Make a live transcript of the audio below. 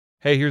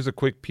Hey, here's a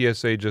quick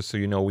PSA just so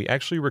you know. We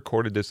actually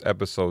recorded this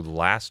episode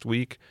last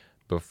week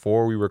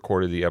before we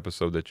recorded the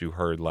episode that you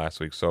heard last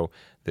week. So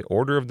the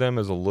order of them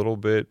is a little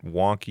bit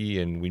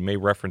wonky, and we may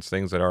reference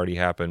things that already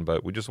happened,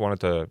 but we just wanted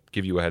to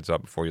give you a heads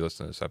up before you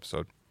listen to this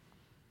episode.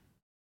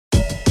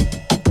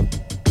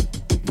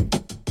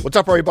 What's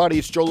up, everybody?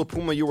 It's Joe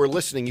LaPuma. You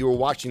were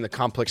watching the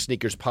Complex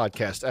Sneakers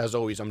podcast. As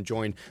always, I'm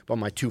joined by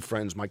my two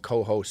friends, my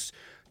co-hosts.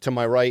 To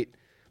my right,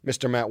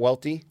 Mr. Matt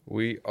Welty.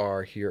 We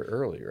are here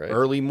early, right?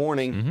 Early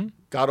morning. Mm-hmm.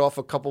 Got off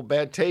a couple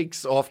bad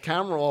takes off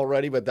camera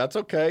already, but that's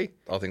okay.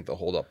 I think they'll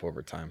hold up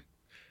over time.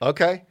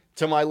 Okay.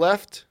 To my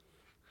left,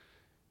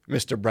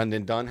 Mr.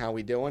 Brendan Dunn. How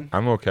we doing?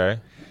 I'm okay.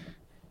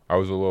 I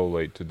was a little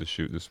late to the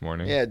shoot this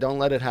morning. Yeah, don't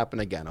let it happen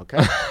again, okay?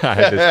 I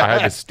had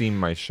to steam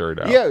my shirt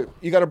out. Yeah,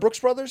 you got a Brooks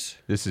Brothers?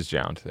 This is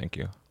Jound, thank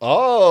you.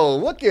 Oh,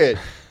 look it.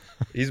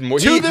 He's more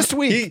this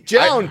week.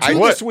 Jound,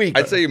 this week.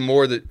 I'd say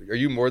are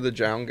you more the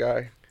Jound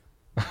guy?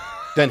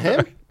 Than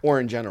him or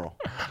in general?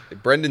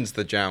 Brendan's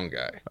the Jound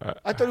guy.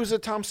 I thought he was a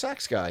Tom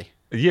Sachs guy.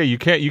 Yeah, you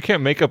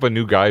can't make up a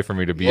new guy for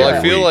me to be. Well,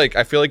 every week.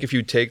 I feel like if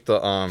you take the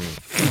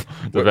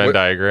Venn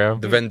diagram,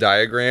 the Venn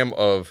diagram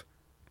of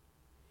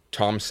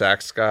Tom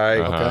Sachs guy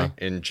Okay.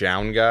 and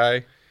Jound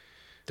guy,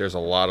 there's a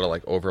lot of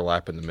like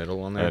overlap in the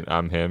middle on there. and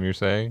I'm him. You're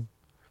saying?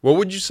 What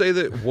would you say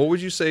the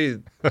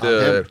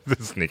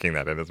Sneaking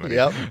that in as many.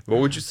 Yep. what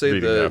would you say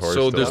Beating the that horse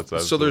so till there's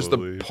it's so there's the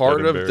absolutely part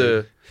dead of and the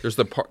buried. there's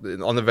the part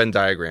on the Venn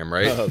diagram,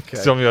 right?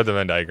 Okay. Tell me about the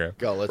Venn diagram.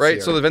 Go, let's Right.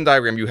 hear So it. the Venn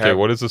diagram you Okay, have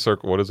what is the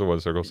circle? What does the one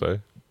circle say?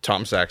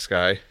 Tom Sachs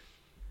guy,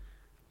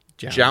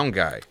 Jound. Jound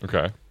guy.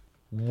 Okay.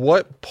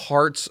 What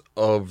parts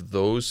of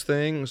those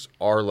things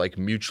are like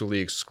mutually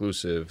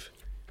exclusive?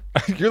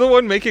 You're the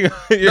one making.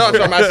 No,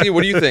 so I'm asking you,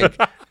 what do you think?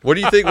 What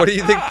do you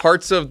think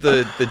parts of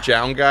the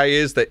Jound guy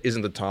is that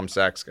isn't the Tom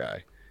Sachs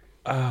guy?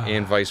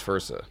 And vice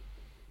versa.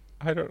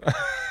 I don't know.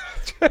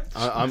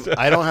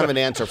 I don't have an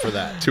answer for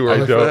that. Too I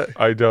early for don't.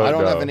 that? I don't. I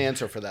don't know. have an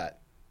answer for that.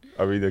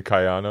 I mean, the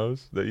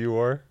Kayanos that you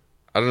wore.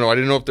 I don't know. I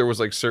didn't know if there was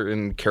like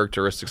certain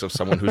characteristics of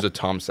someone who's a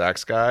Tom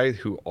Sachs guy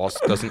who also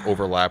doesn't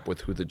overlap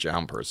with who the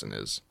Jound person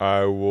is.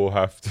 I'll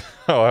have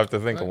to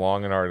think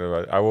long and hard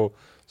about it. I will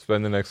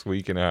spend the next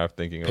week and a half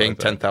thinking Paying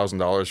about that.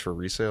 $10,000 for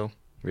resale?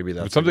 Maybe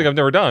that's It's something I've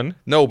never done.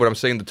 No, but I'm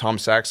saying the Tom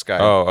Sachs guy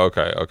Oh,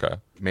 okay.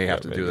 may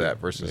have to do maybe, that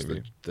versus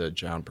maybe. the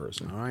Jound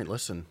person. All right,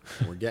 listen,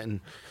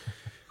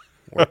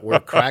 we're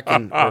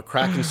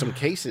cracking some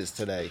cases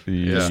today.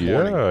 This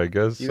morning. Yeah, I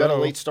guess. You got a so.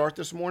 late start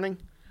this morning?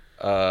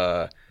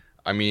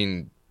 I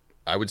mean,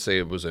 I would say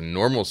it was a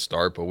normal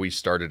start, but we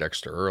started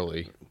extra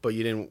early. But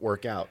you didn't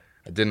work out.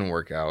 It didn't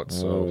work out,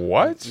 so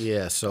What?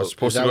 Yeah, so I was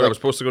supposed is to that go. I like- was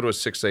supposed to go to a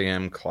 6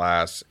 a.m.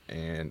 class,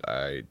 and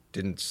I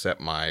didn't set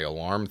my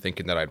alarm,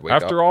 thinking that I'd wake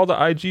After up. all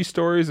the IG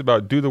stories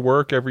about do the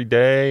work every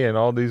day and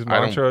all these I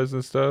don't- mantras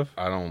and stuff.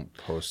 I don't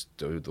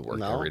do the work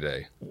No? every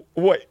day.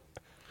 What?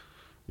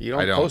 you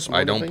don't I don't. post some I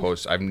other don't things?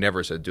 post. I've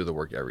never said do the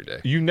work every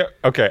day. You know?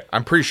 Okay.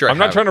 I'm pretty sure. I'm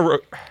not trying to.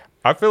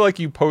 I feel like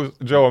you post.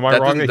 Joe, am I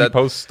That wrong doesn't- that he that-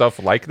 posts stuff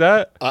like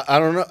that? I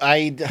don't know.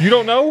 You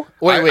don't know?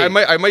 Wait.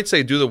 I might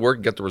say do the work,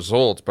 and get the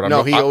results, but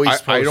No, he always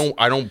I posts-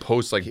 don't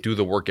post like do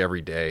the work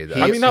every day. That,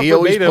 I mean, not he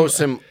always verbatim. posts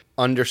him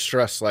under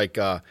stress, like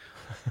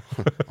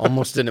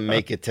almost didn't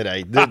make it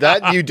today.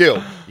 That you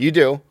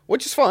do,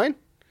 which is fine,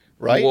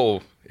 right?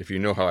 Well, if you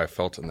know how I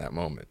felt in that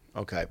moment,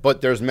 Okay,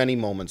 but there's many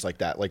moments like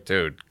that, like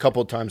dude. a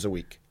couple times a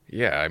week.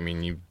 Yeah, I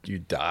mean, you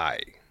die,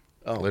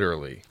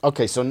 literally.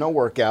 Okay, so no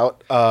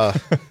workout.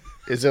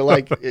 Is it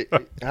like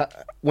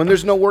when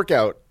there's no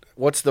workout?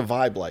 What's the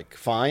vibe like?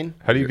 Fine.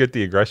 How do you get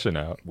the aggression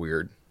out?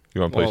 Weird.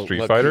 You want to play Well, Street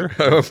look, Fighter?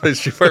 Play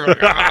Street Fighter.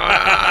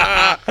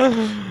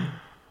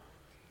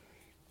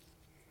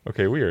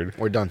 Okay, weird.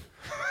 We're done.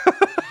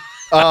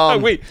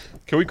 Wait,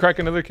 can we crack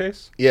another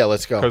case? Yeah,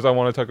 let's go. Because I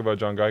want to talk about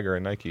John Geiger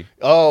and Nike.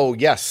 Oh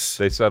yes,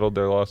 They settled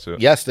their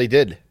lawsuit. yes they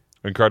did.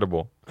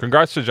 Incredible.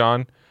 Congrats to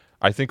John.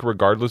 I think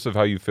regardless of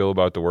how you feel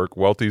about the work,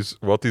 Welty's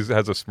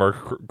has a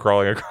smirk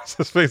crawling across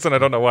his face, and I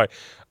don't know why.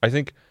 I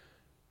think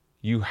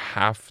you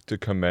have to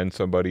commend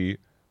somebody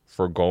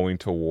for going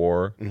to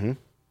war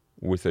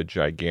with a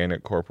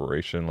gigantic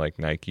corporation like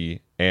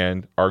Nike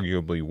and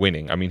arguably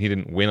winning. I mean, he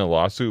didn't win a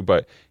lawsuit,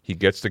 but he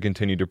gets to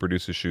continue to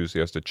produce his shoes. He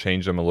has to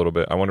change them a little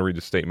bit. I want to read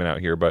the statement out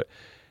here, but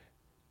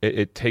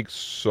it takes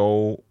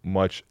so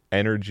much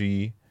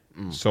energy,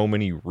 so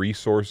many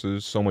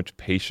resources, so much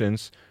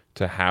patience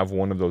to have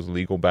one of those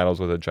legal battles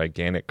with a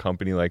gigantic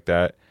company like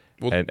that.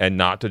 Well, and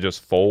not to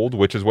just fold,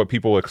 which is what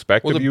people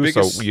expect Well, of the you.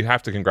 biggest- So you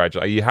have to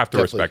congratulate. You have to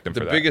Definitely. respect him for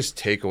The that. biggest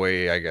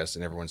takeaway, I guess,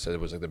 and everyone said it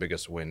was like the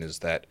biggest win, is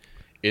that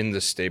in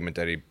the statement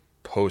that he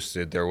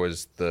posted, there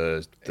was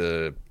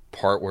the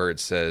part where it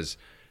says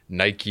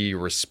Nike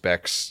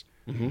respects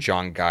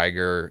John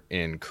Geiger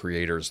and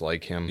creators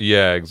like him,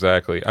 Yeah,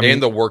 exactly. I mean,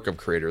 and the work of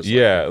creators. like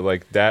yeah,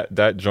 like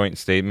that joint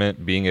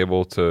statement, being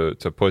able to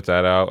put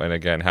that out, and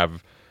again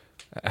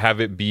have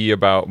it be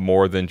about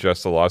more than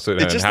just a lawsuit.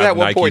 It's and just have at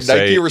one Nike point, say,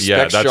 Nike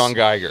respects that's- John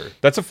Geiger.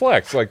 That's a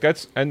flex. Like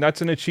that's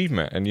an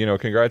achievement. And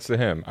congrats to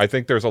him. I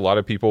think there's a lot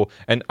of people,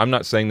 and I'm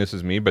not saying this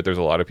is me, but there's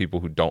a lot of people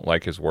who don't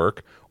like his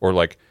work, or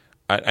like,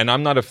 and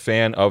I'm not a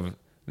fan of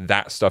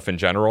that stuff in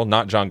general,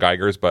 not John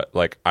Geiger's, but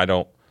like I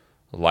don't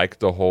like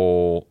the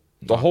whole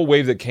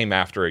wave that came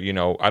after it. You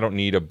know, I don't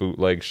need a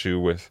bootleg shoe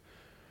with,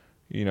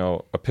 you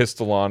know, a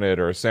pistol on it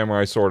or a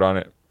samurai sword on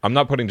it. I'm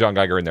not putting John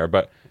Geiger in there,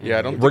 but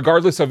I don't.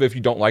 Regardless of if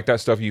you don't like that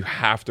stuff, you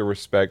have to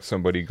respect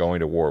somebody going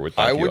to war with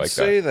Nike I would like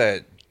say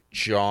that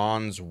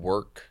John's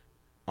work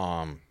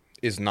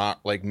is not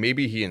like,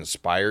 maybe he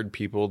inspired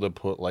people to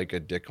put like a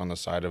dick on the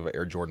side of an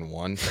Air Jordan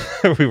 1.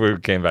 We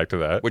came back to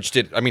that. Which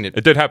did, I mean,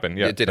 it did happen.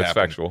 Yeah, it did that's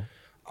happen. factual.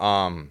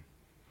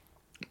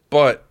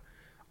 But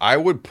I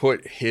would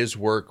put his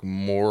work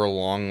more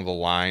along the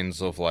lines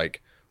of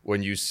like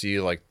when you see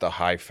like the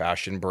high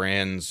fashion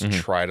brands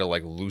try to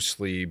like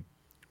loosely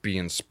be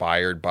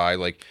inspired by,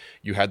 like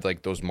you had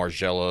like those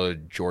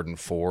Margiela Jordan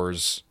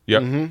 4s.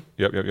 Yep.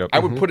 Yep. I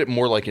would put it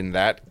more like in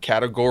that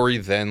category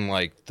than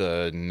like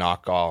the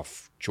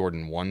knockoff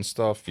Jordan 1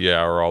 stuff.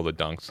 Yeah, or all the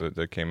dunks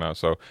that came out.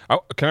 So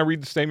can I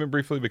read the statement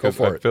briefly? Because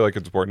Go for I it. feel like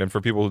it's important. And for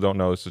people who don't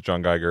know, this is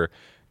John Geiger,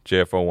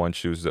 JF01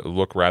 shoes that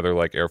look rather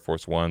like Air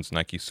Force Ones.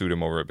 Nike sued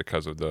him over it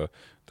because of the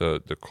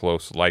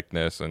close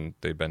likeness, and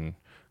they've been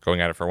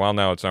going at it for a while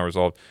now. It's not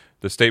resolved.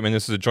 The statement,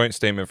 this is a joint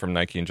statement from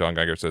Nike and John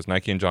Geiger, says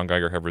Nike and John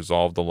Geiger have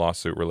resolved the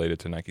lawsuit related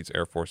to Nike's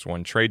Air Force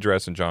One trade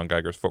dress and John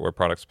Geiger's footwear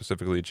products,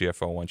 specifically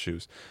GF01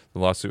 shoes. The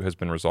lawsuit has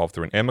been resolved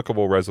through an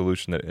amicable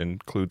resolution that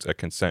includes a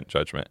consent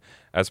judgment.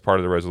 As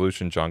part of the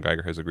resolution, John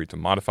Geiger has agreed to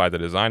modify the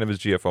design of his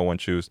GF01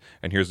 shoes,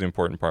 and here's the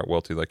important part,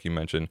 Welty, like you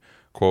mentioned,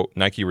 quote,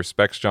 Nike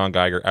respects John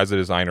Geiger as a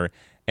designer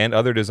and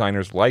other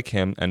designers like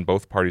him, and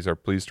both parties are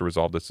pleased to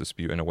resolve this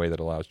dispute in a way that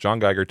allows John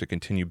Geiger to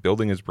continue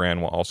building his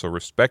brand while also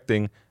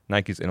respecting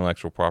Nike's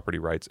intellectual property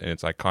rights in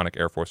its iconic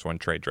Air Force One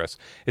trade dress.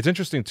 It's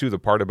interesting, too, the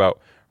part about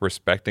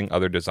respecting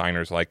other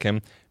designers like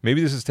him.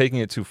 Maybe this is taking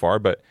it too far,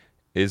 but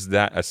is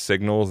that a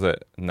signal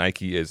that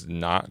Nike is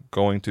not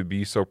going to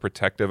be so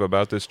protective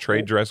about this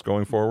trade dress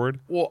going forward?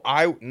 Well,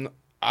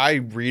 I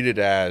read it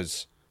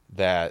as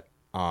that,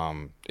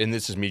 and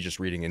this is me just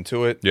reading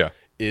into it. Yeah.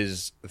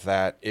 Is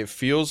that it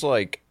feels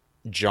like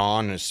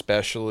John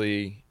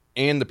especially,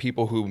 and the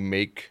people who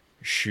make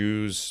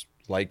shoes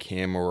like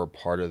him or a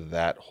part of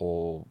that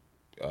whole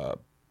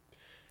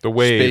The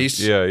wave.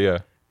 space. Yeah.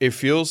 It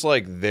feels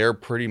like they're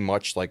pretty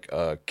much like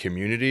a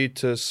community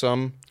to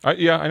some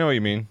Yeah, I know what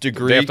you mean.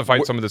 degree. They have to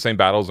fight some of the same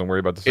battles and worry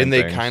about the same and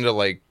they things. kind of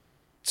like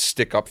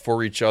stick up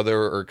for each other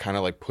or kind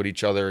of like put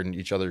each other in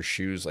each other's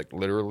shoes, like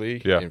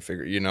literally. Yeah. And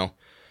figure,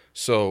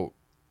 so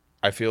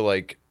I feel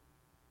like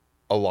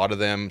a lot of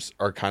them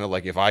are kind of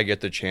like, if I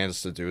get the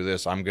chance to do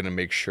this, I'm going to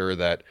make sure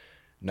that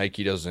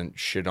Nike doesn't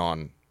shit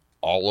on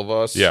all of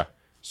us. Yeah.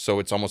 So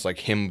it's almost like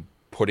him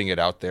putting it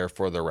out there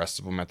for the rest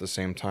of them at the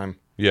same time.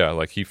 Yeah,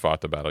 like he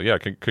fought the battle. Yeah,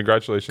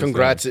 congratulations. to him.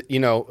 Congrats.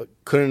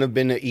 Couldn't have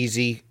been an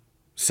easy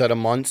set of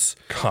months.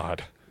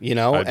 God.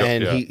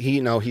 And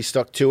he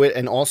stuck to it.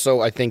 And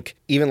also, I think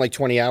even like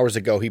 20 hours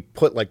ago, he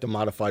put like the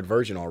modified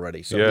version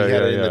already. So he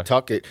had it in the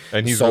tuck.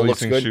 And he's sole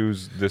looks releasing good.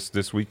 shoes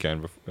this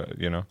weekend.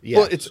 Yeah.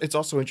 Well, it's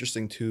also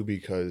interesting too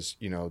because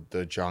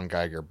the John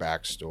Geiger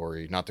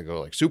backstory. Not to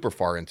go like super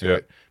far into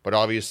it, but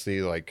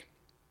obviously like,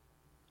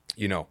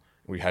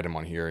 we had him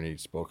on here and he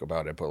spoke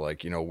about it. But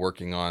like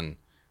working on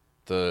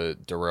the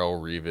Darrell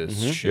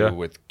Revis shoe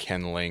with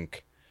Ken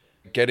Link,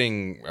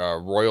 getting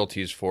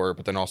royalties for it,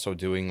 but then also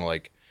doing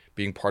like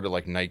being part of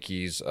like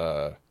Nike's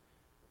like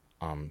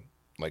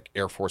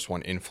Air Force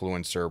One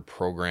influencer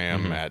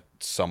program at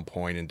some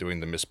point and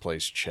doing the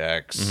misplaced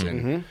checks.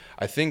 And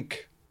I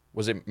think,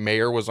 was it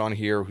Mayer was on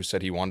here who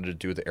said he wanted to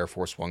do the Air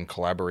Force One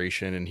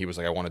collaboration, and he was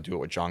like, I want to do it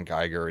with John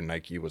Geiger, and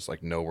Nike was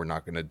like, no, we're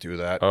not going to do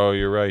that. Oh,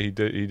 you're right. He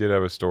did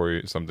have a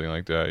story, something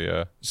like that,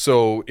 yeah.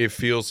 So it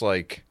feels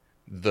like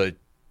the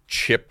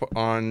chip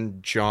on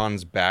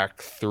John's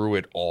back through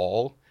it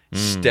all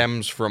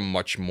stems from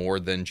much more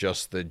than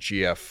just the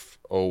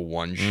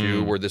GF01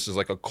 shoe, where this is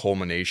like a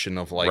culmination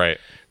of like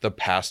the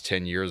past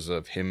 10 years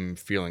of him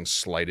feeling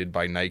slighted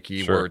by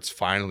Nike, where it's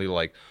finally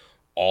like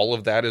all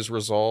of that is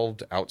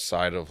resolved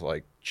outside of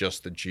like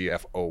just the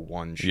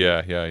GF01 shoe.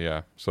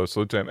 Yeah. So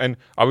salute to him. And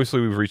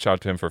obviously we've reached out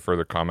to him for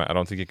further comment. I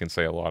don't think he can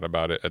say a lot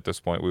about it at this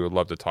point. We would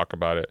love to talk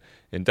about it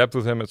in depth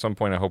with him at some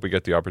point. I hope we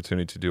get the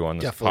opportunity to do on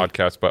this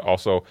podcast. But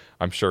also,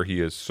 I'm sure he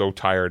is so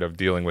tired of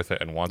dealing with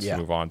it and wants to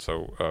move on.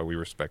 So we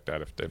respect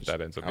that if that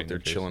ends up out being there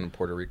the case. chilling in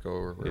Puerto Rico.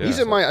 Or He's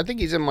in I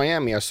think he's in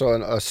Miami. I saw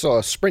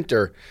a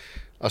sprinter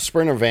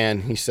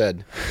van, he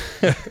said,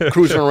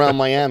 cruising around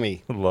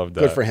Miami. Love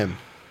that. Good for him.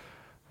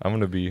 I'm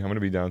gonna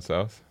be down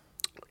south.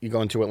 You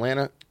going to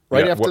Atlanta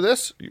after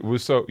this?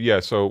 So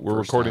we're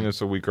recording time. this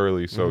a week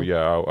early. So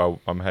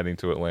I'm heading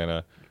to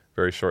Atlanta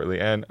very shortly,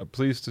 and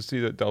pleased to see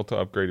that Delta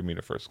upgraded me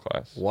to first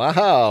class.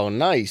 Wow,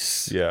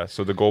 nice. Yeah,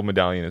 so the gold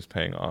medallion is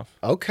paying off.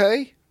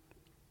 Okay.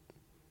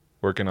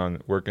 Working on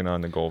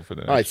the gold for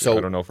the next All right, year. so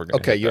I don't know if we're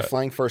gonna hit you're that.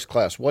 flying first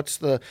class. What's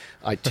the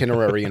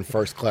itinerary in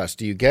first class?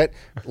 Do you get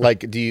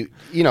Atlanta's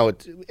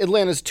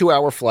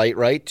 2-hour flight,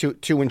 right?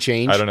 Two and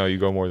change. I don't know. You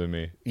go more than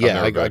me. Yeah, I've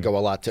never I been, go a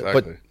lot too.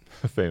 Exactly.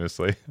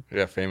 famously.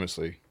 Yeah,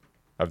 famously.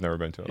 I've never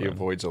been to He Atlanta.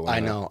 avoids But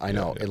Atlanta. I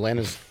know.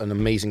 Atlanta's an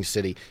amazing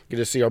city. Get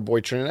to see our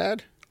boy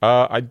Trinidad.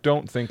 I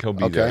don't think he'll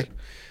be Okay.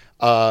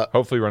 there.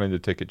 Hopefully run into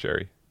Ticket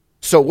Jerry.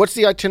 So what's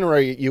the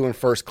itinerary you in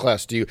first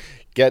class?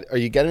 Are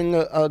you getting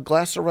a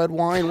glass of red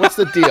wine? What's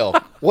the deal?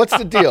 What's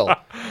the deal?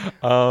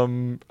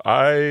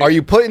 Are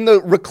you putting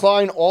the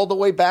recline all the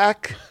way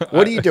back?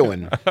 What are you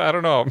doing? I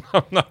don't know.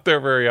 I'm not there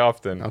very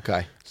often.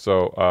 Okay.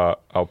 So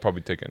I'll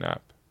probably take a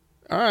nap.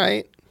 All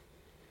right.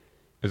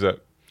 Is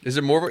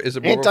it more of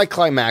a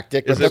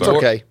Anticlimactic, but that's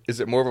okay. Is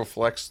it more of a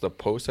flex the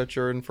post that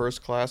you're in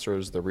first class, or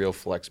is the real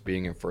flex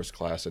being in first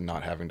class and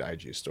not having to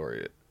IG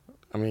story it?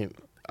 I mean,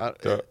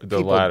 The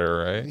people, latter,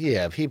 right?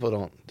 Yeah, people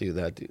don't do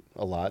that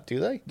a lot, do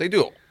they? They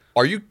do.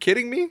 Are you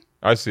kidding me?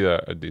 I see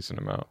that a decent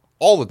amount.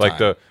 All the time.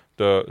 Like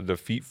the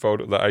feet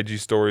photo, the IG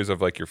stories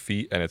of like your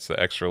feet, and it's the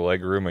extra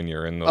leg room, and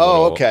you're in the. Oh,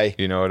 little, okay.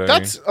 You know what I mean?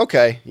 That's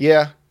okay.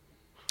 Yeah.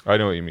 I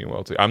know what you mean,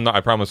 Welty. I'm not.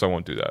 I promise I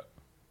won't do that.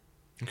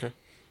 Okay.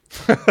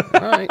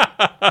 All right.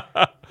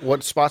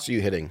 What spots are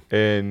you hitting?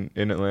 In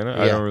Atlanta,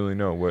 I don't really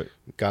know what.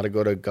 Got to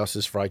go to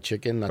Gus's Fried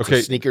Chicken. That's Okay.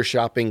 a sneaker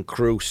shopping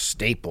crew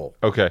staple.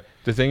 Okay,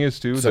 the thing is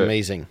too, It's that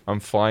amazing. I'm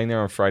flying there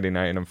on Friday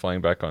night, and I'm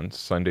flying back on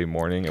Sunday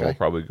morning, and we'll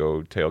probably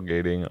go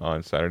tailgating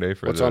on Saturday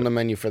for What's on the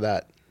menu for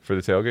that? for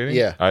the tailgating.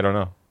 Yeah. I don't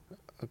know.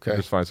 Okay.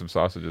 Just find some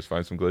sausages,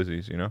 find some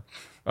glizzies, you know.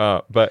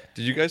 But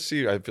Did you guys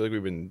see? I feel like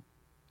we've been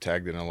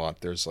tagged in a lot.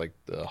 There's like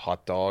the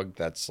hot dog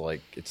that's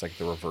like it's like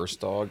the reverse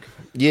dog.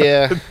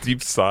 Yeah.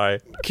 deep sigh.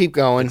 Keep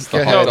going. Go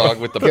The hot ahead. dog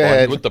with the Go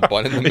ahead.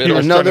 bun in the middle.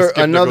 was trying to skip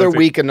the Another glizzy.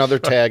 week, another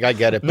tag. I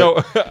get it.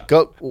 No. But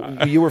go.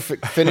 You were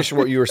finish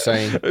what you were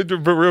saying. But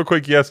real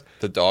quick, yes.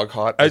 The dog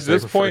hot. At as they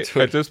this refer point,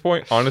 to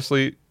it.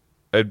 honestly,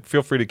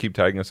 feel free to keep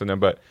tagging us in them.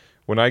 But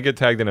when I get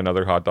tagged in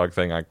another hot dog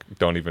thing, I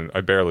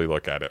barely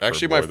look at it. for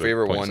Actually, my more than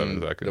favorite 0.7 one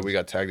seconds. that we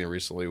got tagged in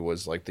recently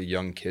was like the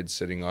young kid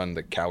sitting on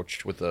the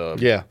couch with a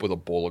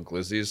bowl of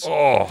glizzies.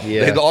 Oh,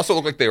 Yeah. They also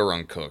look like they were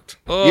uncooked.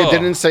 Yeah.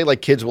 Didn't it say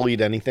like kids will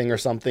eat anything or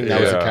something? That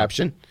was the Yeah.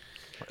 caption.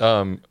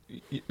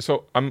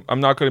 So I'm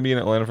not going to be in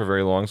Atlanta for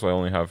very long, so I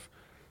only have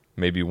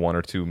maybe 1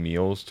 or 2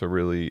 meals to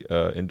really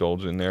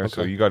indulge in there.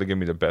 So Okay. you got to give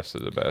me the best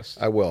of the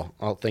best. I will.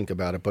 I'll think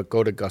about it. But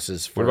go to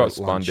Gus's for What about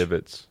lunch.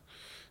 Spondivets?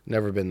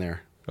 Never been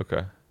there. Okay.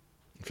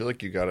 I feel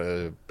like you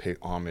gotta pay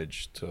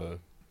homage to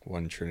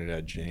one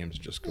Trinidad James.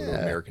 Just go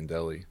to American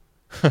Deli.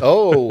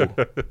 Oh,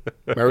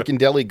 American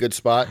Deli, good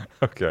spot.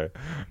 Okay.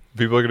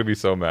 People are going to be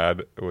so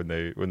mad when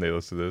they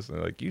listen to this, and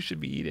they're like, you should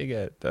be eating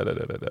it. Da, da,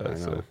 da, da, da. I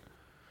know.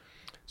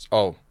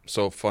 Oh,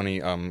 so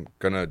funny. I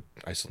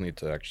still need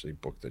to actually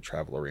book the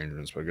travel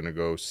arrangements, but I'm gonna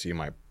go see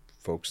my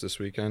folks this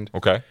weekend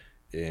Okay.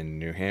 in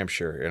New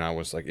Hampshire, and I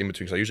was like in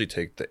between. Cause I usually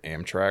take the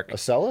Amtrak.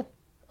 Acela?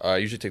 I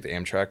usually take the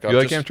Amtrak. Up. You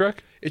like Just- Amtrak?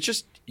 It's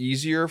just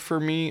easier for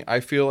me. I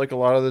feel like a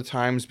lot of the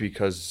times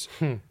because,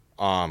 You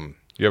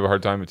have a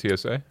hard time with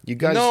TSA? You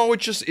guys? no,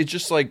 it's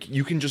just like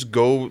you can just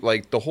go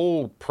like the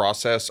whole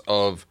process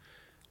of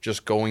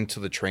just going to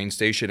the train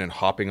station and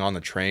hopping on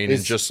the train and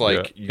It's- just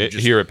like Yeah. you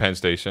just Here at Penn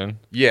Station.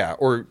 yeah,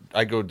 or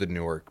I go to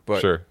Newark, but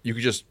Sure. you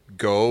could just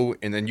go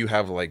and then you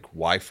have like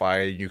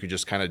Wi-Fi. You could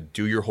just kind of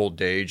do your whole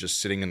day just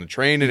sitting in the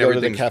train and Go to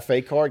the everything.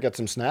 cafe car, get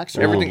some snacks.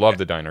 Or Everything- love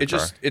the diner It car.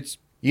 just it's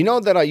You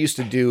know that I used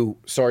to do.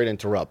 Sorry to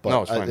interrupt, but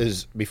No, it's fine.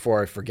 is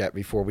before I forget.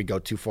 Before we go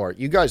too far,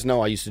 you guys know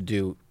I used to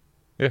do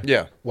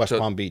yeah West So-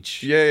 Palm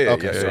Beach. Yeah,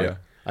 Okay, yeah, sorry. yeah.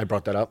 I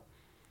brought that up.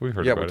 We've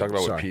heard Yeah, about we're talking it.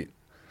 about with Sorry. Pete.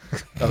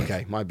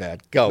 Okay, my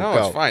bad. Go. No,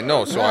 go. it's fine.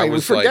 No, so No, I we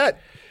was forget. like,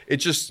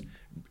 it's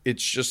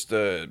just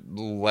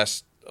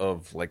less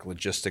of like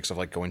logistics of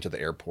like going to the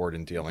airport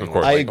and dealing with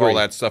course. I like, agree. all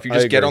that stuff. You I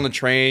just get agree. on the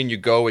train, you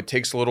go. It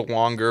takes a little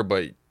longer,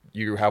 but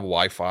you have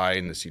Wi-Fi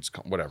and the seats,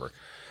 whatever.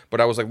 But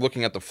I was like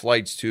looking at the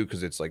flights too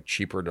because it's like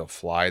cheaper to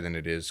fly than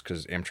it is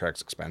because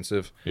Amtrak's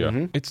expensive. Yeah.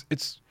 Mm-hmm.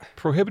 It's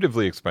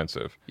prohibitively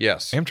expensive.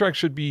 Yes. Amtrak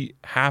should be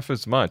half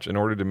as much in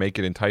order to make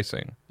it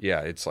enticing.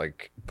 Yeah, it's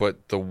like,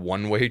 but the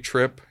one-way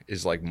trip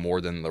is like more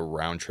than the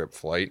round-trip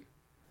flight.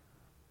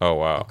 Oh,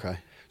 wow. Okay.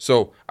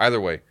 So either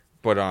way,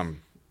 but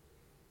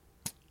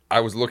I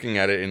was looking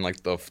at it and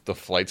like the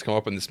flights come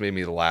up and this made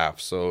me laugh.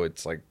 So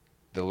it's like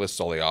the lists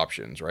all the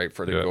options, right?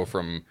 For to Yeah. go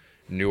from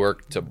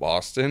Newark to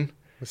Boston.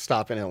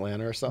 Stop in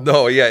Atlanta or something.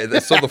 No, yeah.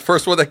 So the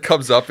first one that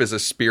comes up is a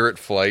Spirit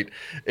flight,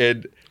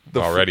 and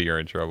Already you're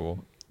in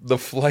trouble. the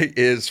flight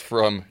is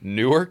from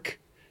Newark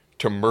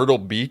to Myrtle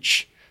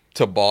Beach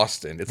to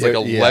Boston. It's like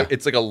Yeah.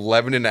 it's like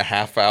 11 and a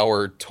half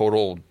hour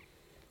total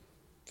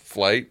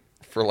flight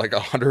for like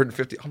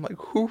 150. I'm like,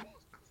 who?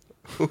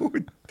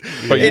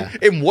 But Yeah.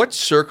 In what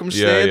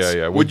circumstance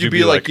yeah. would you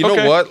be like, you know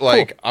okay, what? cool.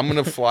 Like, I'm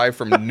going to fly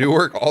from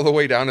Newark all the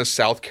way down to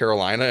South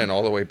Carolina and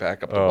all the way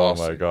back up to Oh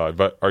Boston. my god!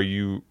 But are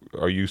you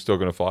still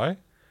going to fly?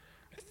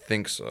 I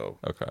think so.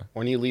 Okay.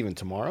 When are you leaving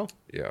tomorrow?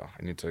 Yeah,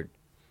 I need to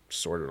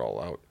sort it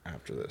all out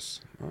after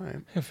this. All right.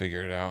 I'll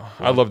figure it out.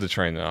 I love the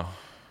train though.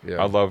 Yeah.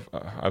 I love.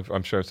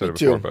 I'm sure I've said Me it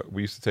before, too. but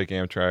we used to take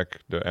Amtrak,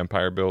 the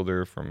Empire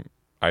Builder, from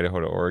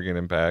Idaho to Oregon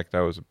and back.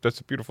 That's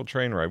a beautiful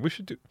train ride. We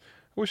should do.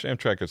 I wish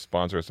Amtrak could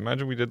sponsor us.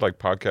 Imagine we did like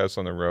podcasts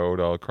on the road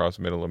all across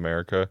Middle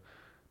America,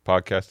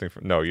 podcasting.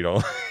 No, you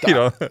don't. You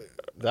don't.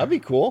 That'd be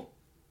cool.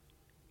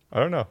 I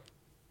don't know.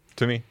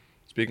 To me,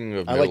 Speaking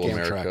of I like Middle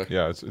Amtrak. America,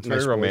 yeah, it's Nice very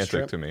boys romantic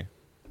trip. to me.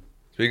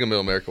 Speaking of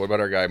Middle America, what about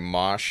our guy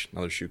Mosh,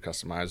 another shoe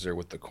customizer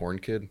with the Corn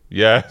Kid?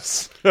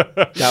 Yes. That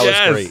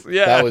was great.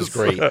 Yes. That was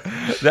great.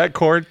 That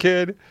Corn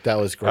Kid. That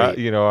was great.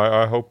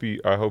 I hope he,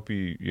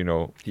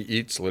 He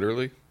eats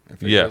literally.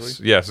 and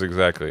Yes,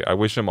 exactly. I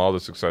wish him all the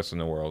success in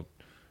the world.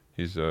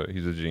 He's a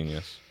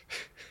genius.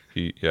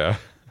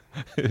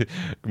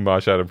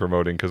 Mosh had him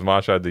promoting because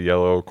Mosh had the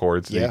yellow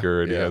cord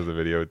sneaker and he has the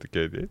video with the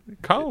kid.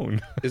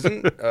 Cone.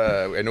 Isn't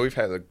I know we've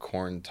had the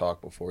corn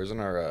talk before. Isn't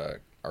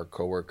our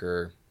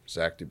coworker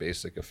Zach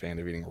DeBasic a fan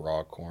of eating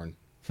raw corn?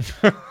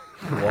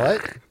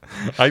 What?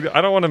 I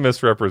don't want to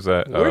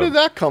misrepresent. Where did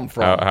that come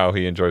from? How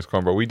he enjoys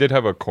corn, but we did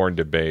have a corn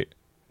debate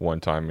one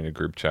time in a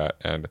group chat,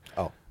 and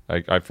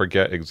I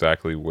forget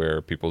exactly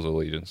where people's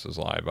allegiances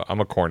lie, but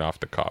I'm a corn off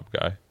the cob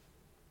guy.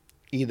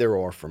 Either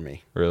or for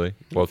me. Really?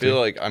 I feel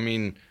like,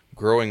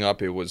 growing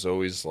up, it was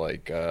always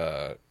like,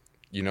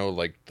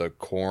 like the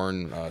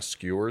corn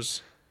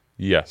skewers.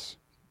 Yes.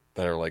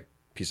 That are like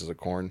pieces of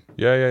corn.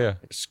 Yeah.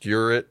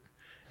 Skewer it,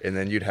 and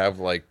then you'd have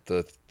like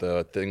the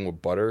thing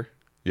with butter.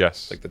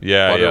 Yes. Like the butter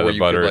where the you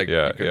butter. could,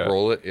 you could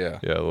roll it. Yeah.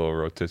 Yeah, a little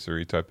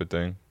rotisserie type of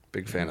thing.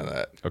 Big fan of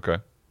that. Okay.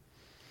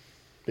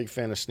 Big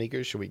fan of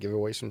sneakers. Should we give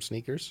away some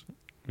sneakers?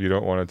 You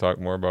don't want to talk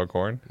more about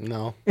corn?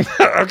 No.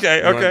 Okay.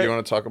 You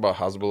want to talk about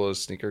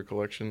Hasbulla's sneaker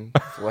collection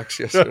flex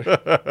yesterday?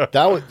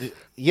 That was,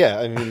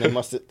 they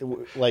must have,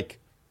 like,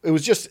 it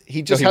was just, he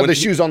had the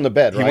shoes on the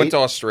bed, right? He went to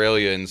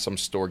Australia and some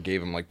store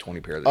gave him like 20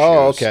 pairs of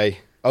shoes.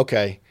 Oh,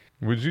 okay.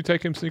 Would you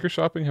take him sneaker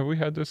shopping? Have we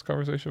had this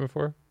conversation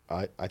before?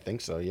 I think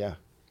so, yeah.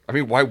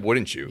 Why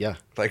wouldn't you? Yeah.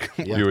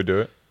 You would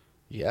do it?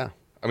 Yeah.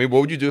 What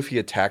would you do if he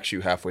attacks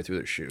you halfway through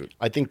the shoot?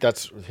 I think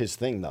that's his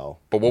thing, though.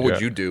 But what would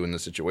you do in the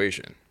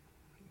situation?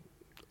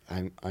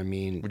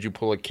 Would you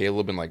pull a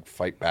Caleb and like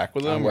fight back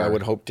with him? I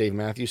would hope Dave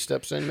Matthews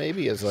steps in,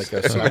 maybe as like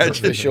a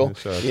sacrificial.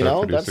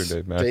 That's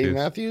Dave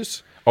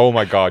Matthews. Oh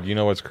my God! You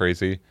know what's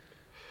crazy?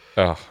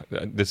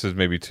 This is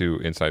maybe too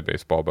inside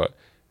baseball, but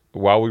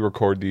while we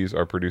record these,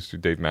 our producer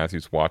Dave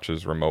Matthews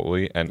watches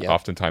remotely, and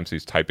oftentimes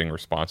he's typing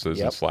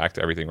responses in Slack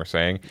to everything we're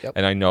saying.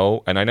 And I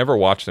know, and I never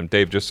watch them,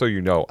 Dave. Just so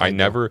you know,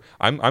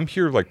 I'm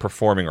here like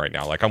performing right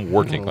now, like I'm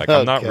working, like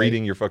I'm not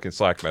reading your fucking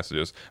Slack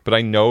messages. But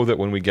I know that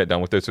when we get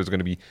done with this, there's going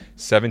to be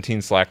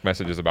 17 Slack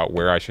messages about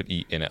where I should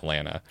eat in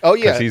Atlanta. Oh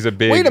yeah, he's a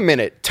big. Wait a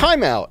minute,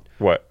 time out.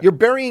 What? You're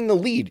burying the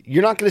lead.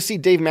 You're not going to see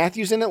Dave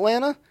Matthews in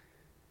Atlanta.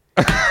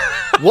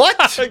 What?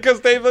 Because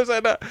Dave lives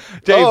in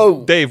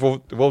Dave, we'll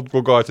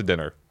go out to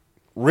dinner.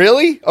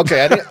 Really?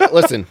 Okay.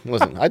 Listen.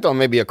 I thought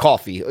maybe a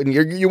coffee. And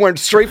you went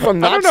straight from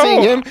not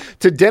seeing him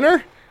to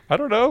dinner? I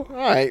don't know. All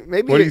right.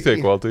 Maybe. What do you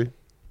think, Walty?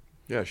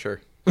 Yeah,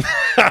 sure.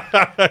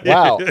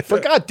 Wow.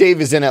 Forgot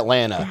Dave is in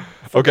Atlanta.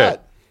 Okay.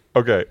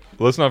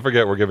 Let's not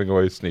forget we're giving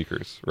away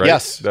sneakers, right?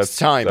 Yes. It's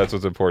time. That's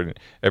what's important.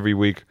 Every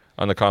week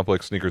on the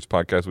Complex Sneakers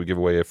podcast, we give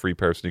away a free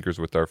pair of sneakers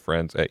with our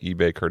friends at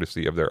eBay,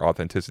 courtesy of their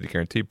Authenticity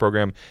Guarantee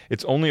program.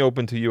 It's only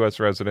open to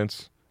U.S.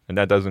 residents. And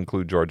that does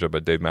include Georgia,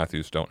 but Dave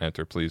Matthews, don't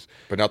enter, please.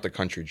 But not the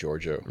country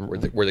Georgia,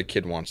 where the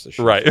kid wants the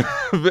shoe. Right.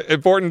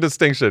 Important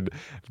distinction.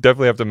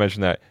 Definitely have to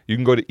mention that. You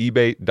can go to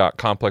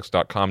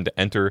ebay.complex.com to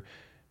enter.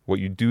 What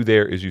you do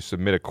there is you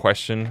submit a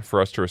question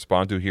for us to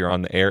respond to here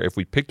on the air. If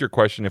we pick your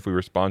question, if we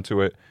respond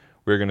to it,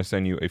 we're going to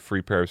send you a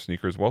free pair of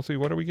sneakers. Wellesley,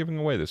 what are we giving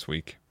away this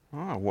week?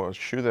 Oh, well, a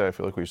shoe that I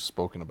feel like we've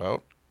spoken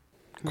about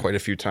quite a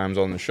few times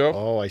on the show.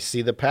 Oh, I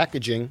see the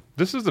packaging.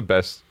 This is the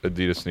best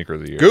Adidas sneaker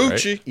of the year,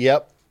 Gucci. Right?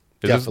 Yep.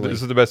 This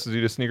is the best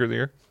Adidas sneaker of the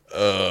year?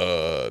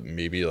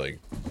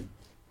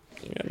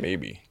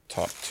 Maybe.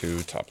 Top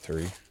 2, top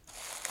 3.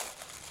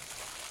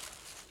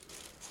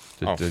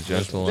 The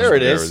gentle. There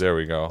it is. There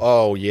we go.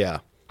 Oh, yeah.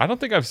 I don't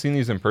think I've seen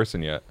these in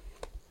person yet.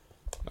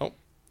 Nope.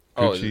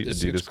 Gucci,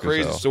 it's Adidas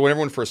crazy. Gazelle. So when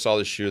everyone first saw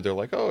this shoe, they're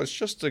like, oh, it's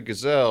just a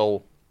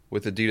Gazelle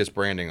with Adidas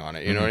branding on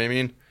it. You know what I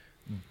mean?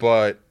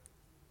 But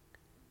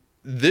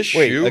this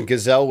shoe... Wait, a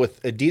Gazelle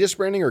with Adidas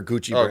branding or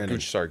Gucci branding?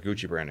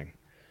 Gucci branding.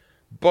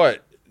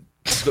 But...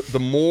 the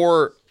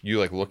more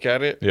you look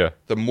at it,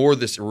 the more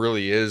this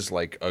really is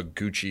like a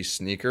Gucci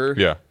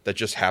sneaker that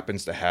just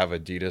happens to have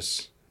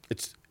Adidas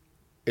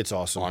it's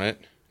awesome on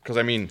it. Because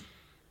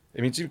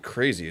it's even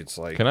crazy. It's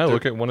like, can I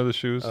look at one of the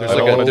shoes? There's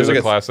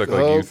a classic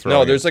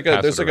there's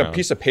like a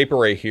piece of paper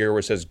right here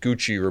where it says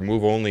Gucci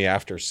remove only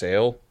after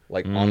sale,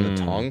 on the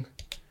tongue.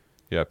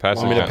 Yeah, pass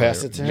it. Want me to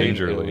pass it to him?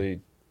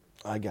 Gingerly.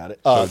 I got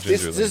it.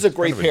 This is a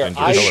great pair.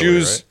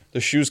 The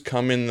shoes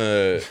come in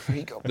these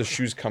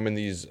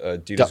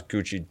Adidas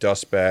Gucci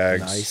dust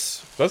bags.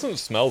 Nice. Doesn't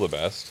smell the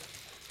best.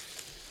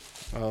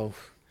 Oh,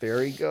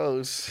 there he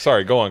goes.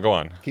 Sorry, go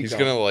on. He's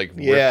gonna rip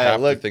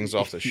half the things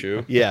off the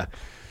shoe. Yeah.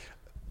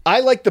 I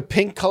like the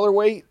pink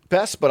colorway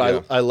best, but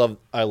I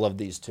love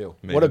these too.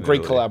 What a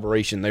great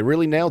collaboration. They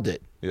really nailed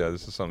it. Yeah,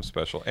 this is something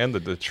special. And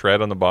the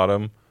tread on the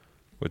bottom.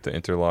 with the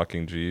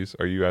interlocking G's.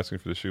 Are you asking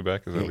for the shoe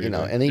back? Is that what you're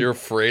doing? and You're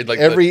afraid, like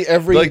every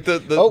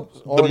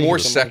the more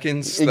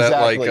seconds that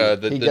like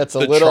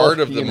the chart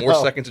of the more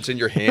seconds it's in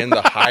your hand,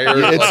 the higher.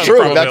 It's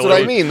true. That's what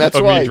I mean. That's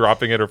why me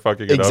dropping it or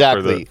fucking it up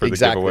for the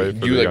giveaway.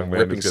 For you the like young man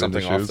ripping who's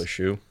getting something off the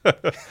shoe.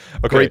 Okay.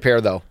 Great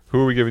pair though.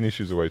 Who are we giving these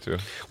shoes away to?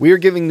 We are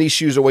giving these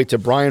shoes away to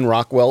Brian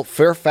Rockwell,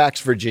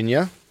 Fairfax,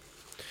 Virginia.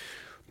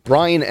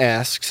 Brian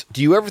asks,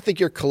 "Do you ever think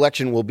your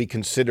collection will be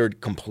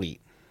considered complete?"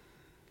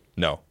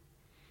 No.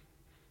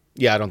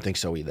 Yeah, I don't think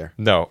so either.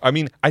 No. I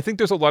mean, I think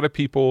there's a lot of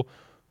people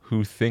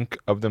who think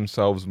of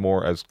themselves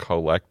more as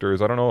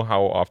collectors. I don't know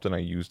how often I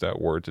use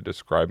that word to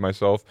describe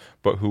myself,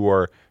 but who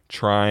are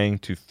trying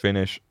to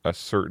finish a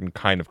certain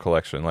kind of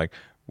collection. Like,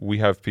 we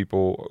have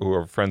people who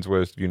are friends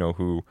with,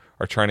 who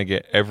are trying to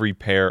get every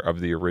pair of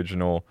the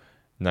original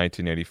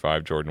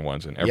 1985 Jordan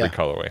 1s in every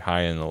colorway,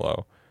 high and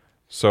low.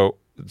 So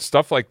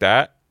stuff like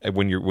that,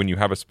 when you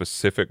have a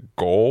specific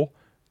goal,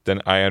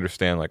 then I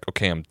understand, like,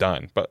 okay, I'm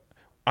done. But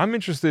I'm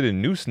interested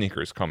in new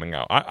sneakers coming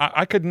out.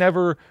 I could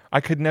never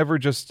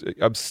just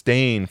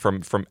abstain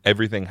from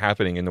everything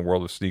happening in the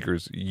world of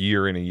sneakers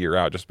year in and year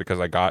out just because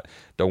I got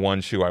the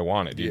one shoe I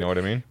wanted. You know what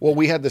I mean? Well,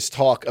 we had this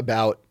talk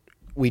about,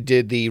 we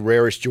did the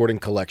rarest Jordan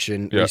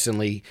collection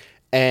recently,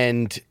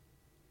 and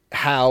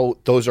how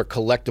those are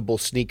collectible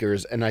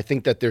sneakers. And I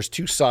think that there's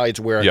two sides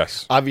where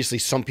obviously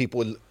some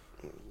people,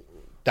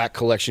 that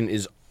collection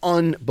is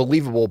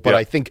unbelievable, but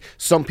I think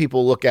some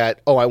people look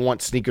at, I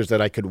want sneakers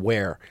that I could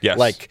wear.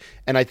 Yes.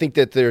 And I think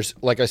that there's,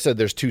 like I said,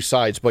 there's two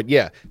sides, but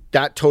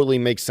that totally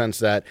makes sense,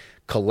 that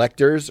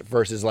collectors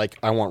versus like,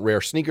 I want rare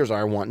sneakers or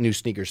I want new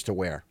sneakers to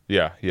wear.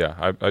 Yeah.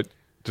 I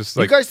just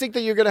like. You guys think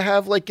that you're going to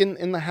have like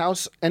in the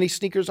house any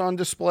sneakers on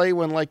display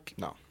when like.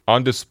 No.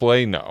 On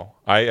display, no.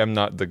 I am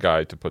not the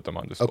guy to put them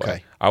on display.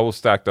 Okay. I will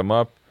stack them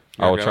up.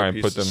 I will try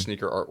and put them.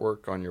 Sneaker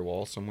artwork on your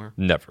wall somewhere?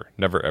 Never,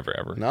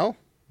 ever. No?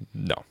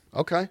 No.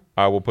 Okay.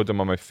 I will put them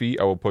on my feet.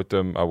 I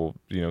will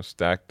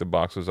stack the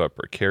boxes up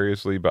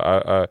precariously,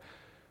 but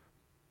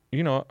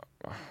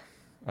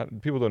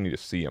people don't need to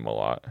see them a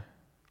lot.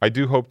 I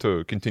do hope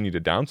to continue to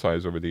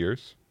downsize over the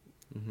years.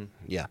 Mm-hmm.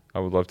 Yeah. I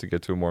would love to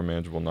get to a more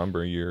manageable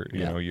number year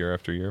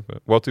after year.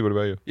 But Welty, what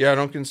about you? Yeah, I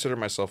don't consider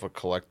myself a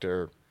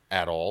collector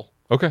at all.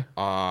 Okay.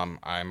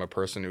 I'm a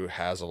person who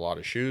has a lot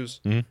of shoes.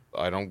 Mm-hmm.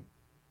 I don't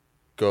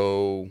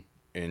go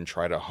and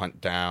try to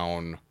hunt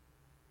down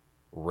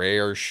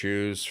rare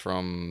shoes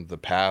from the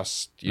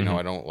past.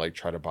 I don't like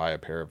try to buy a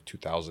pair of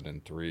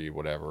 2003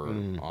 whatever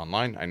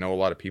online. I know a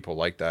lot of people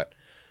like that.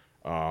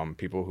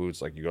 People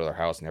who's like, you go to their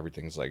house and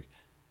everything's like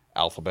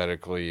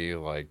alphabetically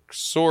like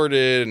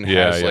sorted and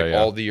has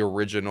all the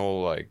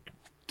original like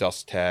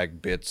dust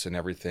tag bits and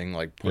everything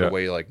like put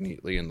away like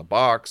neatly in the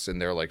box,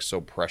 and they're like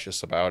so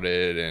precious about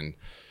it and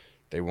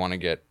they want to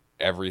get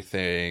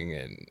everything.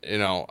 And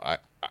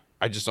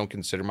I just don't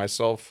consider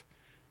myself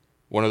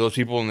one of those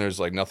people, and there's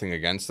like nothing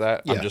against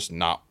that. I'm just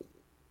not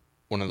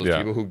one of those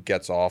people who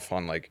gets off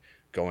on like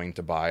going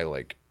to buy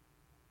like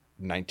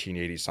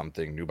 1980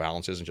 something New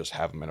Balances and just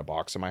have them in a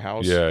box in my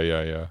house.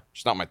 Yeah.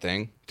 It's not my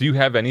thing. Do you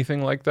have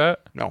anything like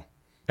that? No.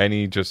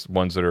 Any just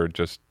ones that are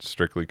just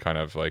strictly kind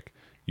of like,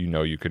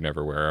 you could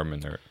never wear them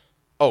and they're...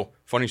 Oh,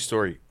 funny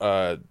story.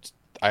 I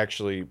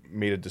actually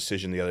made a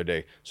decision the other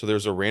day. So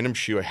there's a random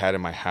shoe I had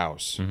in my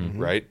house,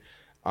 right?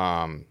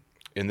 And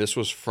this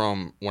was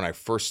from when I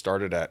first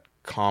started at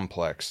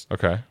Complex.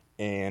 Okay.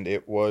 And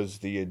it was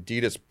the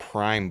Adidas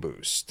Prime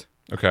Boost.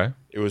 Okay.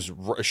 It was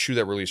a shoe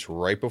that released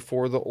right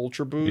before the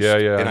Ultra Boost.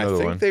 Yeah. And I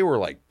think they were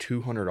like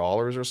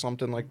 $200 or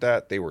something like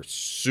that. They were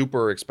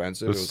super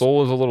expensive. The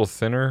sole is a little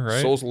thinner,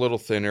 right? Sole's a little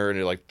thinner,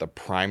 and like the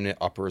Prime Knit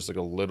upper is like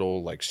a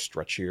little like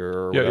stretchier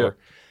or whatever.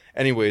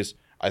 Anyways,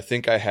 I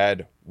think I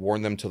had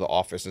worn them to the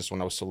office. This is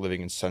when I was still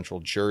living in Central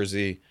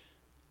Jersey,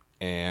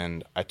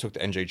 and I took the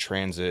NJ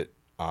Transit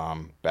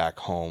back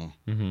home.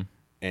 Mm-hmm.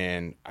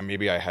 And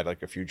maybe I had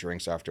like a few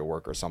drinks after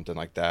work or something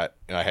like that,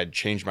 and I had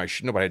changed my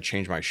I had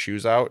changed my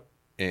shoes out.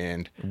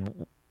 And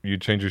you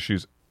change your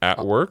shoes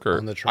at work, or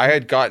on the train? I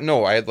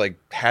had like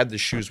had the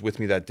shoes with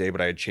me that day, but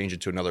I had changed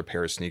it to another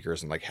pair of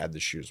sneakers and like had the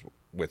shoes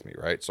with me,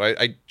 right? So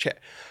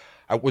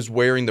I was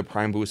wearing the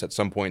Prime Boost at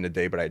some point in the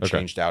day, but I had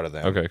changed out of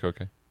them.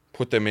 Okay.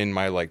 Put them in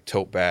my like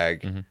tote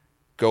bag,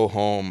 go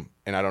home,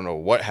 and I don't know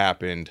what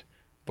happened,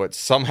 but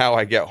somehow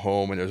I get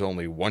home and there's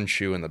only one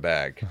shoe in the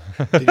bag.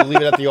 Did you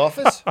leave it at the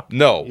office?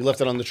 No. You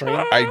left it on the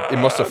train? It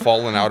must have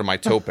fallen out of my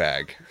tote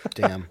bag.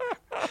 Damn.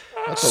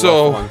 That's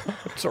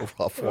a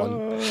rough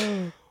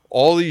one.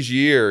 All these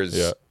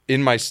years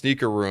in my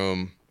sneaker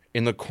room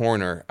in the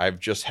corner, I've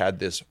just had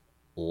this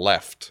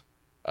left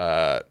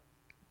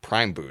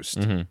Prime Boost,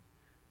 and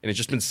it's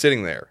just been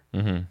sitting there.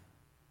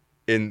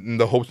 In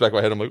the hopes back of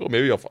my head, I'm like,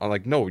 maybe I'm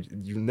like, no,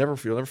 you'll never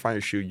find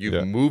a shoe.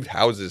 You've moved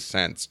houses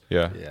since.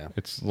 Yeah.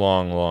 It's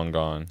long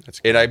gone.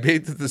 And I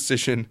made the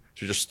decision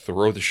to just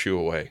throw the shoe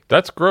away.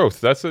 That's growth.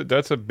 That's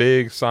a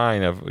big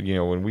sign of,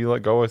 when we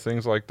let go of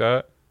things like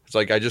that. It's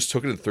like I just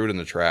took it and threw it in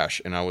the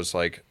trash, and I was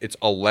like, it's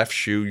a left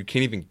shoe. You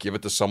can't even give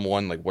it to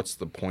someone. Like, what's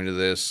the point of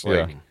this?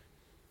 Like,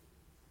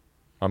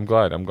 I'm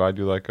glad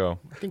you let go.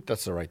 I think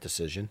that's the right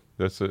decision.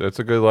 That's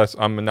a good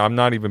lesson. I'm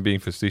not even being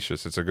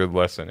facetious. It's a good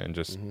lesson, and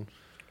just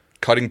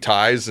Cutting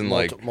ties and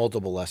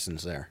multiple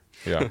lessons there.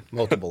 Yeah,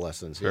 Multiple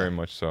lessons. Yeah. very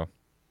much so.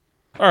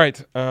 All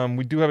right,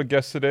 we do have a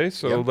guest today,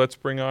 so Yep. let's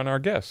bring on our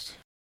guest.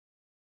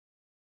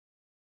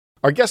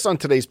 Our guest on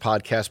today's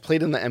podcast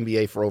played in the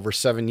NBA for over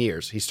 7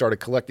 years. He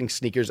started collecting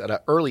sneakers at an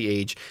early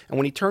age, and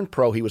when he turned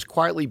pro, he was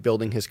quietly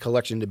building his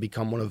collection to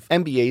become one of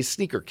NBA's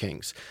sneaker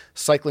kings.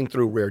 Cycling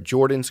through rare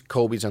Jordans,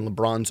 Kobe's, and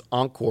LeBron's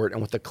on court, and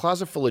with a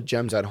closet full of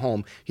gems at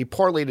home, he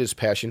parlayed his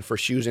passion for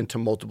shoes into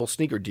multiple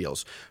sneaker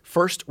deals.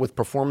 First with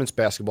performance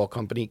basketball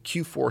company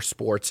Q4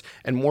 Sports,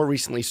 and more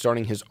recently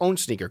starting his own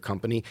sneaker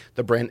company,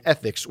 the brand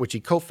Ethics, which he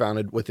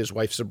co-founded with his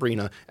wife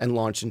Sabrina and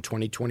launched in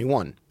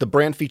 2021. The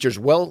brand features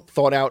well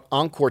thought out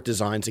on-court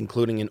designs,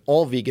 including an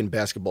all-vegan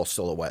basketball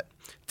silhouette.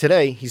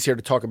 Today, he's here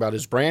to talk about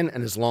his brand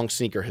and his long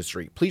sneaker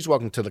history. Please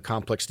welcome to the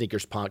Complex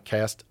Sneakers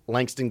podcast,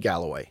 Langston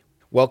Galloway.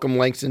 Welcome,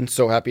 Langston.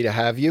 So happy to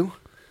have you.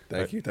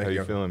 Thank you. How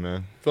you feeling,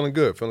 man? Feeling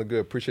good.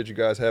 Appreciate you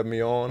guys having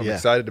me on. I'm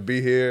excited to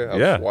be here.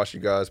 I've watched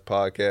you guys'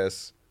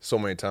 podcasts so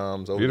many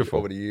times over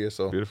the years.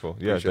 So beautiful.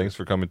 Yeah, thanks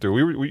for coming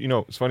through. We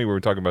it's funny, we were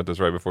talking about this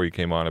right before you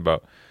came on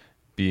about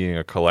being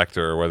a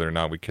collector or whether or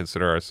not we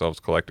consider ourselves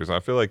collectors. And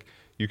I feel like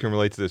you can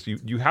relate to this.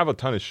 You have a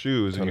ton of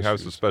shoes and you have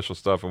some special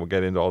stuff, and we'll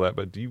get into all that.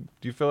 But do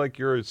you feel like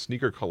you're a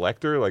sneaker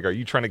collector? Like, are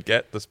you trying to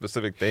get the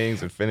specific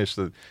things and finish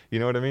the? You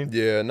know what I mean?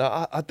 Yeah.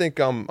 No, I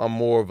think I'm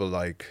more of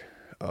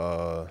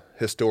a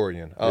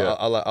historian.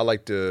 I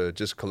like to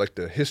just collect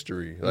the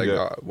history.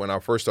 When I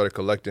first started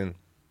collecting,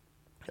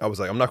 I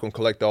was like, I'm not going to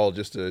collect all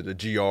just the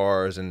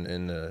GRs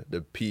and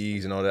the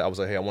Ps and all that. I was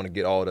like, hey, I want to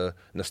get all the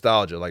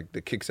nostalgia, like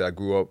the kicks that I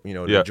grew up, the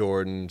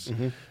Jordans,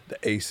 the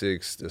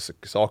Asics, the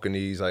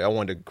Sauconys. Like, I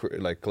wanted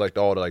to collect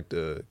all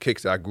the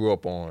kicks that I grew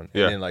up on.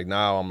 And then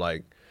now I'm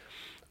like,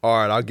 all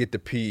right, I'll get the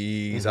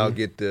PEs, I'll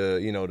get the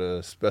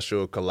the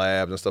special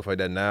collabs and stuff like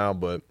that now.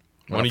 But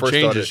money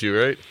changes you,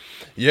 right?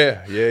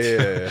 Yeah.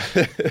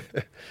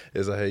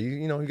 It's like, hey,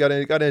 you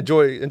gotta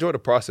enjoy the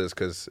process,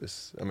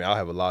 because I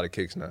have a lot of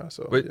kicks now.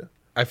 So but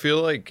I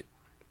feel like,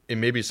 and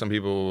maybe some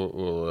people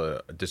will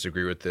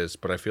disagree with this,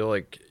 but I feel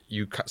like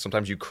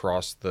sometimes you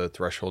cross the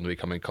threshold to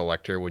becoming a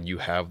collector when you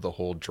have the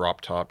whole drop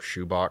top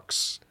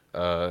shoebox.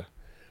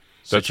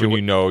 That's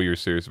when you're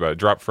serious about it.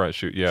 Drop front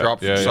shoe,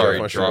 Drop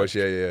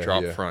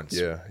fronts.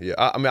 Yeah.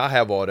 I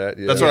have all that.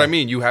 Yeah. That's what I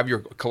mean. You have your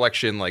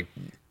collection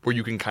where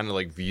you can kind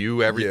of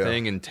view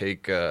everything and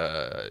take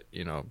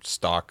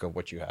stock of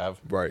what you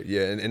have. Right.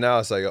 Yeah. And now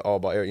it's all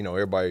about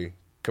everybody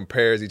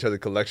compares each other's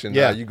collection.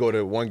 Yeah. Now you go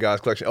to one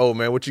guy's collection. Oh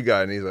man, what you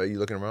got? And he's like, you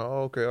looking around.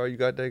 Oh, okay. Oh, you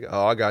got that?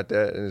 Oh, I got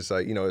that. And it's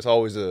it's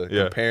always a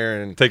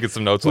comparing, taking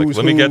some notes.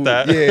 Let me get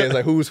that. Yeah. It's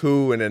like who's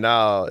who, and then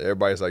now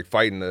everybody's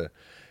fighting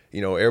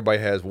everybody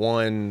has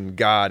one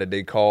guy that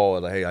they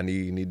call hey, I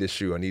need this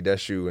shoe, I need that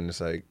shoe, and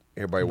it's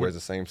everybody wears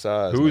the same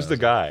size. Who's the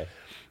guy?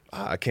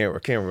 I can't. I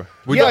feel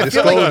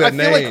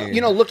like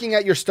looking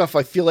at your stuff,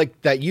 I feel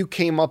like that you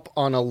came up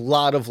on a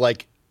lot of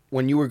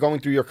when you were going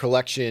through your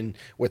collection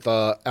with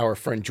our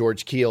friend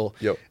George Keel.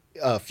 Yep.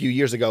 A few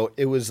years ago,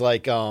 it was I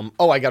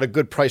got a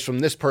good price from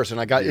this person.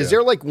 Is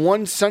there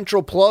one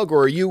central plug,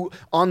 or are you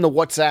on the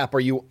WhatsApp?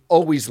 Are you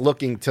always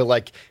looking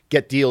to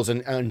get deals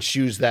and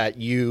shoes that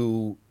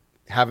you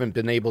haven't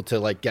been able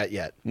to get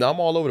yet? No, I'm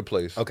all over the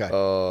place. Okay.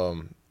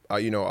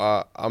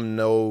 I'm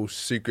no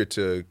secret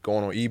to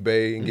going on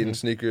eBay and getting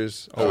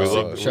sneakers. Oh, we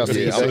love shout out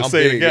to eBay. I'm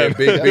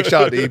big, yeah, big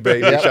shout out to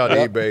eBay. Big shout out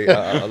to eBay.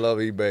 I love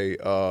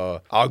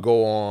eBay. I'll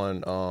go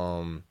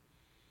on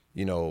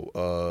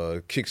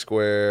Kick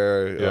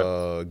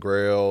Square,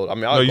 Grail.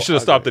 You should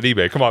have stopped at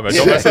eBay. Come on, man.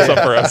 Don't mess this up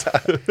for us.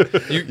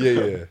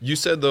 You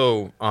said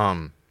though,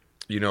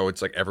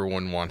 it's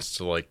everyone wants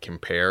to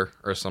compare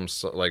or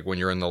when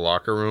you're in the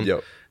locker room.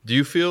 Yep. Do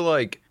you feel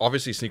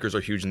obviously sneakers are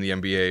huge in the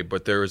NBA,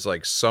 but there's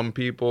some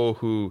people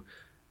who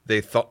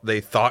they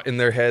thought in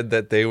their head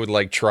that they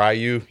would try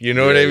you,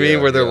 what I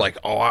mean? Where they're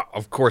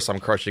of course I'm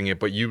crushing it,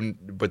 but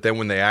then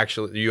when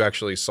you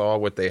actually saw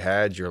what they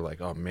had, you're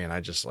like, oh man,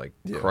 I just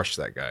crushed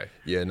that guy.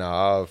 Yeah,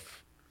 no,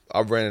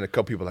 I've ran into a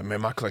couple people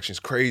man, my collection's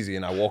crazy,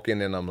 and I walk in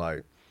and I'm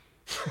like,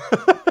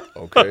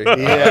 okay,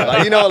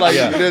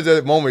 yeah, there's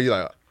a moment you're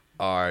like,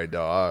 all right,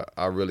 dog.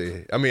 I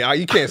really.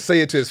 You can't say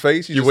it to his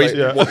face. You just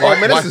oh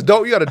man, this is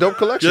dope. You got a dope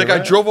collection. You're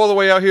I drove all the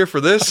way out here for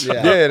this.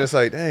 Yeah, and it's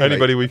dang.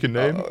 Anybody we can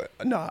name?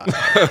 Nah,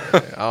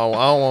 I don't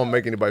want to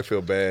make anybody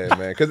feel bad,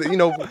 man. Because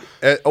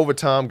over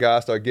time,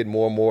 guys start getting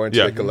more and more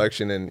into the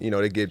collection, and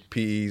they get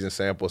PEs and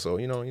samples. So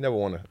you never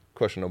want to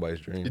question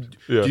nobody's dreams.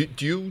 Do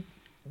you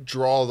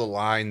draw the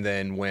line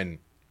then when?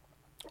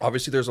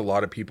 Obviously, there's a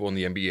lot of people in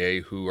the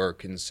NBA who are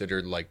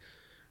considered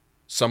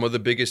some of the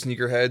biggest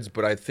sneakerheads,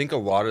 but I think a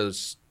lot of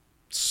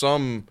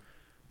some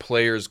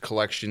players'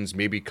 collections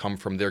maybe come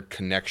from their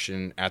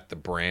connection at the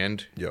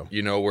brand. Yeah.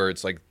 Where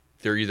it's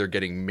they're either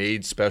getting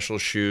made special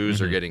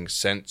shoes or getting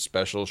sent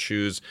special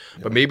shoes,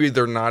 but maybe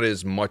they're not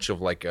as much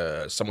of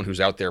someone who's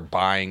out there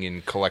buying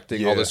and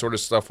collecting all this sort of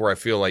stuff, where I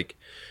feel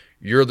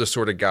you're the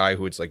sort of guy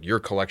who it's like your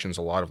collection's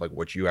a lot of like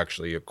what you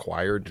actually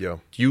acquired. Yeah.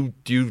 Do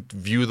you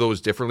view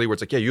those differently? Where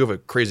it's like, yeah, you have a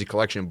crazy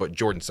collection, but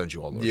Jordan sent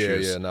you all those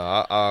shoes. Yeah.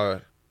 No,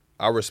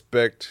 I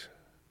respect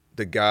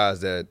the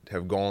guys that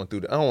have gone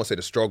through. I don't want to say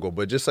the struggle,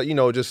 but just like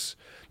just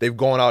they've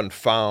gone out and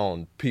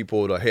found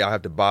people to, hey, I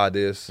have to buy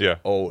this. Yeah.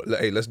 Oh,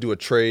 hey, let's do a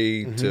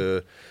trade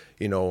to.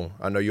 I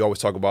know you always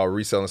talk about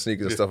reselling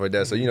sneakers and stuff like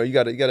that. So you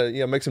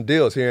gotta make some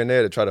deals here and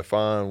there to try to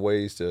find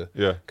ways to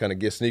kind of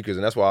get sneakers,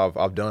 and that's what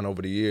I've done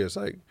over the years.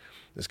 Like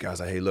this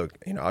guy's like, hey, look,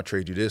 I'll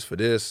trade you this for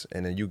this,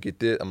 and then you get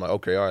this. I'm like,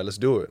 okay, all right, let's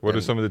do it. What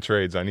are some of the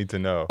trades I need to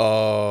know?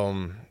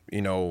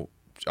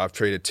 I've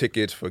traded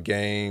tickets for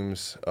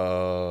games.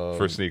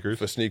 For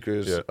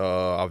sneakers. Yeah.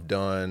 I've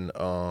done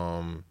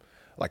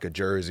like a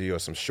jersey or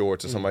some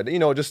shorts or something like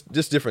that.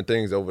 Just different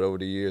things over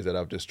the years that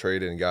I've just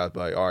traded, and guys be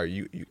like, all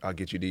right, I'll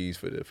get you these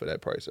for that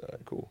price. All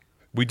right, cool.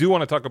 We do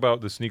want to talk about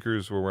the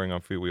sneakers we're wearing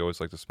on feet. We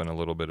always like to spend a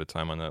little bit of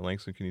time on that.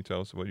 Langston, can you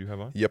tell us what you have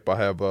on? Yep, I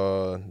have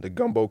the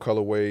Gumbo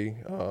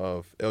colorway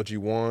of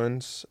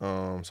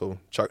LG1s. So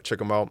check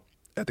them out,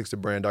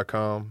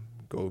 ethicsthebrand.com.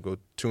 Go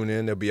tune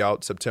in. They'll be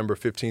out September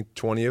 15th,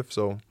 20th,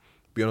 so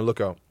be on the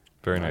lookout.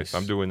 Very nice.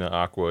 I'm doing the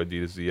Aqua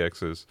Adidas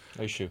ZXs.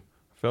 Nice shoe.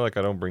 I feel like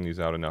I don't bring these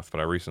out enough, but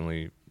I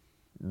recently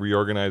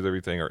reorganized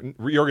everything. Or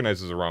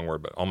reorganized is the wrong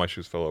word, but all my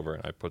shoes fell over,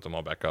 and I put them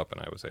all back up,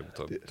 and I was able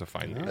to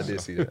find these. I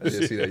did see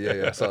that.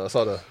 Yeah. I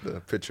saw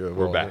the picture of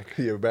We're all back.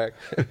 Yeah, we're back.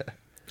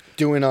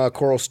 Doing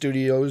Coral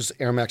Studios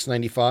Air Max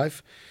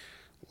 95.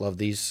 Love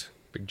these.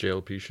 Big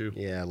JLP shoe.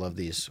 Yeah, I love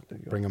these.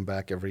 Bring them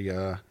back every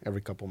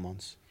couple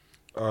months.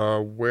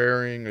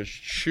 Wearing a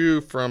shoe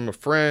from a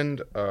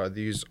friend.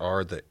 These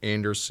are the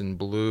Anderson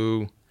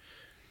Blue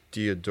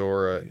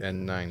Diodora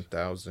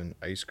N9000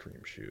 ice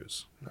cream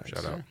shoes. Nice.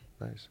 Shout out.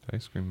 Nice.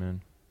 Ice cream,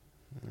 man.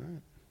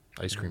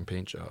 Ice cream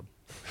paint job.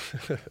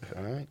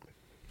 All right.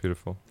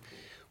 Beautiful.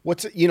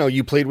 What's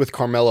you played with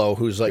Carmelo,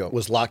 who's like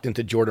was locked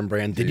into Jordan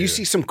Brand. Did you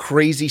see some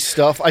crazy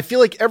stuff? I feel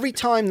like every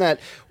time that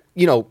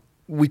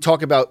we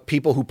talk about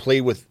people who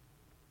play with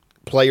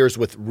players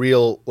with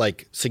real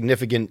like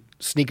significant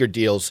sneaker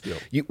deals,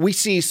 we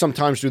see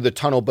sometimes through the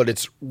tunnel, but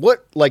it's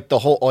what like the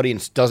whole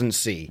audience doesn't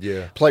see.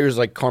 Yeah. Players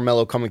like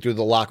Carmelo coming through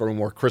the locker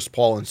room, or Chris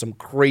Paul, and some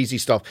crazy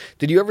stuff.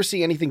 Did you ever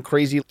see anything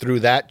crazy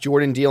through that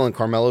Jordan deal and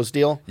Carmelo's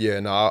deal? Yeah,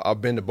 no,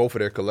 I've been to both of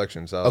their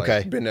collections.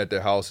 Okay. Been at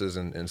their houses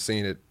and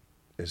seen it.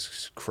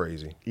 It's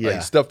crazy. Yeah.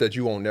 Like, stuff that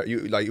you won't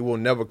it will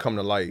never come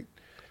to light,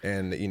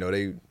 and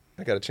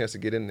I got a chance to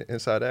get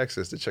inside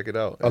access to check it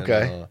out.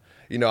 Okay.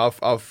 And,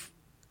 I've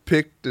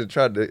picked and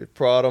tried to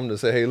prod them to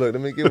say, hey, look,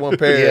 let me get one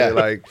pair.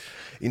 Like,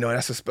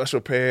 that's a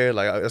special pair.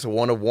 Like, that's a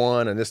one of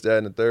one, and this, that,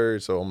 and the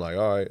third. So I'm like,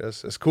 all right,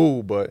 that's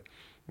cool. But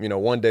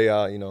one day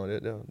I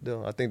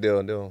think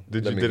they'll.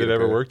 Did it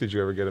ever work? Did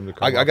you ever get him to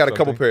come? I got a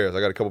couple pairs.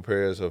 I got a couple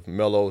pairs of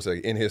Melos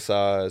like, in his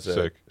size.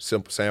 Sick.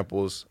 Simple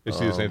samples. Is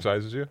he the same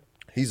size as you?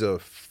 He's a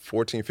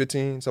 14,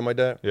 15, something like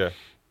that. Yeah.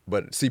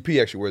 But CP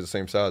actually wears the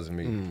same size as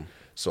me.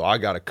 So I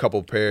got a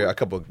couple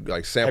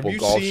like sample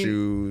golf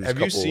shoes. Have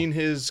you seen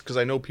his? Because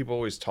I know people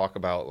always talk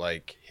about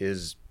like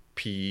his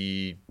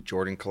PE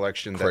Jordan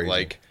collection. Crazy. That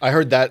like I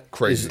heard that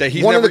Crazy. is that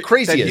he's one never, of the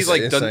craziest. That he's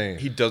like Insane.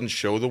 he doesn't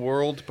show the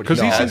world, but Because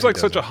he has seems it. like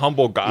such a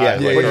humble guy.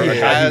 Yeah. Like, But he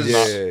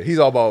has- he's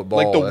all about ball.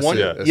 Like the That's one-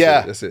 it. That's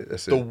Yeah. it. That's it.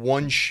 That's The it.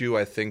 one shoe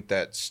I think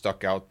that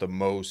stuck out the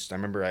most, I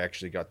remember I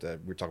actually we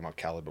were talking about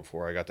Khaled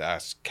before, I got to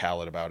ask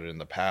Khaled about it in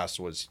the past,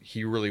 was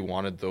he really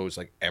wanted those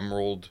like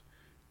emerald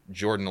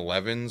Jordan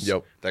 11s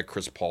that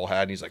Chris Paul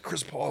had. And he's like,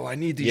 Chris Paul, I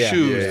need these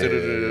shoes. Yeah.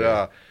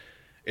 Da-da-da-da-da.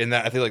 And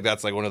that I feel like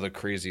that's like one of the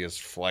craziest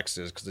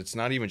flexes, because it's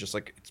not even just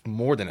like, it's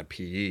more than a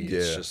PE.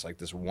 It's just like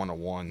this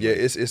one-on-one. Yeah,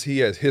 it's he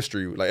has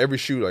history. Like every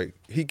shoe, like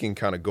he can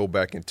kind of go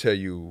back and tell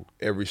you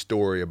every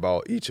story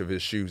about each of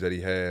his shoes that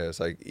he has.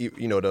 Like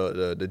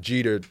the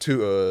Jeter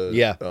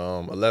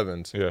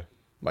 11s. Yeah.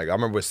 Like I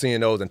remember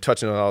seeing those and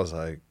touching them. I was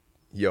like,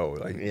 yo,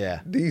 like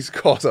these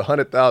cost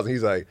 $100,000.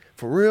 He's like,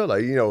 for real,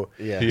 like He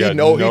he had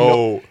no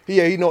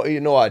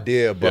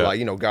idea. But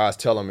like guys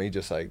tell him, he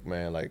just like,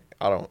 man, like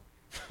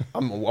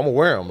I'm gonna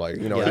wear them, like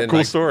And then,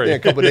 cool story. Then a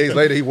couple of days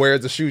later, he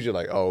wears the shoes. You're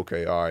like, oh,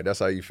 okay, all right, that's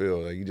how you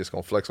feel. Like you just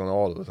gonna flex on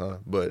all of us, huh?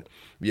 But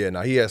yeah,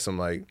 now he has some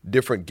like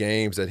different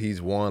games that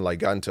he's won, like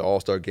got into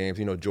All-Star games.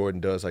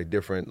 Jordan does like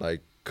different like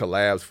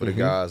collabs for the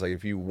guys. Like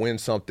if you win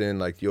something,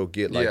 like you'll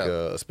get like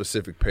a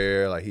specific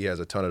pair. Like he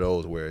has a ton of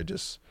those where it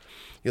just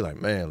you're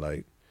like, man,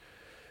 like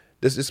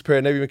this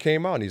pair never even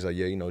came out. And he's like,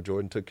 yeah,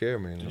 Jordan took care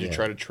of me. Did you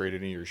try to trade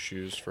any of your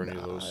shoes for any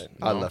of those?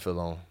 I left it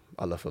alone.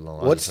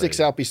 What sticks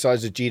out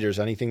besides the Jeters?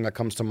 Anything that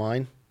comes to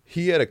mind?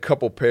 He had a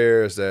couple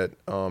pairs that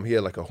he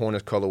had like a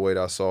Hornets colorway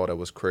that I saw that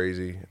was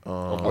crazy.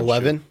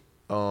 11?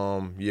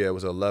 Yeah, it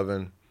was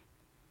 11.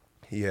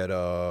 He had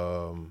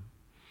a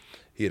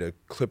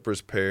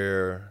Clippers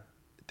pair.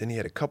 Then he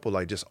had a couple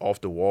like just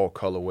off the wall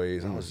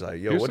colorways. I was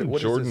like, yo,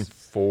 what Jordan is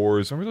this?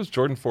 4s? Remember those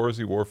Jordan 4s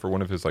he wore for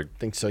one of his like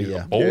Think so,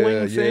 yeah.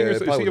 bowling thing? Yeah, Or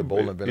is probably he with a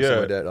bowling event or yeah.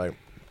 something like that. Like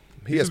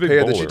he He's has a big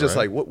pairs that bowler, you just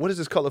right? like, what is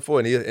this color for?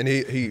 And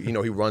he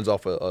he runs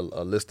off a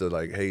list of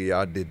like, hey,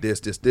 I did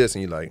this,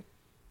 and you're like,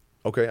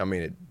 Okay, I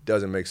mean, it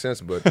doesn't make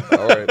sense, but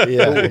all right.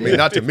 Yeah. Cool. I mean,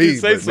 not to me,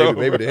 say but so,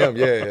 maybe to him.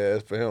 Yeah,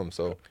 it's for him.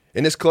 So,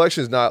 and this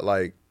collection is not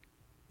like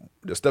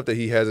the stuff that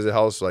he has at his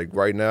house, like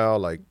right now,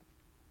 like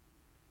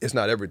it's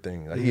not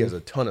everything. Like he has a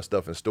ton of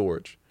stuff in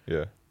storage.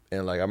 Yeah.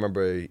 And like I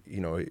remember,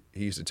 you know,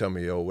 he used to tell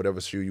me, yo, whatever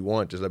shoe you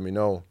want, just let me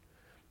know.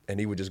 And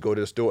he would just go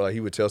to the store. Like he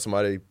would tell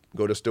somebody,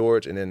 go to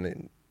storage, and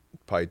then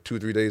probably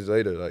 2-3 days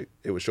later, like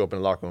it would show up in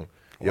the locker room.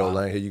 Yo, Wow.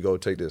 Lang, here you go,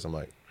 take this. I'm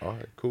like, all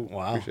right, cool.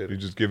 Wow. Appreciate He's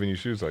it. just giving you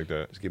shoes like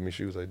that. Just give me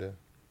shoes like that.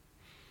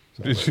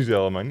 Did you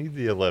tell him I need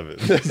the 11?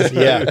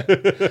 Yeah.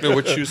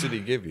 What shoes did he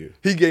give you?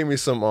 He gave me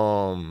some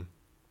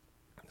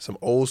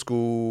old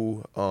school,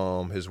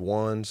 his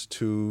 1s,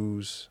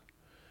 2s,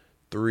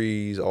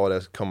 3s, all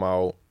that's come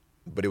out,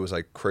 but it was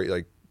like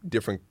like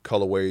different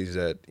colorways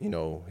that, you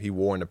know, he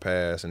wore in the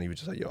past, and he was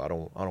just like, yo, I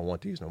don't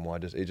want these no more.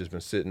 It just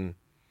been sitting.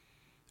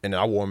 And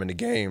I wore them in the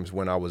games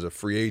when I was a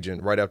free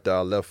agent. Right after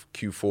I left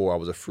Q4, I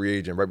was a free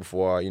agent. Right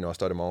before I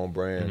started my own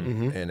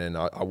brand, and then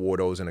I wore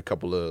those in a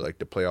couple of like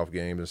the playoff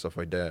games and stuff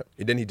like that.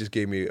 And then he just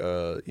gave me,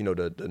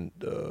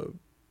 the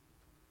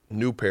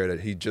new pair that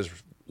he just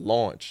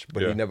launched,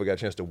 but he never got a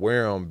chance to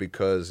wear them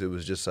because it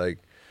was just like,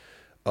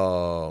 a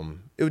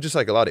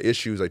lot of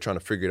issues, like trying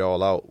to figure it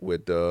all out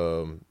with,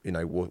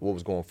 what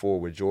was going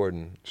forward with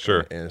Jordan.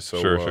 Sure. And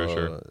so,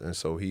 Sure. And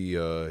so he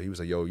was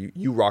like, yo,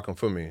 you rock them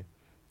for me.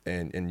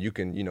 And you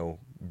can,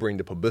 bring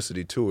the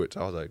publicity to it.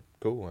 So I was like,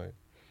 cool, I'm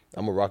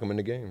going to rock them in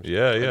the games.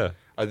 Yeah.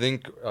 I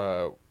think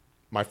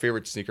my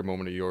favorite sneaker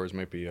moment of yours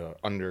might be an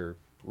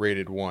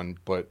underrated one,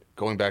 but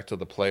going back to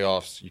the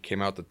playoffs, you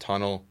came out the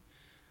tunnel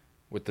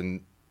with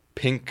the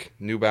pink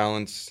New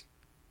Balance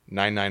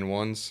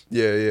 991s.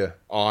 Yeah.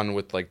 On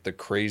with like the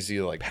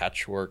crazy like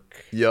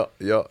patchwork Yeah.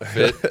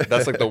 fit.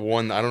 That's like the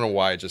one. I don't know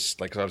why.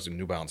 Just like, cause I was a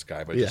New Balance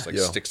guy, but it just like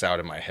Yeah. sticks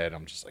out in my head.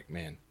 I'm just like,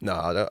 man.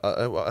 Nah,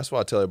 that's why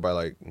I tell everybody,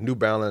 like, New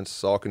Balance,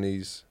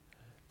 Sauconys,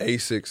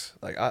 Asics.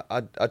 Like,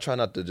 I try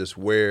not to just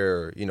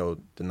wear,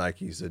 the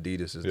Nikes, the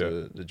Adidas,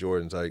 the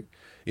Jordans. Like,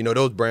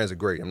 those brands are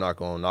great. I'm not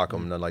going to knock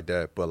them, nothing like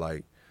that. But,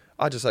 like,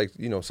 I just like,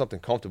 something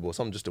comfortable,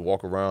 something just to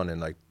walk around. And,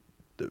 like,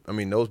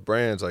 those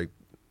brands, like,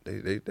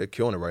 they're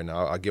killing it right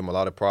now. I give them a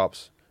lot of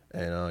props.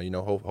 And,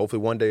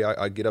 hopefully one day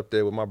I get up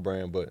there with my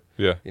brand. But,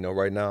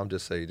 right now I'm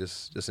just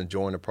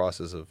enjoying the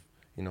process of,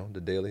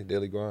 the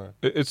daily grind.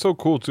 It's so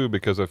cool, too,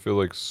 because I feel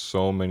like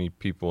so many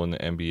people in the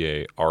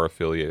NBA are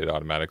affiliated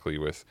automatically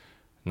with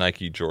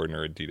Nike, Jordan,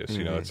 or Adidas.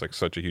 It's like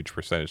such a huge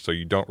percentage. So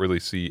you don't really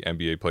see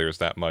NBA players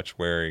that much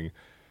wearing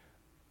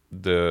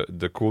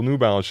the cool New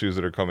Balance shoes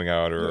that are coming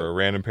out, or a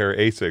random pair of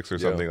Asics or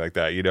something like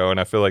that, And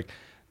I feel like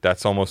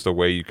that's almost a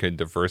way you can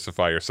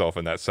diversify yourself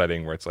in that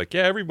setting where it's like,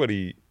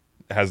 everybody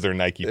has their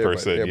Nike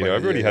person.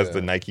 Everybody has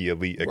the Nike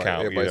Elite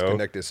account. Everybody's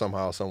connected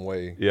somehow, some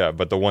way. Yeah,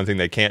 but the one thing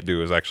they can't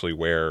do is actually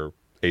wear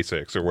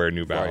Asics or wear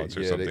New Balance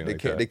or something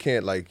like that. They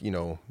can't like,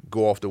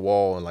 go off the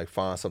wall and like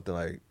find something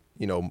like,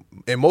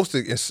 and most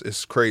of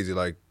it's crazy.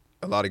 Like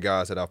a lot of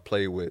guys that I've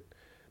played with,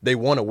 they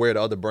want to wear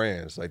the other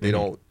brands. Like they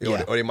don't,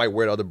 or they might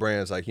wear the other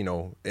brands like,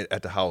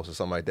 at the house or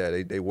something like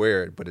that. They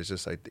wear it, but it's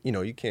just like,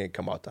 you can't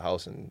come out the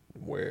house and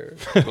wear.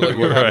 But like,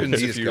 what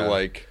happens if you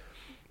like,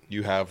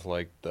 you have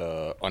like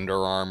the Under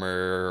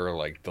Armour or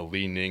like the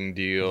Li Ning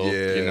deal,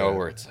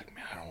 where it's like,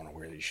 man, I don't want to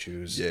wear these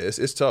shoes. Yeah,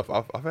 it's tough.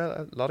 I've had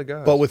a lot of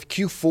guys. But with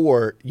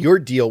Q4, your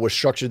deal was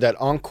structured that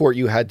on court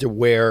you had to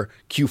wear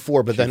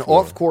Q4, but then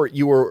off court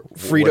you were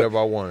free whatever to.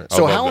 I wanted.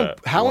 So I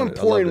how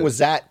important was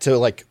that to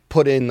like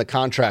put in the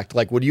contract?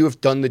 Like, would you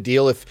have done the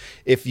deal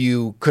if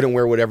you couldn't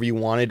wear whatever you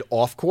wanted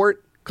off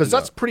court? Because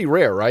that's pretty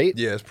rare, right?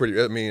 Yeah, it's pretty.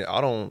 I mean,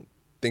 I don't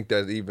think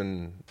that's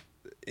even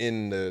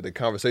in the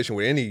conversation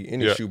with any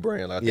shoe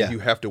brand. Like, I think you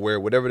have to wear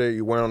whatever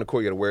you wear on the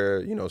court. You got to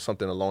wear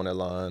something along that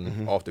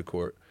line off the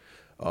court.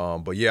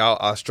 But yeah,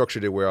 I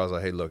structured it where I was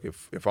like, hey, look,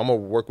 if I'm gonna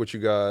work with you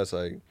guys,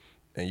 like,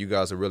 and you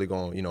guys are really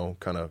gonna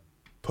kind of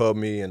pub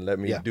me and let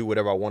me do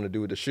whatever I want to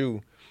do with the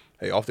shoe,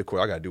 hey, off the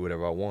court I gotta do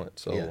whatever I want.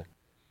 So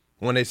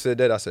when they said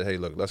that, I said, hey,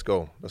 look, let's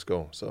go.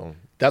 So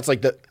that's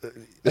like the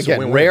it's a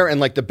win-win. rare and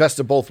like the best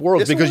of both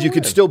worlds, It's a because you could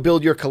win-win. still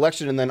build your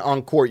collection, and then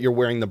on court you're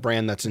wearing the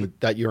brand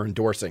that you're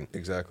endorsing.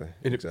 Exactly.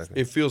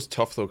 It feels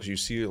tough though, because you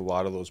see a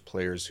lot of those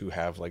players who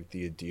have like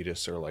the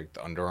Adidas or like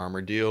the Under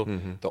Armour deal.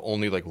 The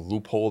only like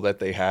loophole that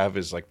they have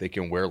is like they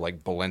can wear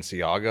like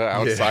Balenciaga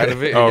outside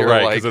of it. And Oh,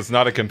 right, like, because it's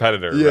not a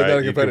competitor, Yeah, right? not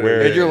a You can competitor.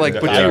 wear and you're like,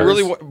 it but in do you hours.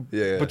 really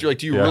Yeah.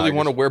 do you Yeah, really I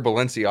want to guess. wear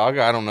Balenciaga?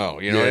 I don't know.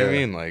 You know what I Yeah.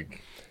 mean?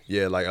 Like,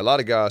 Yeah, like a lot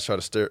of guys try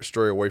to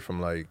stray away from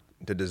like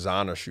the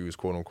designer shoes,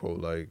 quote unquote.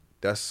 Like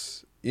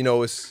that's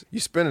it's you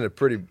spending a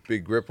pretty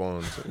big grip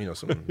on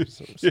some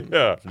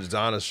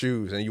designer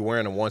shoes, and you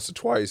wearing them once or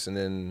twice, and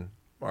then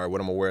all right,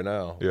 what I'm gonna wear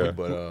now? Yeah.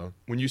 But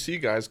when you see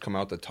guys come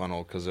out the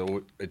tunnel, because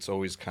it's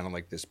always kind of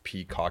like this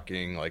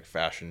peacocking like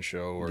fashion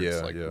show, or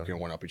it's like you can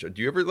one up each other.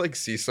 Do you ever like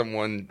see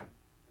someone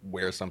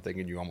wear something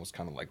and you almost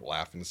kind of like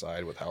laugh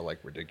inside with how like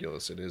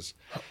ridiculous it is?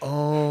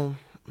 I'm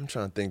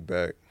trying to think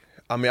back.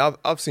 I mean,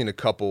 I've seen a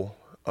couple.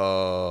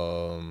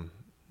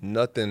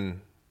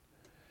 Nothing.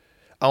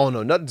 I don't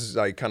know. Nothing's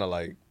like kind of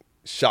like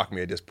shocked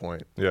me at this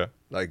point. Yeah.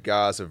 Like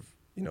guys have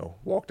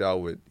walked out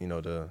with,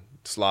 the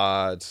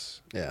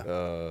slides. Yeah.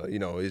 You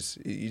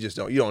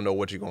don't know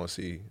what you're going to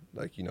see.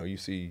 Like, you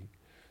see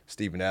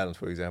Steven Adams,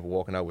 for example,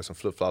 walking out with some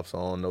flip-flops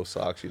on, no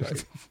socks. You're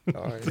like,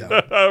 all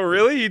right. Oh,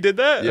 really? He did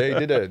that? Yeah,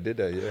 he did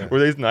that, yeah. Were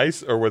they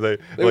nice, or were they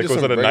were was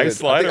it a nice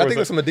slide? I think it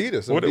was some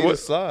Adidas. Adidas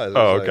slides.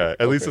 Oh, okay.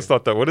 At least it's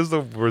not that. What is the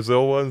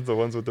Brazil ones? The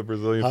ones with the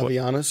Brazilian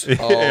Havaianas?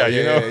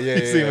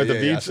 You see him at the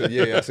beach.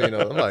 I seen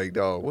those. I'm like,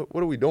 dog,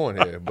 what are we doing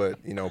here? But,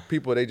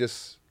 people, they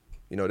just,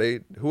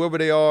 whoever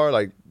they are,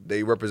 like,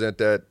 they represent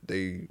that.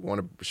 They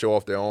want to show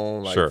off their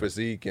own, like,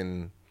 physique.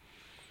 And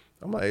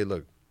I'm like, hey,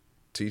 look,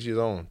 to each his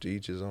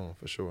own,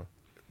 for sure.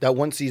 That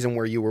one season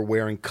where you were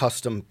wearing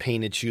custom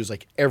painted shoes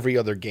like every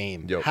other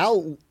game. Yep.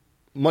 How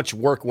much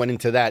work went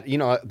into that?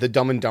 The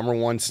Dumb and Dumber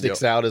one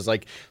sticks out as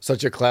like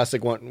such a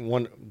classic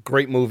one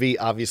great movie,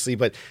 obviously.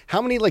 But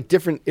how many like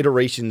different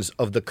iterations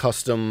of the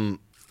custom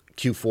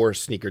Q4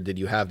 sneaker did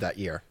you have that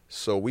year?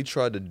 So we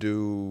tried to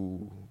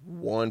do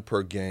one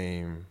per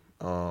game.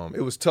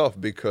 It was tough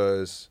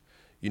because,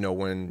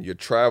 when you're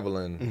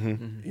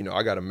traveling,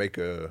 I got to make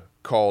a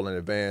call in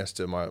advance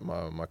to my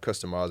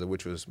customizer,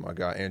 which was my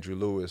guy Andrew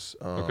Lewis.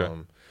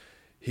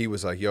 He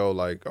was like, yo,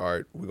 like, all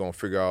right, we're going to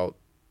figure out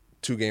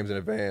 2 games in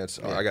advance.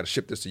 I got to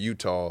ship this to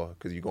Utah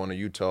because you're going to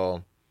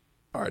Utah.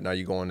 All right, now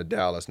you're going to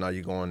Dallas. Now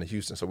you're going to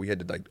Houston. So we had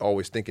to like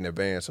always think in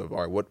advance of, all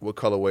right, what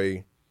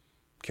colorway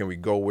can we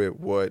go with?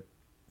 What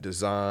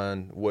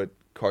design? What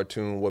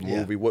cartoon? What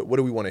movie? What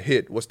do we want to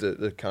hit? What's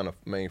the kind of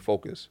main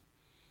focus?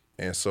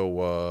 And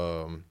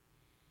so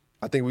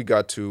I think we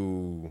got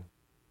to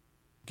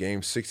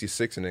game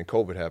 66 and then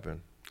COVID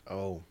happened.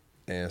 Oh.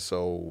 And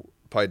so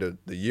probably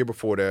the year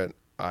before that,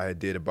 I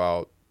did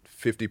about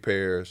 50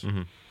 pairs.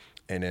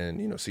 And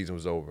then, season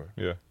was over.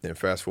 Yeah. Then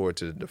fast forward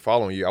to the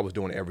following year, I was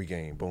doing every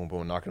game. Boom,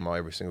 boom, knocking them out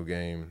every single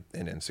game.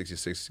 And then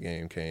 66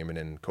 game came, and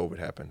then COVID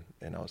happened.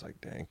 And I was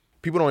like, dang.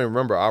 People don't even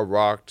remember I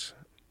rocked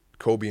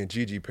Kobe and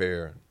Gigi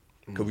pair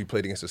because we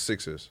played against the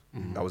Sixers.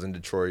 I was in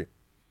Detroit.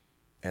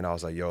 And I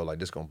was like, yo, like,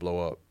 this going to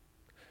blow up.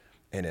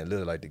 And then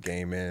literally, like, the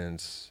game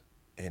ends.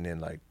 And then,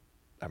 like,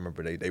 I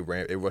remember they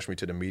rushed me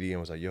to the media and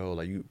was like, yo,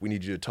 like, we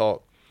need you to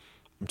talk.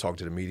 I'm talking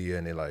to the media,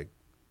 and they're like,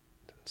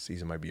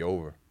 season might be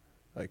over.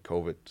 Like,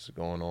 COVID's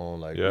going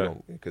on. Like,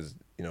 because,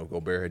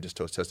 Gobert had just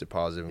tested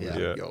positive. And was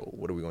like, yo,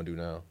 what are we going to do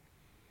now?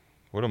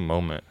 What a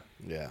moment.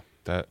 Yeah.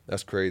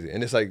 That's crazy.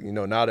 And it's like,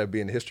 now that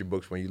being in the history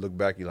books, when you look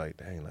back, you're like,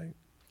 dang, like.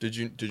 Did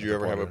you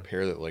ever have a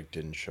pair that like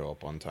didn't show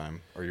up on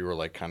time, or you were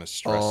like kind of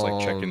stressed,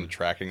 like checking the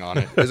tracking on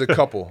it? There's a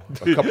couple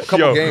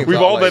games.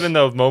 We've all been in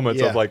those moments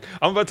of like,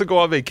 I'm about to go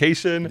on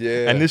vacation,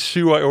 and this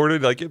shoe I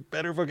ordered, like, it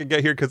better fucking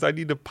get here because I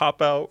need to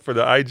pop out for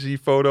the IG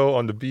photo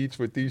on the beach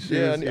with these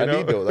shoes. Yeah, I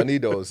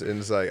need those. And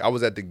it's like I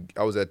was at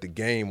the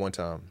game one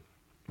time.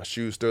 My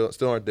shoes still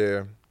aren't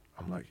there.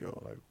 I'm like, yo,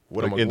 like,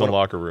 what am I in the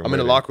locker room? I'm in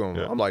the locker room.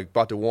 Yeah. I'm like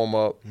about to warm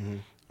up.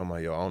 I'm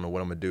like, yo, I don't know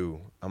what I'm gonna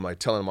do. I'm like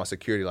telling my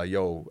security, like,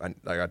 yo,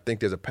 I think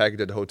there's a package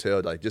at the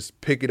hotel. Like,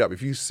 just pick it up.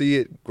 If you see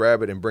it,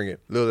 grab it and bring it.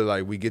 Literally,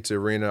 like, we get to the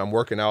arena. I'm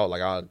working out.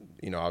 Like, I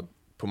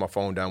put my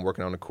phone down,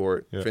 working on the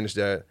court. Yeah. Finish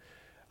that.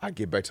 I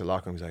get back to the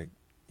locker room. He's like,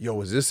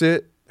 yo, is this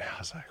it? And I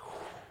was like,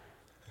 whew.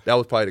 That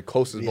was probably the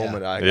closest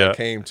moment I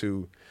came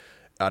to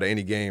out of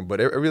any game.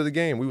 But every other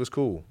game, we was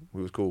cool.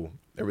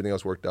 Everything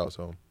else worked out.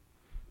 So.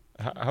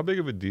 How big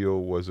of a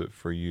deal was it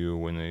for you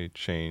when they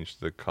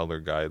changed the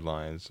color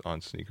guidelines on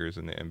sneakers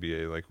in the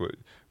NBA? Like,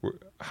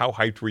 how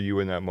hyped were you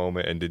in that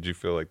moment, and did you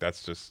feel like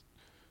that's just,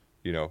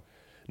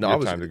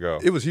 time to go?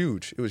 It was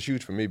huge. It was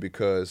huge for me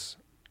because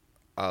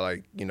I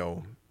like,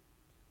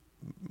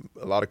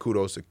 a lot of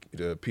kudos to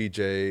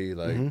PJ,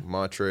 like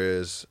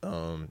Montrez,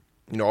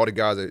 all the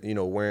guys that,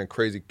 wearing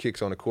crazy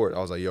kicks on the court. I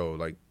was like, yo,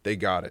 like, they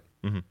got it.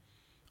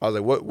 I was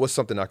like, what's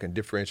something I can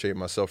differentiate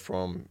myself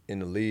from in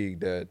the league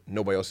that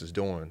nobody else is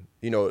doing?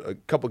 A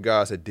couple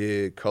guys that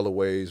did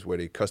colorways where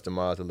they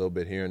customized a little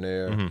bit here and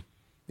there.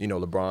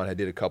 LeBron had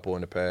did a couple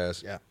in the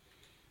past. Yeah.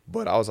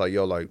 But I was like,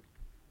 yo, like,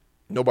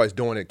 nobody's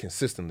doing it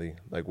consistently,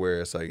 like where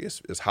it's like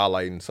it's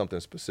highlighting something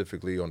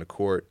specifically on the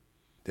court.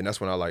 Then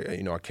that's when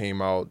I came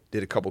out,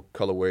 did a couple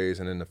colorways,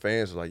 and then the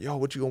fans were like, yo,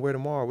 what you gonna wear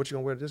tomorrow? What you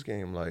gonna wear to this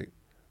game? I'm like,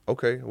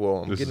 okay,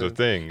 well, this is a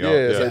thing.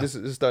 This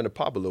is starting to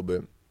pop a little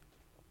bit.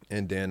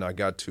 And then I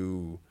got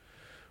to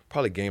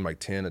probably game like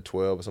 10 or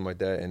 12 or something like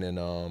that. And then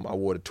I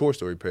wore the Tour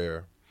Story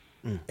pair.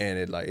 And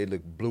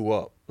it blew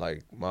up.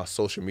 Like, my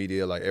social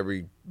media, like,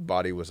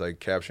 everybody was like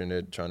capturing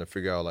it, trying to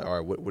figure out, like, all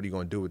right, what are you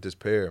going to do with this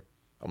pair?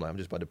 I'm like, I'm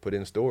just about to put it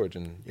in storage,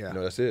 and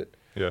that's it.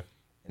 Yeah.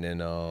 And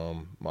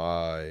then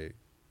my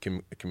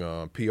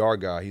PR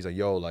guy, he's like,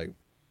 yo, like,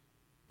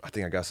 I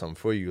think I got something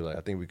for you. Like,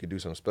 I think we could do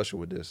something special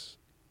with this.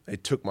 They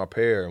took my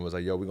pair and was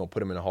like, yo, we're going to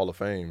put him in the Hall of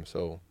Fame.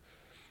 So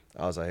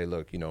I was like, hey,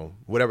 look,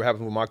 whatever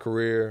happens with my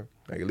career,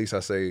 like, at least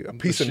I say a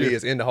piece of me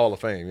is in the Hall of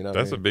Fame.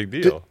 That's a big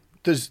deal.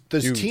 Does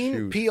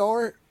team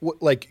PR,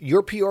 like,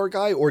 your PR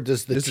guy, or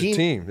does the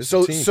team? This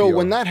is team so PR.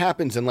 when that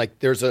happens and like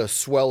there's a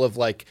swell of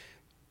like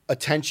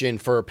attention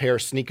for a pair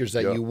of sneakers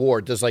that you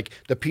wore, does like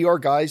the PR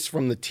guys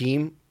from the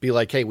team be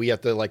like, hey, we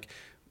have to like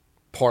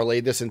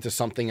parlay this into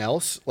something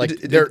else? Like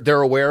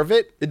they're aware of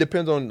it? It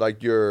depends on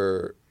like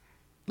your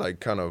like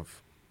kind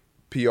of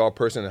PR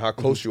person and how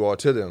close you are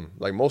to them.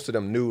 Like most of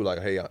them knew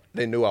like, hey,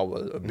 they knew I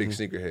was a big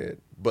sneakerhead,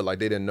 but like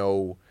they didn't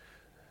know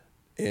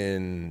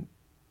in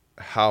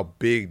how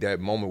big that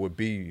moment would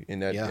be in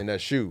that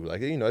shoe.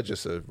 Like, you know, it's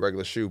just a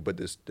regular shoe, but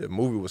the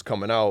movie was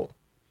coming out,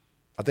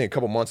 I think a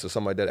couple months or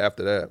something like that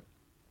after that.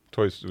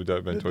 Would that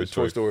have been Toy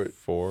Story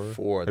 4?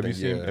 4, Have you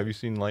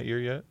seen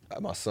Lightyear yet?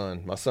 My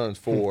son's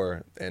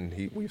 4,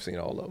 and we've seen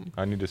all of them.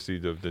 I need to see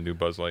the new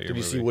Buzz Lightyear Did you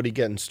movie. see Woody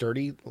getting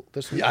sturdy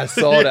this week? Yeah, I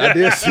saw that. I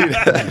did see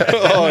that.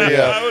 Oh yeah,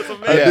 That was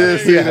amazing. I did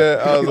see that.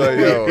 I was like,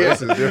 yo,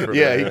 this is different.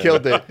 Yeah, man. he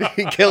killed it.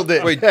 He killed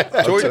it. Wait,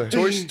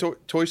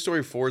 Toy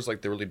Story 4 is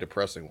like the really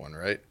depressing one,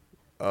 right?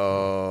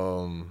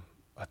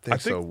 I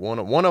think so. One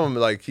of them,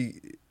 like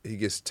he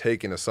gets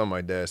taken or something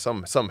like that.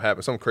 Something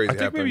happens. Something crazy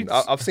happened.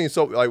 I've seen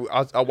so like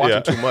I watch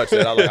them too much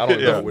that I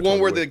don't know. Which one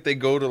where they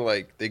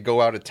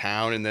go out of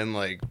town and then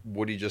like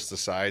Woody just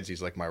decides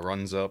he's like my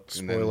run's up.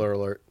 Spoiler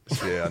alert.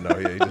 Yeah, I know.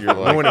 Yeah, he's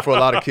ruining it for a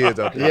lot of kids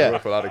out there. Yeah,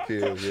 for a lot of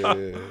kids.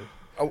 Yeah.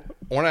 I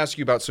want to ask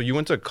you about. So you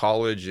went to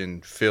college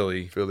in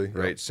Philly,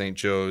 right? Yep. St.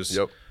 Joe's.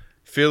 Yep.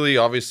 Philly,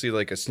 obviously,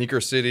 like a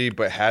sneaker city,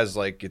 but has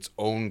like its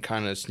own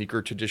kind of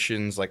sneaker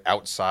traditions, like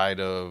outside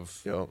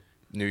of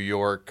New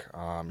York. You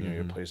know, you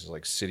have places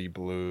like City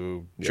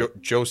Blue,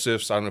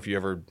 Joseph's. I don't know if you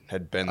ever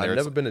had been there. I've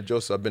never been to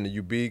Joseph. I've been to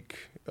Ubique.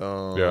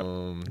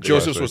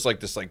 Joseph's was like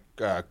this like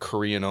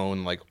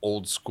Korean-owned like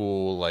old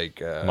school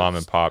like mom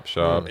and pop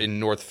shop in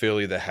North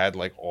Philly that had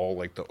like all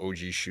like the OG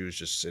shoes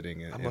just sitting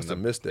in. I must have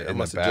missed it. I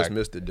must have just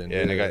missed it then. Yeah,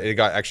 and it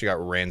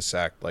got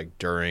ransacked like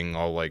during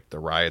all like the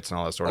riots and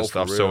all that sort of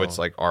stuff. So it's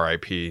like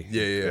R.I.P.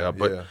 Yeah.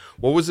 But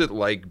what was it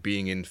like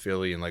being in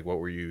Philly and like what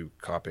were you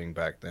copying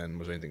back then?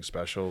 Was there anything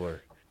special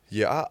or?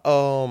 Yeah,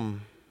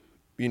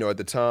 you know, at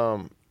the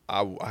time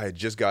I had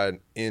just gotten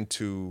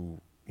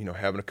into, you know,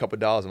 having a couple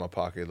dollars in my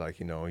pocket.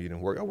 Like, you know,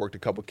 I worked a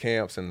couple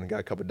camps and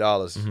got a couple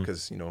dollars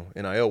because, you know,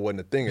 NIL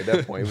wasn't a thing at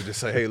that point. It was just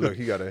say, hey, look,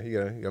 you gotta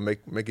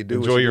make it do.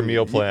 Enjoy your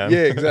meal plan. Yeah,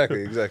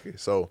 exactly.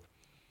 So,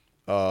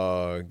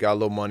 got a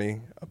little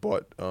money. I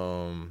bought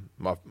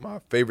my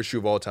favorite shoe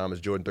of all time is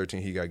Jordan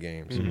 13 He Got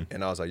Games,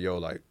 and I was like, yo,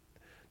 like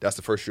that's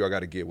the first shoe I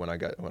got to get when I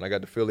got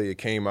to Philly. It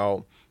came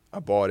out, I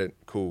bought it.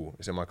 Cool,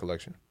 it's in my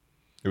collection.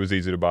 It was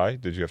easy to buy?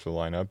 Did you have to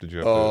line up? Did you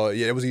have to?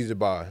 Yeah, it was easy to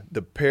buy.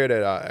 The pair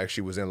that I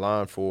actually was in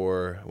line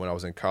for when I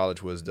was in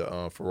college was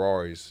the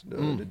Ferraris.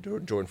 The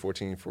Jordan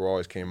 14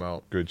 Ferraris came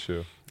out. Good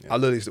shoe. Yeah.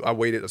 I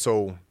waited.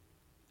 So,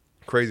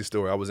 crazy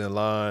story. I was in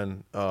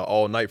line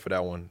all night for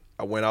that one.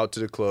 I went out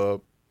to the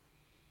club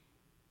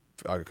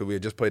because we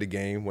had just played the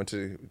game. Went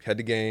to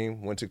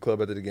the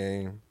club after the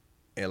game.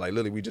 And, like,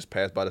 literally we just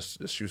passed by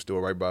the shoe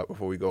store right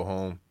before we go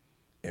home.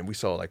 And we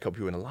saw like a couple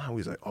people in the line. We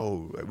was like,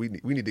 oh, we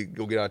need to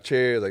go get our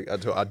chairs. Like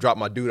I dropped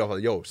my dude. I was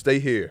like, yo, stay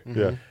here.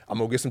 Yeah. I'm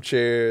gonna get some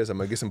chairs. I'm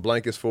gonna get some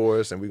blankets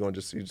for us, and we're gonna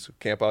just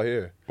camp out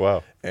here.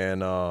 Wow.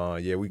 And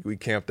we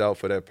camped out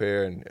for that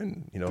pair,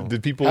 and you know.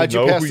 Did people How'd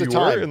you know pass who the you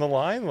time? were in the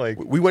line? Like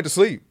we went to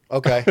sleep.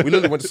 Okay. We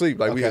literally went to sleep.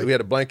 Like Okay. we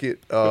had a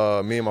blanket.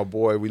 Me and my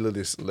boy, we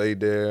literally laid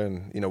there,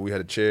 and you know, we had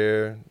a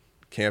chair.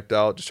 Camped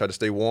out, just tried to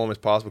stay warm as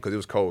possible because it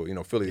was cold. You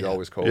know, Philly's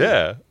always cold.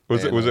 yeah.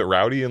 Was And, it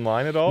rowdy in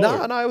line at all?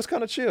 No, it was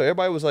kind of chill.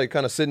 Everybody was like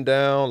kind of sitting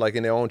down, like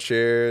in their own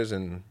chairs,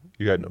 and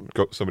You had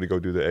somebody go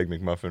do the Egg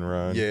McMuffin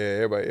run. yeah,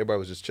 everybody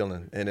was just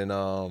chilling. And then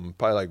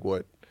probably like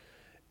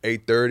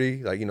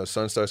 8:30, like you know,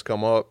 sun starts to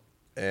come up,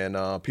 and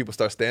people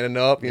start standing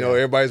up. You know,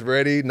 everybody's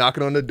ready,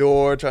 knocking on the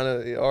door,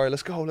 trying to, all right,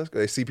 let's go.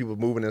 They see people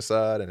moving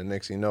inside, and the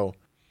next thing you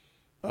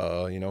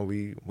know,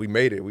 we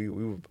made it. We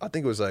I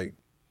think it was like.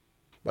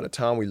 By the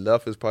time we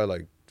left, it was probably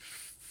like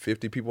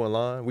 50 people in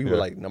line. We were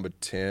like number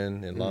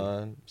 10 in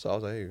line. So I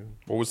was like, hey.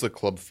 What was the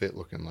club fit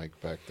looking like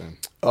back then?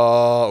 It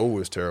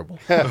was terrible.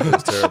 It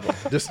was terrible.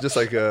 Just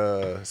like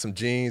some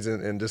jeans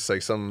and just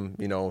like some,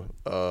 you know,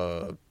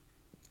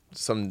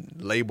 some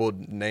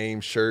labeled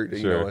name shirt.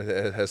 You know,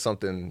 it has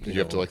something. Did you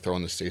have to like throw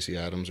in the Stacey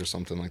Adams or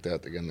something like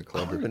that to get in the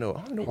club? I don't know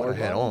what I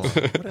had on.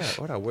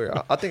 What I wear?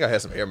 I think I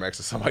had some Air Max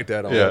or something like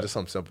that on. Just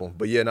something simple.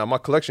 But yeah, now my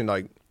collection,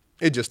 like,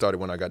 it just started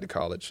when I got to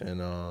college.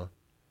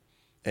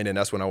 And then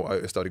that's when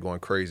I started going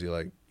crazy.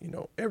 Like, you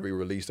know, every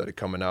release started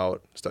coming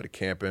out, started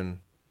camping,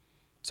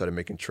 started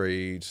making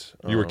trades.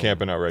 You were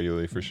camping out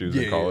regularly for shoes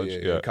in college?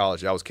 Yeah, in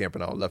college. I was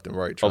camping out left and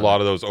right. A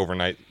lot of those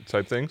overnight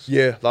type things?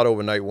 Yeah, a lot of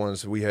overnight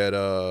ones. We had,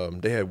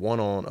 they had one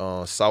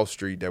on South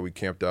Street that we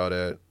camped out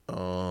at.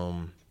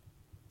 I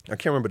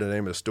can't remember the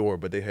name of the store,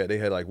 but they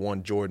had like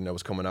one Jordan that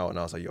was coming out, and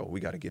I was like, yo,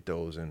 we got to get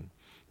those. And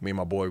me and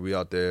my boy, we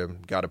out there,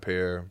 got a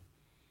pair.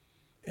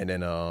 And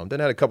then I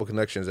had a couple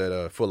connections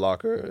at Foot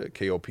Locker, at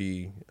KOP.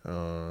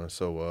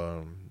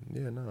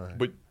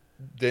 But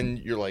then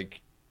you're like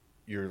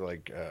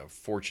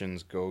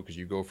fortunes go because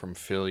you go from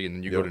Philly and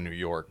then you go to New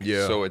York.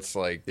 Yeah. So it's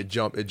like it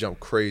jumped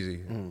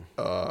crazy.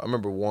 I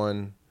remember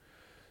one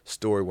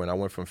story when I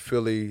went from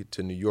Philly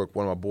to New York.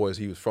 One of my boys,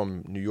 he was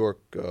from New York,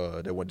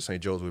 that went to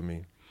St. Joe's with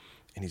me.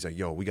 And he's like,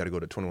 yo, we got to go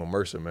to 21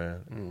 Mercer,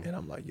 man. And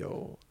I'm like,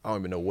 yo, I don't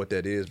even know what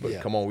that is, but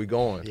come on, we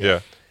going. Yeah.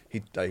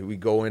 We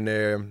go in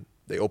there.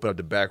 they open up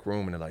the back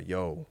room and they're like,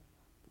 yo,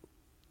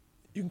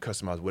 you can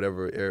customize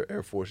whatever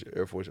Air Force.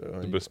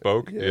 The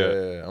bespoke?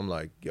 Yeah. I'm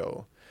like,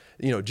 yo.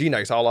 G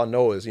Nights, all I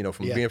know is,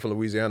 from being from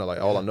Louisiana, like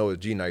all I know is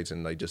G Nights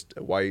and like just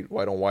white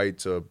on white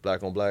to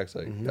black on blacks.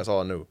 Like that's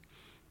all I knew.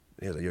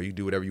 He was like, yo, you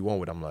do whatever you want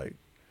with it. I'm like,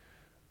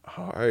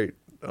 all right.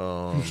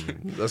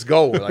 Let's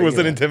go. Like, was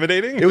it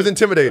intimidating? It was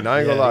intimidating. I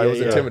ain't gonna lie. It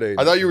was intimidating.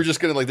 I thought you were just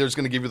gonna they're just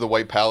gonna give you the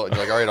white palette and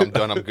you're like, all right, I'm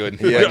done, I'm good.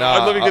 Yeah,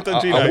 nah, let me get the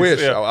G Nights. I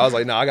wish. Yeah. I was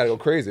like, I gotta go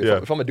crazy.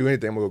 If I'm gonna do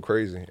anything, I'm gonna go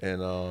crazy.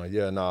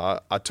 And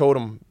I told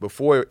him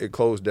before it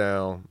closed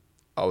down,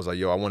 I was like,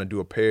 yo, I want to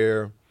do a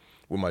pair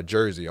with my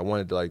jersey. I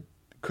wanted to like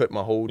cut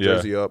my whole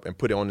jersey up and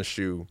put it on the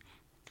shoe.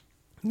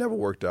 Never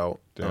worked out.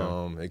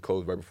 It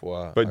closed right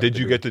before But did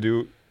you get to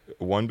do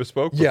one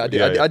bespoke? Yeah, I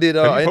did. I did.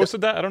 Have you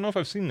posted that? I don't know if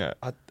I've seen that.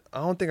 I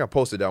don't think I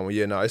posted that one.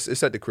 Yeah, no,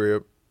 it's at the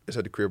crib. It's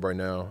at the crib right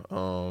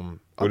now.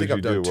 What did you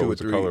do? What was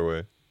the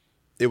colorway?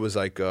 It was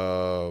like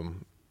a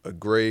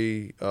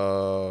gray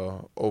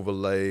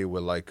overlay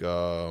with like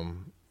a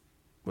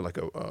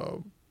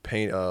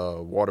paint,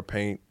 water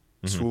paint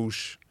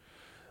swoosh,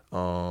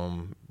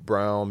 brown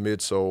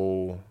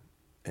midsole,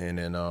 and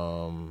then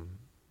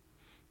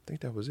I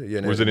think that was it.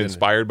 Yeah. Was it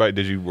inspired by?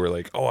 Were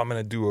like, oh, I'm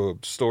gonna do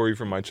a story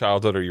from my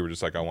childhood, or you were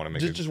just like, I want to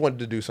make just wanted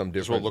to do something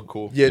different. Just look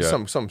cool. Yeah,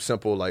 something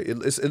simple. Like it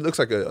looks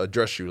like a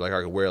dress shoe. Like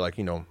I could wear like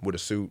with a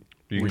suit.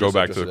 You can go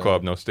back to the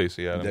club. No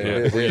Stacey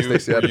Adams.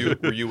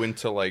 Were you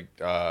into like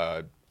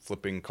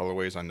flipping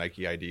colorways on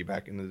Nike ID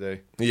back in the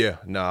day? Yeah,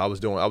 I was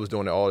doing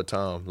it all the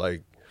time.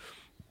 Like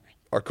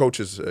our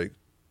coaches,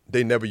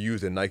 they never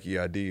used their Nike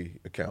ID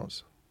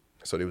accounts,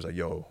 so they was like,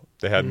 yo.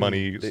 They had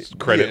money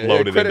credit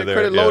loaded into there.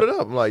 Credit loaded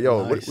up. I'm like,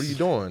 yo, nice. what are you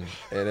doing?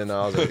 And then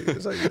I was like,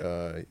 it's like,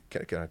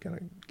 can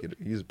I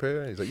use a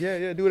pair? He's like,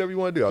 yeah, do whatever you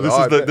want to do.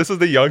 This is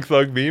the Young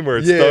Thug meme where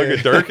it's Thug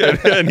and Dirk,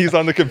 and he's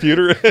on the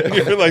computer, and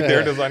you're like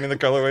they're designing the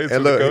colorways for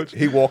the coach.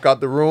 He walk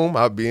out the room,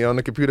 I'll be on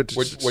the computer.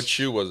 What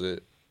shoe was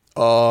it?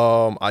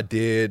 I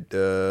did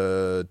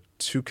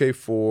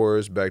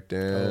 2K4s back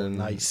then. Oh,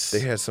 nice. They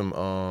had some.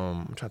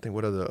 I'm trying to think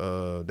what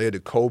other. They had the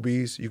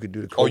Kobe's. You could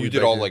do the Kobe's. Oh, you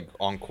did all like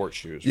on court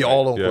shoes. Yeah, right?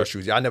 All on court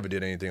shoes. Yeah, I never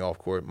did anything off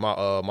court.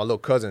 My little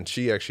cousin,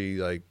 she actually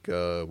like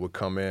would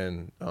come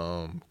in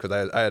because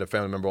I had a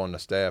family member on the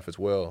staff as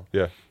well.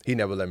 Yeah, he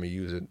never let me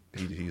use it.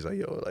 He's like,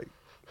 yo, like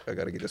I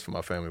gotta get this for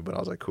my family. But I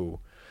was like, cool.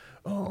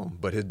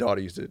 But his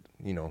daughter used to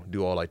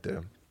do all like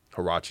the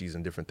Hirachis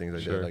and different things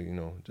like that,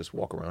 like just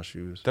walk around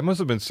shoes. That must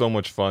have been so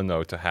much fun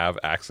though to have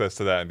access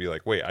to that and be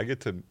like, wait, I get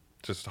to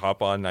just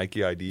hop on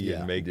Nike ID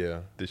and make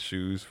the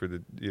shoes for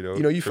the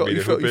you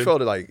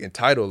felt like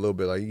entitled a little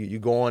bit, like you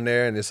go on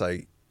there and it's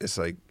like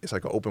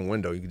an open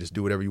window. You can just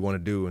do whatever you want to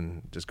do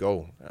and just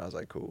go. And I was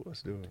like, cool,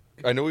 let's do it.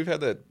 I know we've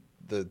had the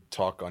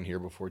talk on here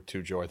before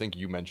too, Joe. I think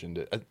you mentioned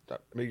it.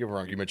 Maybe I'm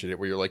wrong. You mentioned it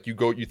where you're like, you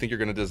think you're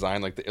going to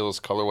design like the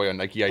illest colorway on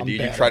Nike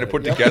ID. You try to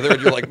put together,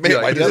 and you're like,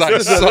 man, my design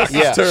sucks.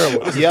 Yeah, it's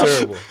terrible. It's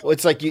terrible. Well,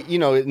 it's like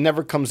it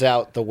never comes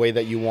out the way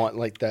that you want.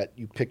 Like that,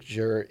 you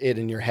picture it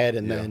in your head,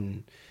 and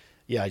then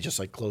I just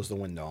like close the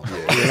window.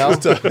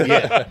 It's tough.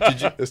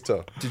 It's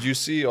tough. Did you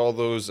see all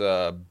those?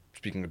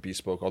 Speaking of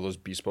bespoke, all those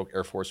bespoke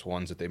Air Force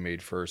Ones that they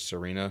made for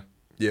Serena?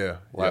 Yeah,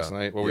 last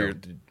night. What were your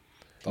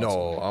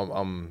No,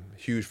 I'm a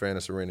huge fan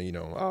of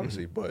Serena,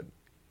 obviously, but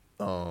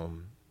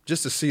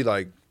just to see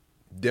like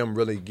them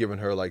really giving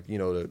her like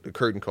the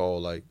curtain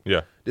call, like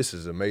this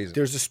is amazing.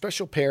 There's a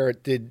special pair.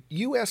 Did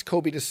you ask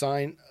Kobe to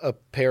sign a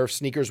pair of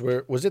sneakers?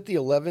 Was it the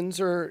 11s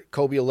or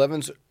Kobe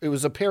 11s? It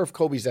was a pair of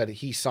Kobe's that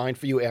he signed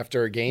for you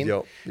after a game.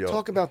 Yep.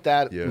 Talk about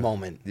that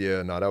moment.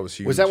 Yeah, no, that was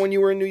huge. Was that when you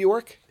were in New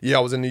York? Yeah, I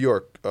was in New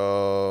York.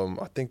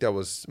 I think that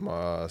was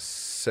my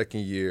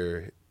second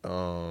year.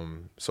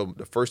 So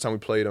the first time we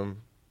played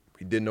him,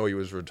 we didn't know he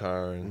was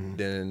retiring. Mm-hmm.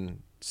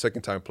 Then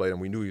second time we played him,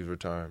 we knew he was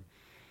retiring.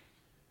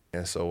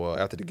 And so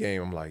after the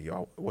game, I'm like,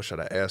 yo, what should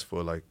I ask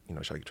for? Like,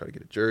 should I try to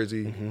get a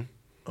jersey?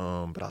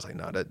 Mm-hmm. But I was like,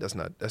 nah, that's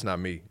not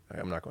me. Like,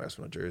 I'm not gonna ask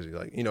for no jersey.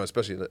 Like,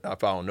 especially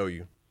if I don't know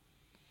you.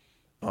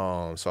 So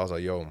I was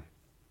like, yo,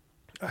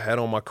 I had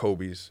on my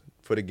Kobe's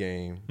for the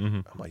game. Mm-hmm.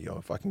 I'm like, yo,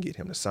 if I can get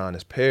him to sign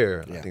this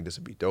pair, I think this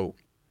would be dope.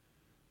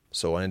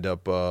 So I end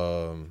up.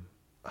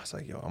 I was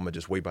like, yo, I'm gonna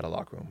just wait by the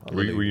locker room.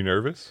 Were you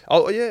nervous?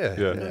 Oh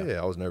yeah.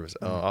 I was nervous.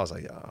 I was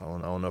like, I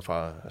don't know if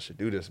I should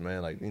do this,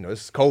 man. Like,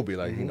 this is Kobe.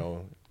 Like,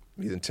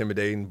 he's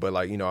intimidating, but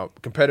like,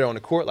 competitor on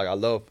the court. Like, I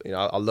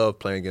love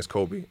playing against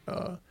Kobe.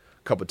 A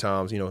couple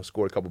times,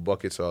 scored a couple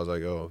buckets. So I was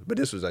like, oh, but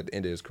this was at the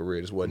end of his career.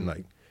 This wasn't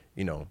like,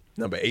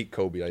 number 8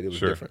 Kobe. Like, it was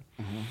different.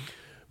 Mm-hmm.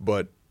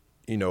 But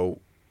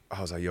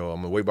I was like, yo,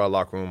 I'm gonna wait by the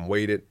locker room.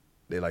 Waited.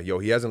 They're like, yo,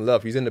 he hasn't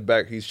left. He's in the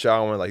back. He's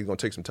showering. Like, he's gonna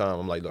take some time.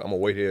 I'm like, look, I'm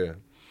gonna wait here.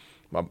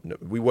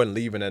 We wasn't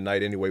leaving that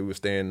night anyway. We were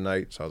staying the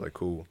night. So I was like,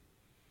 cool.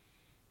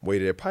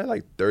 Waited there probably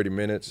like 30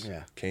 minutes.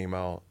 Yeah. Came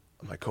out.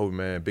 I'm like, Kobe,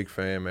 man, big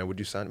fan, man. Would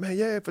you sign it? Man,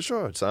 yeah, for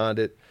sure. Signed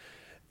it.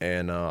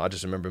 And I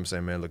just remember him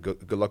saying, man, look,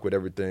 good luck with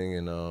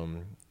everything.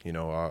 And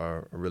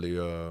I really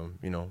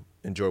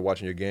enjoy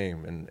watching your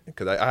game, and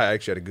because I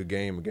actually had a good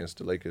game against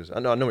the Lakers. I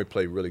know we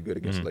played really good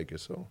against the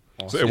Lakers, so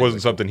it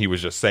wasn't something he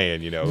was just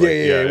saying, Yeah,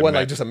 it wasn't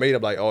like just a made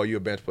up like, oh, you're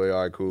a bench player,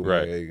 all right, cool,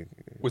 right? Hey,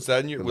 was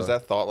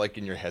that thought like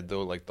in your head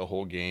though, like the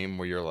whole game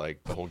where you're like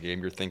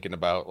you're thinking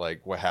about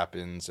like what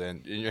happens,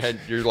 and in your head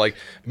you're like,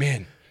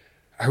 man,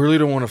 I really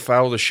don't want to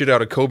foul the shit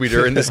out of Kobe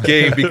during this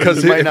game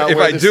because if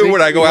I do,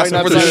 when I go ask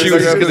him for the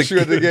shoes, he's gonna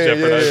shoot the game.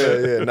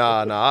 Yeah.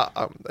 Nah.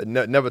 I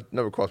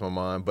never crossed my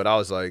mind, but I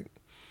was like,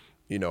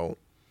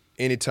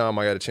 anytime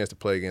I got a chance to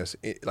play against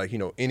like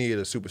any of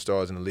the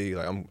superstars in the league,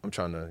 like I'm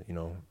trying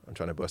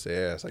to bust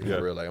their ass, like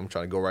for real, like I'm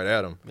trying to go right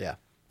at them. Yeah.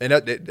 And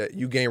that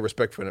you gain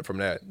respect from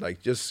that,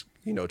 like just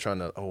trying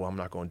to, I'm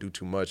not going to do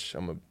too much,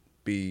 I'm gonna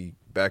be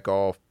back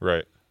off.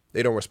 Right.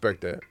 They don't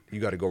respect that.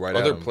 You got to go right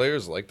at them. Are there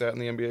players like that in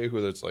the NBA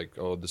who it's like,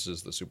 oh, this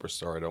is the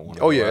superstar, I don't want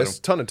to. Oh yeah, it's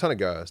ton of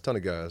guys.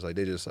 Like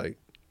they just like,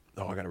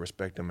 oh, I got to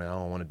respect them, man. I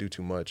don't want to do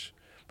too much.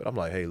 But I'm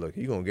like, hey, look,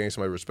 you're going to gain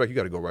somebody's respect, you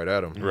got to go right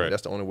at them. Right.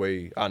 That's the only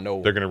way I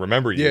know. They're going to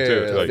remember you,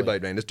 too. Yeah,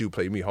 like, man, this dude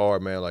played me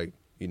hard, man. Like,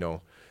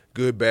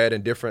 good, bad,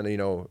 and different.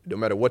 No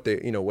matter what they,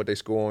 what they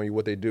score on you,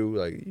 what they do,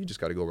 like, you just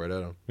got to go right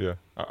at them. Yeah.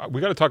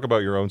 We got to talk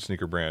about your own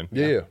sneaker brand.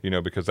 Yeah.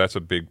 Because that's a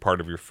big part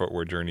of your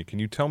footwear journey. Can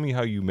you tell me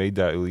how you made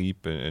that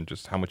leap and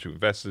just how much you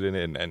invested in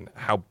it and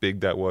how big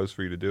that was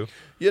for you to do?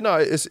 Yeah, no,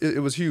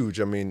 it was huge.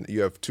 I mean,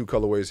 you have 2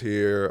 colorways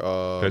here.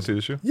 Can I see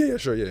the shoe? Yeah,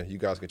 sure, yeah. You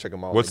guys can check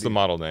them out. What's the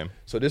model name?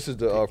 So this is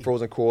the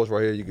frozen cores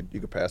right here. You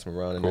could pass them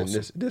around, and then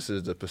this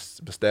is the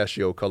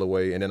pistachio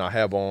colorway, and then I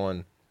have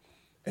on.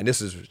 And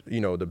this is,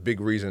 the big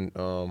reason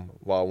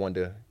why I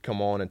wanted to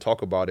come on and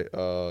talk about it.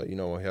 I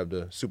have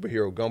the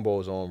superhero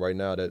gumbos on right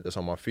now that's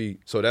on my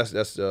feet. So that's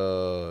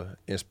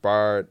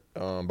inspired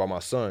by my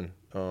son.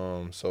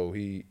 So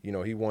he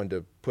wanted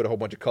to put a whole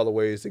bunch of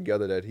colorways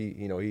together that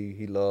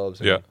he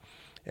loves.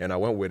 And I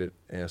went with it.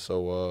 And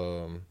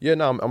so,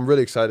 I'm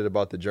really excited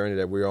about the journey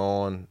that we're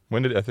on.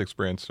 When did Ethics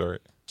Brand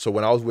start? So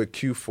when I was with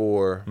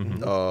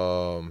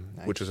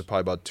Q4, which was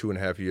probably about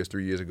 2.5 years,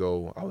 3 years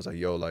ago, I was like,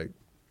 yo, like,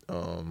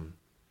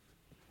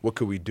 what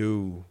could we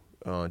do?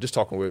 Just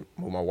talking with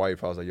my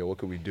wife, I was like, yo, what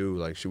could we do?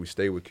 Like, should we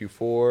stay with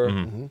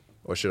Q4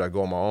 or should I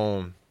go on my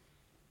own?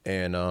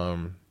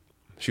 And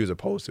she was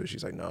opposed to it.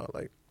 She's like, no,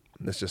 like,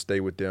 let's just stay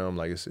with them.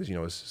 Like,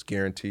 it's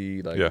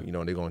guaranteed. Like, they're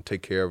going to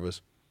take care of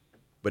us.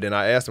 But then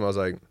I asked him, I was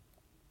like,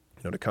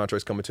 the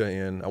contract's coming to an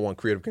end. I want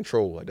creative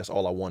control. Like, that's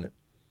all I wanted.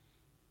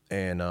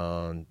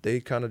 And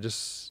they kind of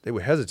they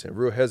were hesitant,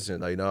 real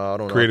hesitant. Like, no, I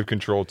don't know. Creative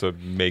control to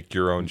make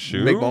your own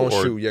shoe? Make my own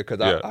shoe, yeah, because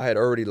I had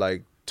already,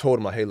 like, told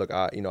him, like, hey, look,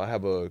 I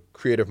have a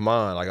creative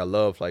mind. Like, I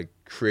love, like,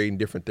 creating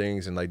different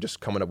things and, like,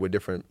 just coming up with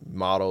different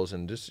models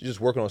and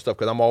just working on stuff.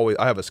 Because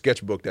I have a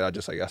sketchbook that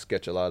I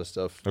sketch a lot of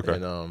stuff. Okay.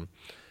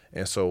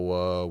 And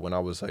so when I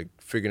was, like,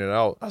 figuring it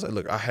out, I was like,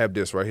 look, I have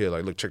this right here.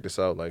 Like, look, check this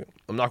out. Like,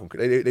 I'm not going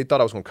to, they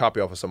thought I was going to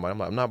copy off of somebody. I'm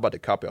like, I'm not about to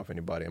copy off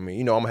anybody. I mean,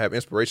 I'm going to have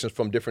inspirations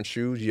from different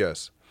shoes,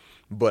 yes.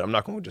 But I'm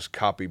not going to just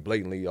copy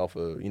blatantly off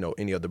of,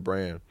 any other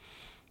brand.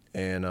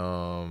 And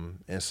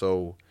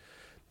so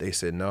they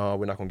said, no,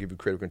 we're not going to give you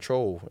creative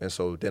control. And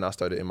so then I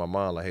started in my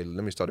mind, like, hey,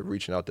 let me start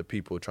reaching out to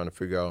people, trying to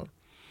figure out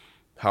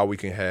how we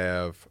can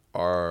have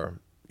our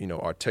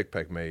tech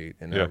pack made.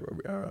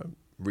 And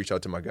reach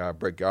out to my guy,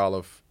 Brett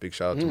Galloway. Big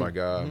shout out to my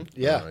guy.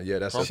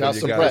 That's shout out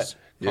to Brett.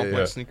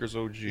 Complex Sneakers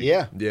OG.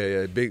 Yeah.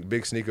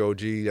 Big sneaker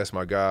OG. That's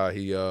my guy.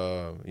 He,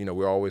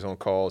 we're always on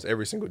calls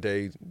every single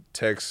day,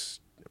 text,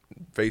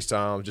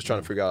 FaceTime, just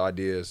trying to figure out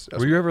ideas.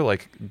 Were you ever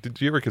did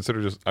you ever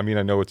consider I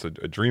know it's a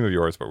dream of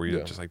yours, but were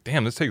you just like,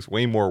 damn, this takes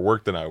way more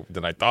work than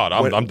I thought.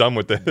 I'm done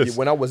with this.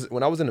 When I was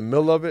in the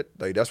middle of it,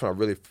 like, that's when I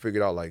really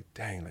figured out, like,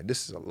 dang, like,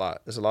 this is a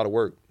lot. It's a lot of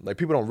work. Like,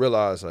 people don't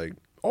realize, like,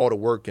 all the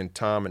work and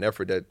time and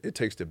effort that it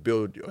takes to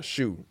build a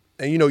shoe.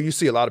 And, you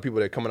see a lot of people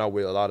that are coming out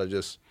with a lot of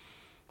just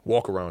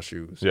walk-around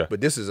shoes. Yeah. But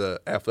this is an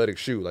athletic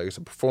shoe. Like, it's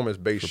a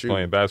performance-based shoe.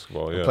 Playing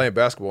basketball, yeah. Playing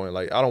basketball, and,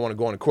 like, I don't want to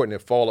go on the court and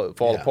it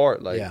fall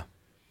apart. Like,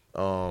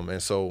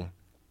 and so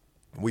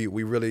we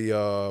really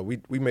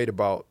we made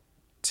about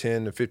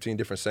 10 to 15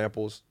 different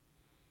samples,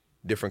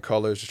 different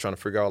colors, just trying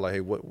to figure out, like, hey,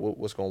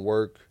 what's gonna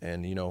work.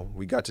 And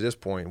we got to this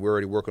point. We're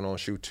already working on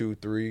shoe 2,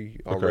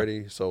 3 already.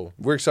 Okay. So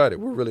we're excited.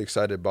 We're really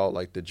excited about,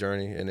 like, the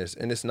journey. And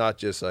it's not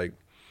just, like,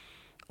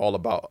 all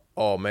about,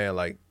 oh man,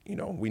 like,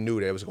 we knew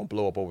that it was gonna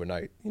blow up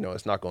overnight.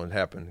 It's not gonna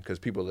happen because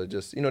people are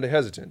just, they're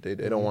hesitant. They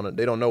don't want to.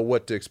 They don't know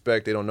what to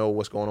expect. They don't know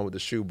what's going on with the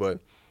shoe.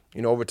 But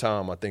over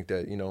time, I think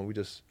that we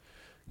just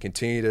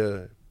continue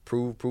to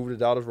prove the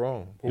doubters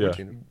wrong. What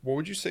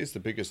would you say is the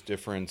biggest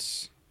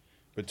difference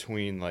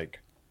between,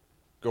 like,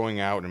 going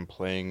out and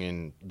playing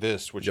in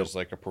this, which is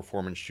like a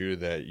performance shoe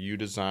that you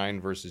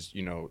design, versus,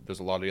 there's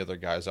a lot of other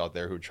guys out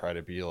there who try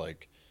to be,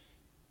 like,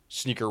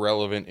 sneaker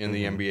relevant in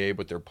the NBA,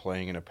 but they're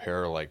playing in a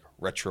pair of, like,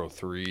 retro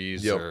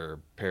 3s or a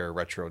pair of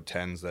retro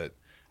 10s that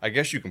I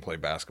guess you can play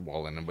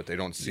basketball in them, but they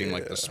don't seem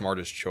like the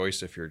smartest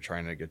choice if you're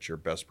trying to get your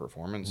best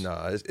performance.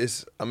 Nah,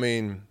 it's I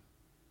mean,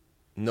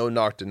 no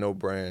knock to no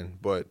brand,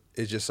 but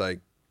it's just like,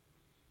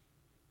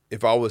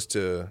 if I was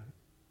to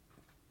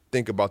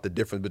think about the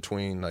difference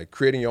between like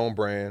creating your own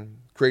brand,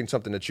 creating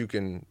something that you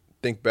can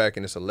think back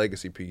and it's a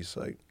legacy piece.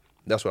 Like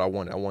that's what I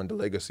wanted. I wanted the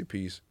legacy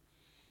piece,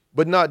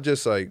 but not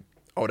just like,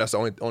 oh, that's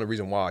the only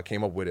reason why I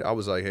came up with it. I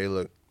was like, hey,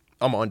 look,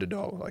 I'm an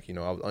underdog. Like, you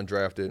know, I was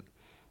undrafted.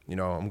 You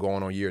know, I'm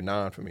going on year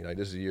 9 for me. Like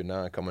this is year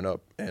 9 coming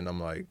up, and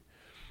I'm like,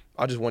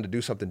 I just wanted to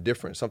do something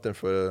different, something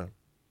for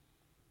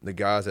the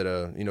guys that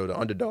are, you know, the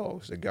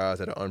underdogs, the guys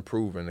that are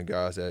unproven, the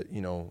guys that,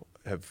 you know,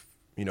 have,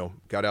 you know,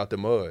 got out the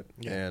mud.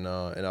 Yeah. And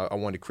I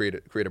wanted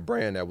to create a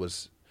brand that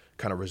was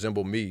kind of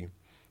resemble me,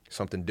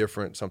 something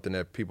different, something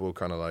that people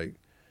kind of like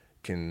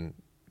can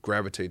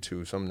gravitate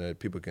to, something that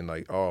people can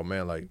like, oh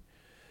man, like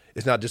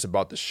it's not just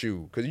about the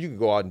shoe, because you can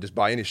go out and just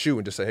buy any shoe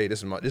and just say, hey,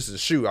 this is a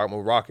shoe, I'm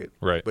gonna rock it.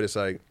 Right. But it's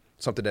like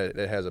something that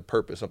has a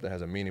purpose, something that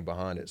has a meaning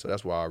behind it. So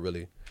that's why I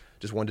really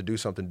just wanted to do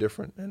something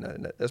different,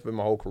 and that's been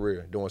my whole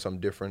career, doing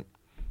something different.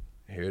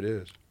 Here it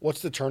is.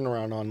 What's the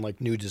turnaround on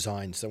like new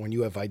designs? So when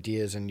you have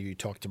ideas and you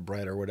talk to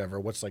Brett or whatever,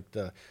 what's like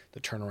the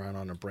turnaround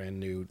on a brand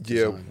new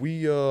design?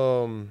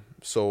 Yeah,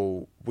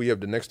 we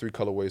have the next 3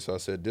 colorways. So I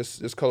said this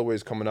colorway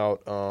is coming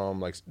out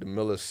like the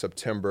middle of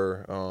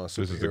September. This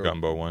is the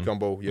gumbo one.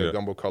 Gumbo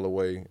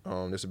colorway.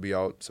 This will be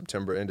out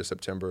end of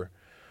September.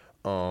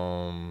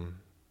 And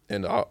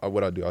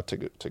what I do, I'll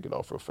take it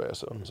off real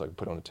fast so I can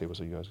put it on the table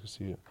so you guys can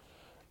see it.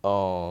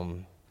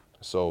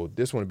 So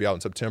this one will be out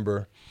in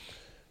September.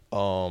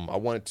 I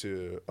wanted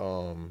to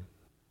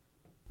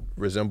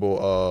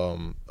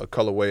resemble a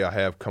colorway I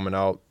have coming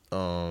out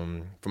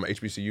from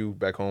HBCU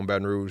back home,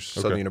 Baton Rouge,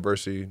 Southern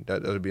University.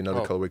 That'll be another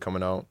colorway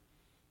coming out,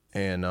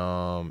 and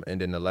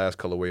then the last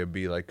colorway would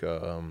be like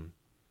a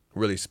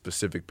really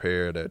specific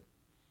pair that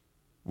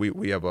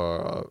we have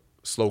a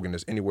slogan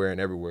that's anywhere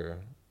and everywhere,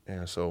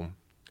 and so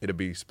it'll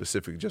be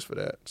specific just for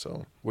that.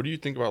 So, what do you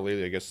think about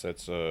lately? I guess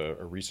that's a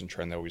recent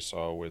trend that we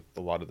saw with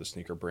a lot of the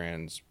sneaker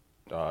brands.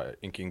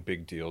 Inking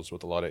big deals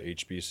with a lot of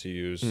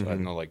HBCUs. Mm-hmm. I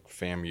know like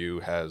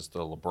FAMU has the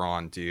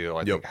LeBron deal.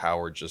 I think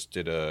Howard just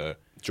did a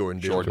Jordan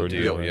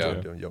deal.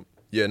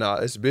 Yeah, no,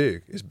 it's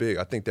big. It's big.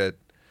 I think that,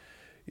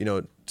 you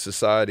know,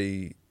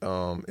 society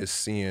is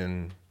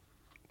seeing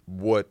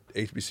what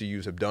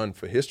HBCUs have done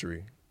for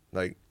history.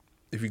 Like,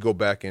 if you go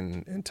back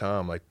in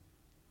time, like,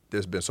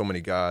 there's been so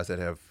many guys that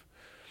have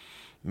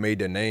made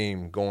their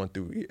name going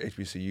through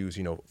HBCUs,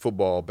 you know,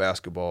 football,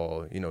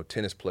 basketball, you know,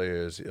 tennis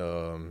players,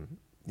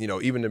 you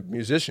know, even the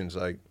musicians,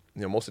 like,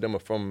 you know, most of them are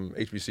from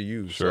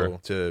HBCUs. Sure. So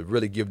to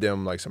really give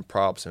them like some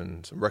props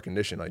and some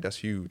recognition, like that's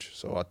huge.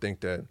 So I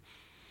think that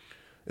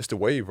it's the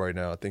wave right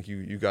now. I think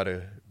you got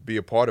to be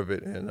a part of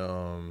it and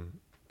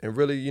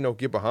really, you know,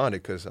 get behind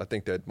it, because I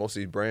think that most of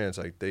these brands,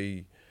 like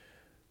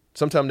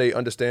sometimes they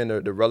understand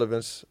the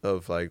relevance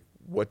of like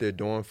what they're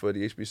doing for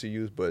the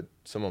HBCUs, but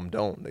some of them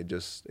don't. They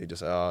just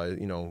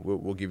you know,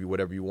 we'll give you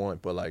whatever you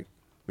want, but like,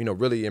 you know,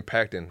 really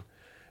impacting.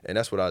 And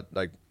that's what I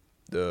like,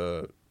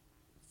 the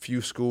few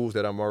schools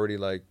that I'm already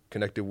like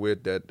connected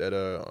with that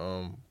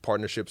are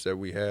partnerships that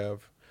we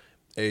have,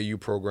 AAU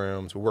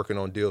programs. We're working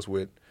on deals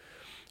with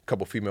a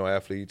couple female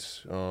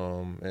athletes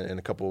and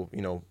a couple,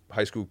 you know,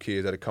 high school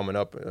kids that are coming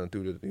up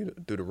through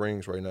the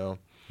rings right now.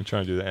 You're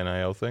trying to do the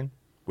NIL thing?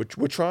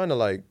 We're trying to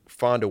like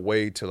find a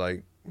way to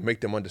like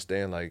make them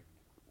understand like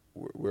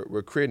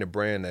we're creating a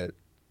brand that,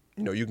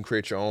 you know, you can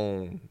create your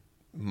own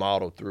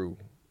model through.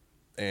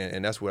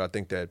 And that's what I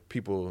think that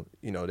people,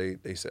 you know,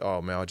 they say,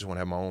 oh man, I just want to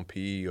have my own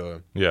PE,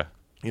 or you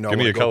know, give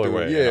me a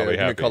colorway. Yeah, give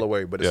me a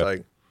colorway. But it's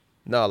like,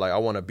 no, like I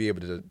want to be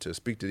able to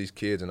speak to these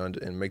kids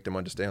and make them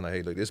understand, like,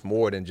 hey, look, it's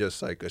more than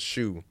just like a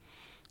shoe.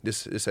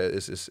 It's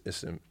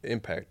an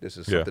impact. This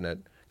is something that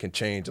can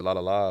change a lot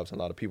of lives, a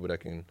lot of people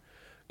that can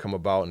come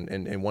about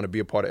and want to be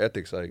a part of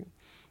ethics. Like,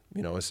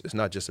 you know, it's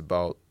not just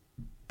about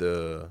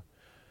the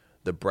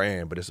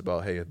brand, but it's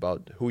about, hey,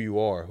 about who you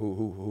are,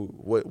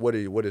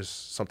 what is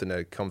something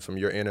that comes from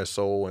your inner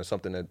soul and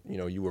something that, you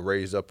know, you were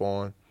raised up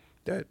on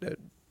that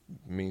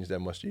means that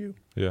much to you.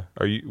 Yeah.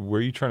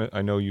 Were you trying to,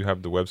 I know you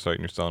have the website and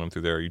you're selling them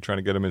through there. Are you trying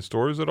to get them in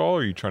stores at all, or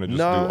are you trying to just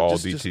do all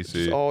DTC?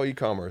 Just all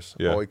e-commerce.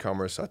 Yeah. All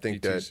e-commerce. I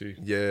think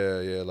DTC.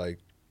 that, like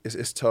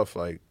it's tough.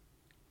 Like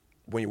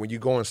when you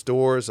go in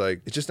stores,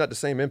 like it's just not the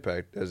same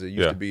impact as it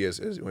used to be as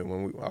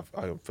when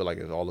I feel like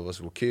as all of us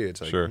were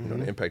kids. Like, you know,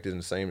 the impact isn't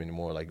the same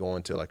anymore. Like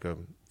going to like a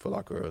Foot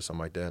Locker or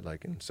something like that,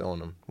 like, and selling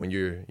them. When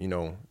you're, you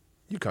know,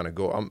 you kind of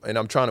go.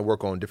 I'm trying to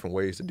work on different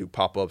ways to do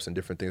pop-ups and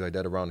different things like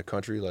that around the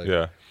country.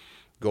 Like,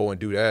 go and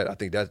do that. I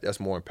think that's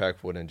more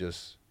impactful than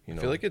just, you know.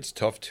 I feel like it's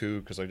tough too,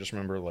 because I just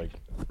remember like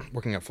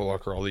working at Foot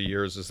Locker all the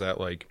years, is that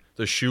like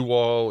the shoe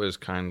wall is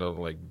kind of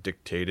like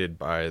dictated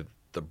by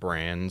the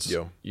brands,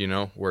 you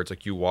know, where it's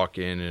like you walk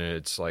in and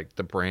it's like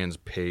the brands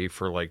pay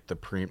for like the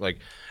like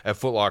at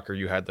Foot Locker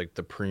you had like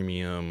the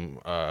premium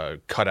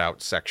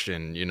cutout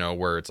section, you know,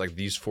 where it's like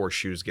these 4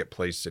 shoes get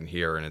placed in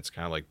here, and it's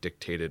kind of like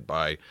dictated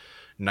by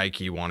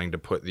Nike wanting to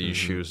put these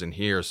shoes in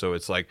here. So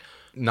it's like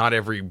not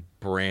every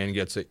brand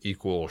gets an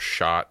equal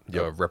shot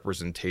of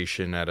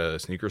representation at a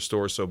sneaker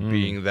store. So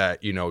being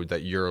that, you know,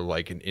 that you're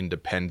like an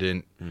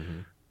independent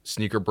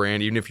sneaker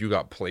brand, even if you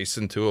got placed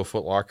into a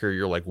Foot Locker,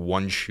 you're like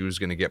one shoe's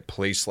gonna get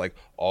placed like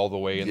all the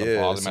way in the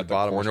bottom at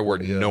the corner where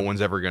no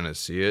one's ever gonna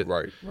see it.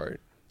 Right.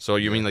 So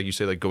you mean like you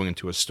say like going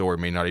into a store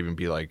may not even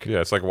be like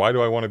it's like why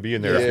do I want to be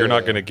in there if you're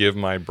not going to give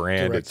my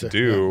brand its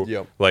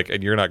due, like,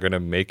 and you're not going to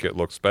make it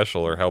look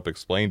special or help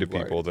explain to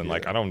people, then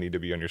like I don't need to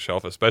be on your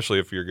shelf, especially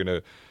if you're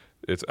gonna.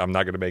 I'm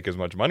not going to make as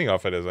much money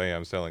off it as I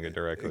am selling it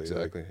directly.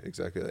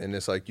 Exactly. And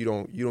it's like you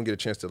don't get a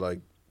chance to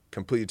like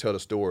completely tell the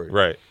story.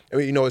 Right. I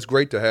mean, it's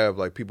great to have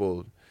like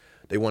people,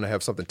 they want to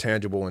have something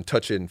tangible and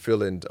touch it and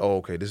feel it. And, oh,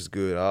 okay, this is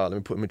good.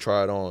 Let me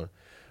try it on.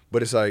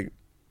 But it's like,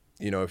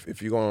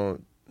 if you're going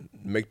to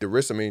make the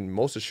risk, I mean,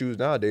 most of the shoes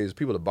nowadays,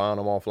 people are buying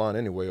them offline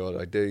anyway, or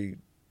like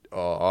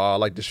I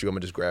like this shoe, I'm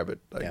gonna just grab it.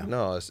 Like,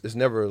 no, it's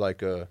never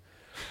like a.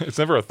 It's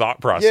never a thought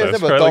process. It's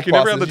never right? a thought like you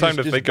never have the process.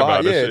 time to think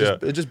about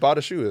it. Just buy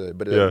the shoe.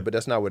 But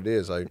that's not what it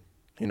is. Like,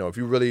 if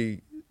you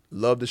really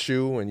love the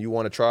shoe and you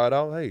want to try it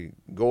out, hey,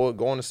 go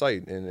on the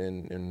site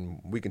and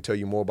we can tell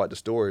you more about the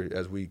story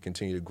as we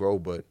continue to grow.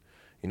 But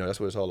that's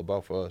what it's all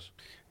about for us.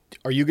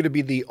 Are you going to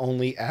be the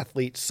only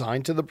athlete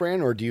signed to the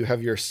brand, or do you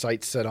have your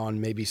sights set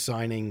on maybe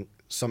signing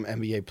some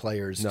NBA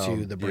players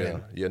to the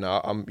brand?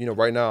 No, I'm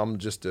right now I'm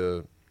just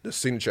the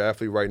signature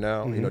athlete right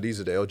now. These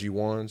are the LG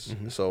ones.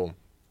 So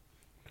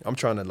I'm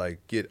trying to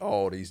like get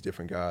all these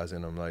different guys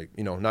in them, like,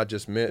 not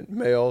just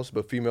males,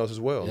 but females as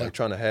well. Like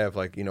trying to have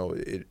like,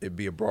 it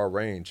be a broad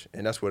range.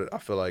 And that's what I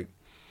feel like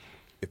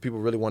if people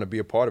really want to be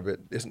a part of it,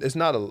 it's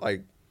not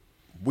like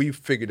we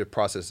figured the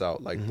process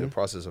out, like the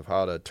process of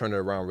how to turn it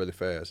around really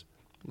fast.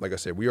 Like I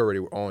said, we already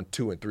were on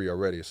 2 and 3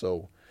 already.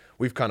 So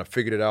we've kind of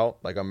figured it out.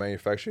 Like our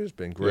manufacturer has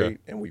been great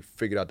and we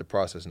figured out the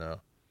process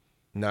now.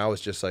 Now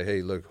it's just like,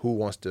 hey, look, who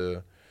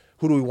do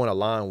we want to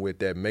align with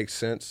that makes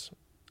sense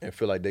and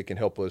feel like they can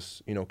help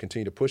us,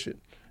 continue to push it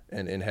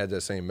and have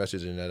that same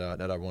messaging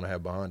that I want to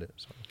have behind it.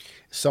 So.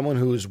 Someone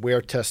who's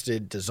wear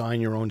tested,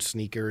 design your own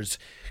sneakers.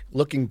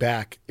 Looking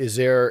back, is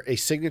there a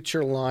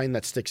signature line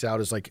that sticks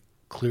out as like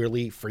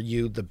clearly for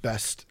you the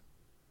best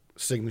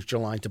signature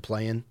line to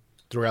play in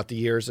throughout the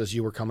years as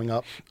you were coming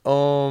up?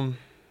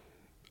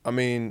 I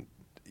mean,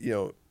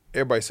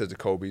 everybody says the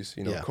Kobe's.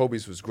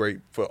 Kobe's was great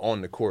for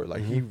on the court.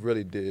 Like he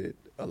really did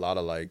a lot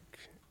of like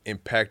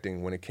impacting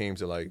when it came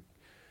to like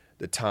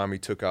the time he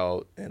took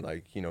out and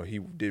like, he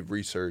did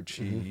research.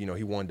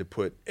 He wanted to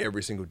put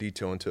every single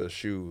detail into a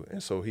shoe.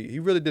 And so he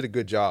really did a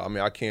good job. I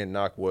mean, I can't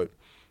knock what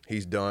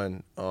he's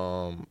done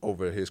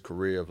over his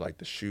career of like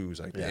the shoes,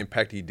 like the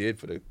impact he did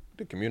for the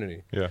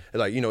community. Yeah.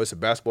 Like, it's a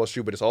basketball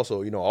shoe, but it's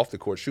also, off the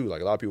court shoe.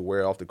 Like a lot of people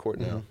wear it off the court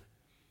now.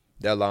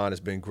 That line has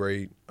been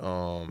great.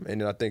 And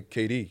then I think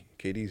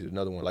KD's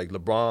another one. Like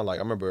LeBron, like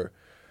I remember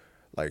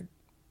like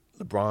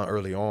LeBron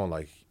early on,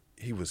 like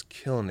he was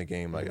killing the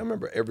game. Like I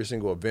remember every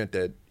single event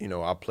that,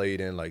 I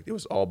played in, like it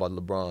was all about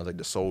LeBron, like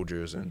the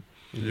soldiers. And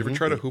did you ever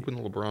try to hoop in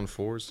the LeBron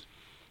 4s?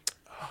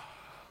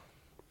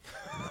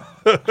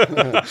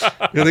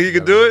 You think you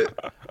could do it?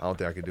 I don't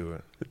think I could do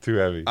it. Too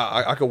heavy.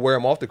 I could wear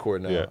them off the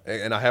court now,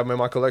 and I have them in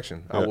my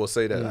collection. I will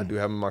say that I do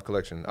have them in my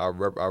collection. I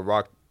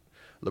rock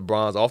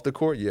LeBron's off the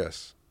court,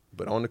 yes,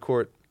 but on the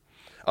court,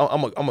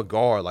 I'm a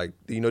guard. Like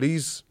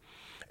these,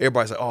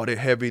 everybody's like, oh, they're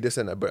heavy, this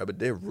and that, but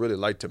they're really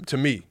light to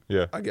me.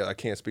 Yeah, I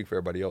can't speak for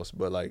everybody else,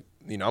 but like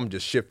I'm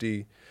just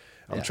shifty.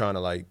 I'm trying to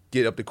like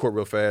get up the court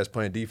real fast,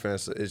 playing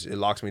defense. It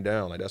locks me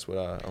down. Like that's what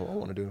I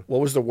want to do.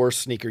 What was the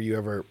worst sneaker you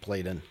ever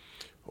played in?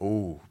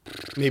 Ooh.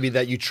 Maybe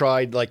that you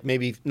tried, like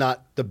maybe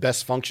not the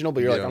best functional,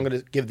 but you're like, I'm going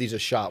to give these a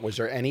shot. Was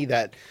there any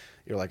that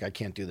you're like, I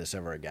can't do this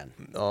ever again?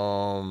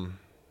 I'm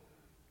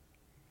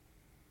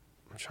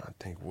trying to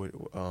think.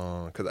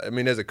 Because I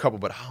mean, there's a couple,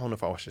 but I don't know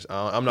if I was just.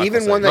 I'm not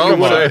even one that you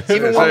would.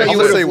 Even one that you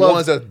would say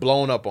ones that's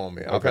blown up on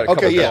me. I've had a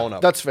couple blown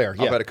up. That's fair.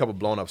 I've had a couple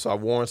blown up. So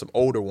I've worn some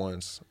older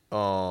ones.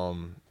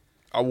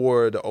 I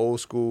wore the old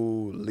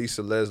school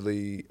Lisa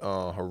Leslie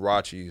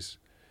Hirachis.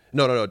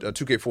 No,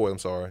 2K4. I'm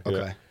sorry.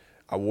 Okay.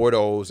 I wore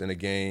those in a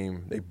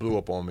game. They blew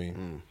up on me.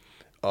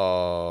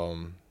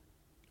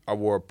 I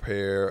wore a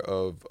pair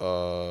of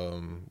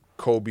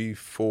Kobe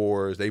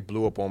 4s. They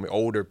blew up on me.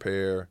 Older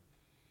pair.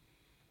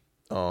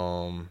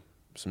 Some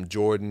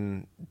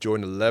Jordan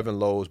 11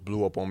 lows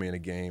blew up on me in a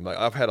game. Like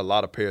I've had a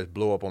lot of pairs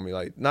blow up on me.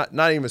 Like not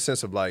even a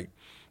sense of like,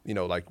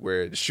 like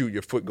where the shoe,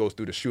 your foot goes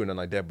through the shoe and nothing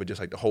like that, but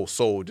just like the whole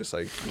sole just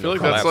like. I feel like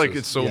collapses. That's like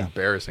it's so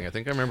embarrassing. I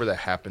think I remember that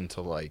happened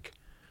to like.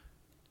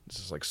 This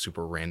is like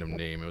super random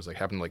name. It was like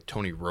happened to like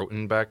Tony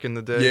Roten back in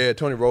the day. Yeah,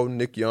 Tony Roten,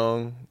 Nick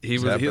Young. He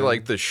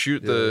like the shoe,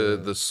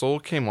 the sole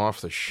came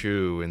off the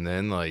shoe, and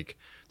then like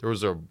there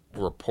was a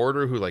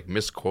reporter who like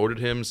misquoted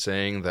him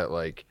saying that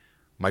like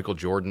Michael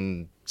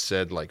Jordan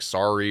said like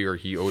sorry or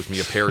he owes me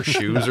a pair of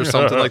shoes or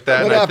something like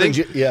that.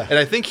 And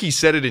I think he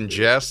said it in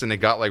jest, and it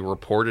got like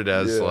reported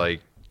as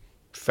like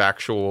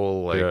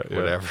factual, like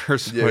whatever.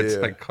 So it's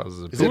like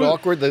causes. Is it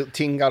awkward? The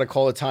team got to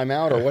call a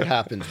timeout, or what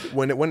happens?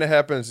 When it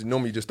happens,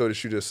 normally you just throw the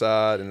shoe to the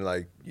side and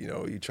like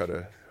you try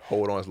to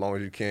hold on as long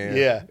as you can.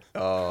 Yeah.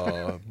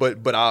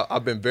 But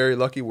I've been very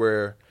lucky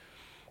where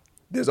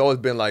there's always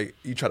been like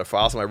you try to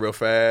foul somebody real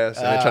fast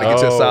and they try to get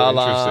to the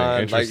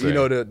sideline. Like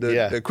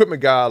the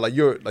equipment guy, like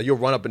you'll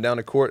run up and down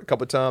the court a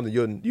couple of times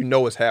and you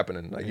know it's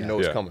happening. Like you know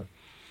it's coming.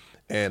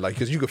 And like,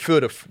 cause you could feel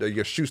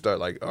your shoe start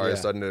like, all right, it's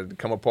starting to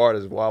come apart,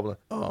 it's wobbling.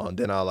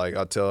 Then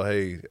I'll tell,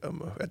 hey,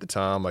 at the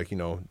time, like,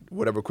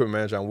 whatever equipment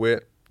manager I'm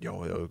with,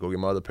 go get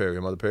my other pair,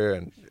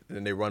 and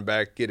then they run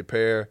back, get a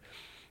pair.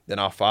 Then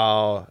I'll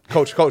foul.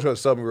 Coach,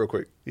 sub me real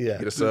quick. Yeah,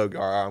 get a sub.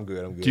 All right, I'm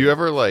good. Do you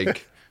ever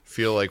like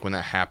feel like when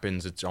that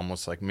happens, it's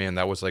almost like, man,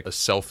 that was like a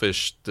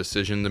selfish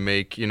decision to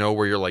make,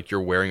 where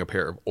you're wearing a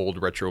pair of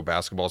old retro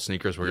basketball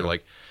sneakers, where you're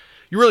like,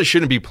 you really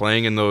shouldn't be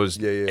playing in those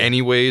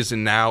anyways,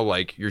 and now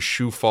like your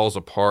shoe falls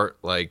apart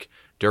like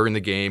during the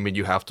game, and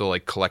you have to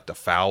like collect a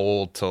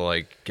foul to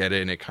like get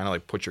it, and it kind of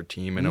like puts your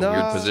team in a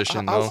weird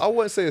position. I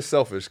wouldn't say it's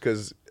selfish,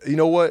 because you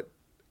know what,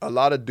 a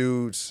lot of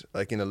dudes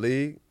like in the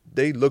league,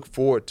 they look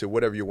forward to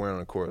whatever you're wearing on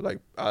the court. Like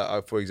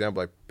I for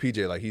example, like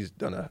PJ, like he's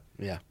done a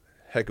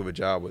heck of a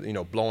job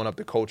with blowing up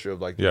the culture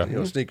of like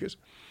sneakers.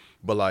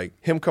 But like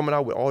him coming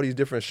out with all these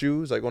different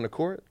shoes like on the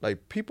court,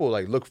 like people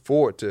like look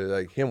forward to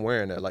like him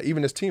wearing that. Like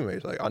even his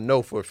teammates, like I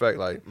know for a fact,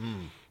 like,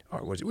 all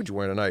right, what you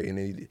wearing tonight? And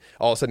then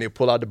all of a sudden they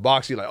pull out the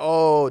box. You're like,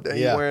 oh, dang,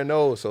 you wearing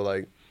those? So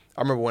like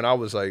I remember when I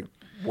was like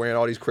wearing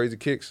all these crazy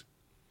kicks,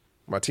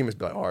 my teammates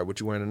be like, all right, what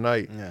you wearing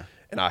tonight? Yeah.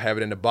 And I have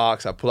it in the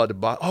box. I pull out the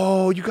box.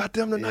 Oh, you got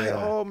them tonight?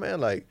 Yeah. Oh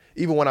man, like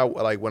even when I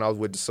was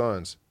with the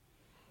Suns,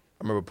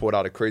 I remember pulled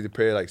out a crazy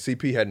pair like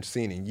CP hadn't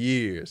seen in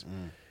years.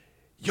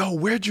 Yo,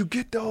 where'd you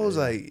get those?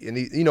 Like, and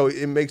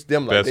it makes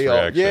them like they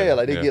all,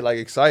 they get like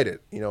excited,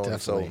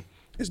 and so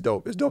it's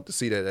dope. It's dope to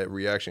see that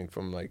reaction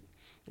from like,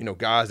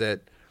 guys that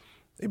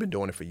they've been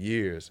doing it for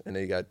years, and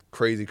they got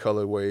crazy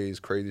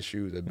colorways, crazy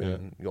shoes that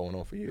been going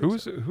on for years.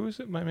 Who is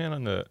it? My man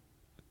on the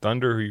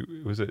Thunder,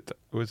 who was it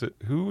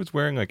who was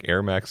wearing like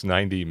Air Max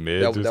 90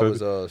 mids? That was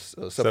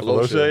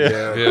Cephalosha.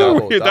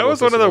 Yeah. That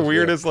was one of the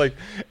weirdest like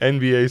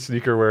NBA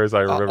sneaker wearers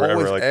I remember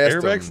ever. Like Air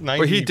Max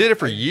 90. But he did it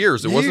for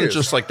years. It wasn't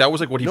just like that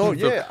was like what he. No,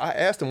 I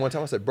asked him one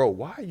time. I said, "Bro,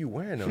 why are you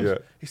wearing those?" Yeah.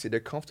 He said, "They're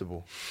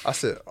comfortable." I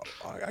said,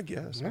 "I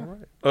guess, all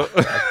right."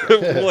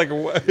 Like,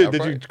 what?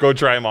 Did you go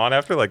try them on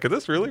after? Like, could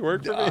this really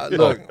work for me?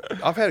 Look,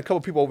 I've had a couple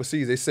people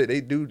overseas. They say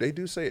they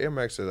do say Air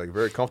Max are like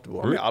very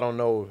comfortable. I mean, I don't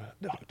know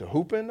the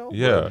hooping though.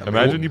 Yeah,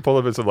 imagine you pull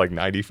up in some like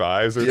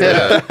 95s or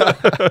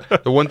something.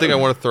 The one thing I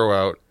want to throw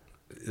out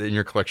in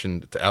your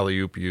collection to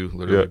alley-oop you,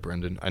 literally,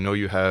 Brendan. I know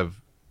you have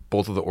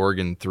both of the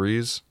Oregon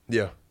 3s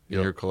in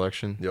your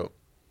collection. Yep.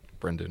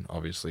 Brendan,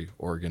 obviously,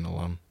 Oregon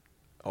alum.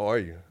 Oh, are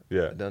you?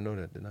 Yeah. I didn't know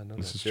that. Did not know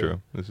this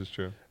that. This is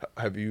true.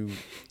 Have you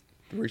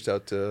reached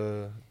out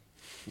to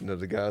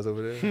the guys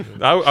over there?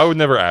 I would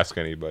never ask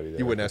anybody that.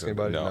 You wouldn't ask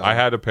anybody? No. I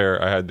had a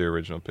pair. I had the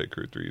original Pit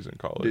Crew 3s in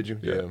college. Did you?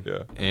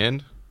 Yeah.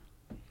 And?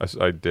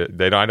 I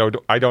did. I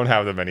don't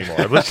have them anymore.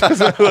 Let's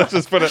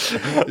just put it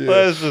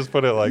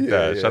like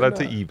that. Shout out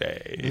to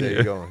eBay. There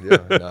you go.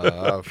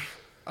 Yeah.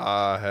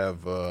 I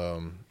have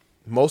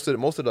most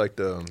of like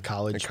the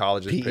colleges.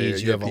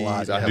 PEs, you have a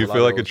lot. Do you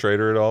feel like a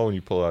trader at all when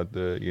you pull out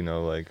the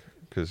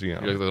because the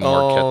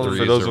Marquette 3s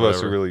for those of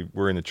us who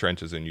we're in the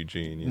trenches in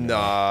Eugene.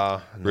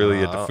 Really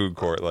at the food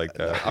court like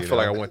that. I feel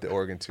like I went to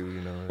Oregon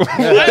too.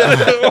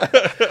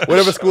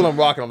 Whatever school I'm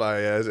rocking, I'm like,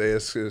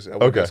 I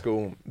went to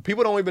school.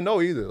 People don't even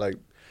know either. Like,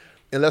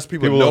 unless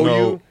people know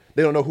you,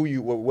 they don't know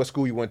what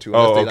school you went to.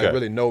 Unless they like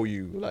really know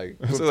you. Like,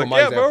 for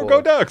my example, bro,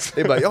 go Ducks.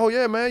 They be like, oh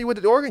yeah, man, you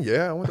went to Oregon?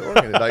 Yeah, I went to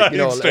Oregon. Like,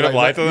 straight up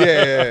lie to them.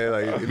 Yeah.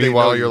 Like,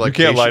 meanwhile, you're like,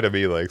 you can't lie to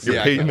me. Like,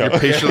 you're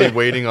patiently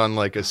waiting on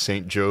like a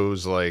St.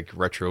 Joe's like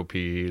retro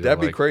P.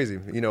 That'd be crazy.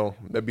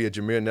 That'd be a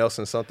Jameer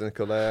Nelson something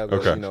collab.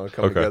 Or,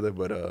 come together.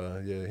 But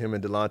him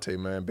and Delonte,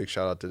 man, big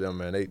shout out to them,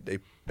 man.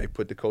 They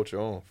put the culture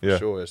on for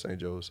sure at St.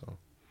 Joe's. So,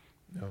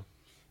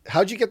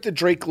 How'd you get the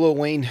Drake Lil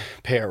Wayne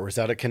pair? Was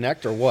that a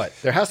connect or what?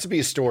 There has to be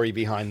a story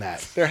behind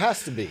that. There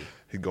has to be.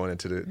 He's going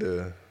into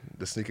the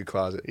sneaker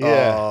closet.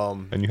 Yeah.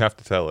 And you have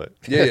to tell it.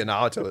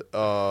 I'll tell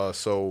it.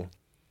 So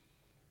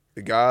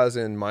the guys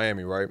in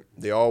Miami, right?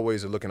 They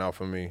always are looking out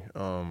for me.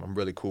 I'm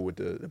really cool with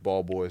the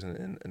ball boys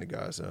and the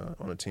guys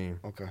on the team.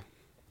 Okay.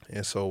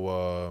 And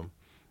so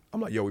I'm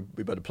like, yo,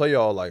 we better play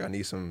y'all. Like, I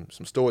need some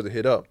stores to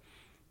hit up.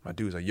 My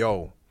dude's like,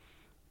 yo,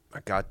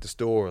 I got the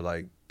store.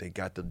 Like, they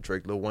got the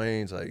Drake Lil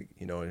Wayne's. Like,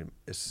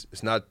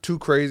 it's not too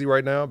crazy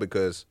right now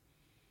because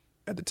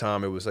at the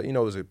time it was like, it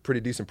was a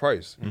pretty decent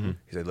price. Mm-hmm.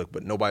 He said, look,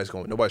 but nobody's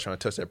trying to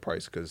touch that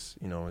price because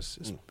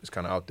it's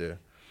kind of out there.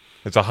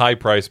 It's a high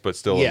price, but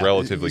still a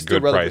relatively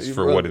good price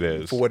for what it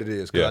is. For what it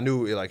is, because I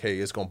knew hey,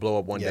 it's gonna blow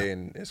up one day,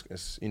 and it's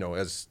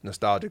as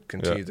nostalgia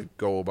continues to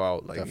go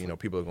about, like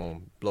people are gonna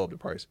blow up the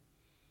price.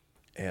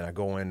 And I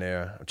go in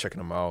there, I'm checking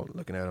them out,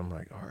 looking at them,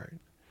 like, all right,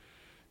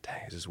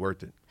 dang, is this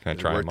worth it? Can I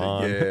try them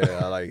on?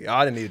 Yeah,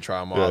 I didn't need to try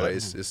them on. Yeah. Like,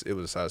 it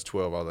was a size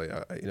 12. I was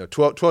like,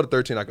 12 to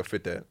 13, I could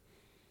fit that.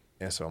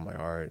 And so I'm like,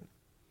 all right,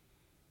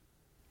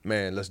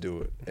 man, let's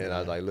do it. And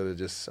I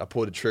literally I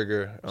pulled the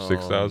trigger.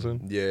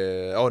 6,000?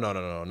 Yeah. Oh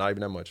no, not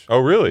even that much. Oh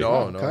really?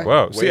 No.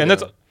 Wow. See, and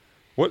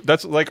What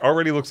that's like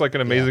already looks like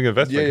an amazing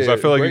investment because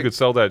I feel like you could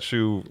sell that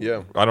shoe.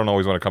 Yeah. I don't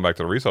always want to come back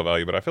to the resale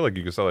value, but I feel like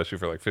you could sell that shoe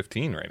for like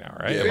 15 right now,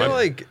 right?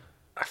 Yeah.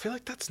 I feel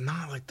like that's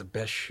not like the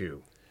best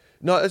shoe.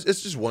 No, it's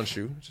just one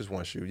shoe. It's just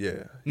one shoe.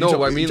 Yeah.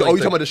 No, I mean, you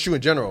talking about the shoe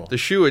in general? The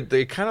shoe,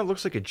 it kind of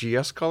looks like a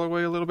GS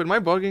colorway a little bit. Am I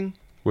bugging?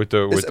 With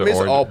the it's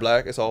all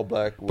black. It's all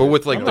black. But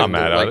with like, I'm not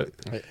mad at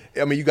it.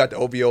 I mean, you got the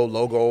OVO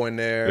logo in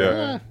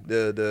there.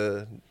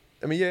 Yeah.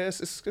 I mean, yeah,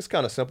 it's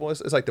kind of simple.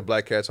 It's like the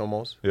Black Cats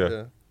almost.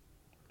 Yeah.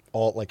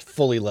 All like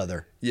fully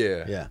leather.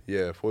 Yeah,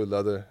 fully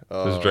leather.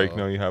 Does Drake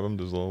know you have them?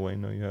 Does Lil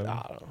Wayne know you have them?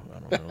 I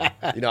don't know.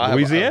 You know,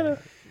 Louisiana.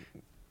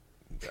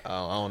 I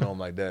don't know him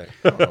like that.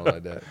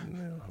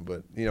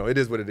 But it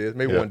is what it is.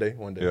 Maybe one day.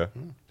 Yeah.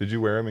 Did you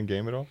wear them in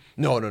game at all?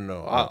 No.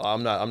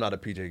 I'm not a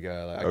PJ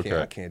guy. Like,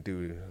 I can't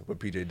do what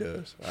PJ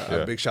does.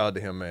 A big shout out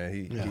to him,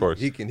 man. Of course.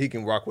 He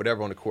can rock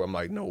whatever on the court. I'm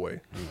like, no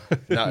way.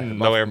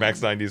 No Air Max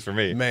 90s for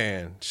me.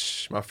 Man,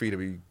 my feet will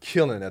be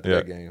killing after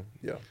that game.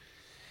 Yeah.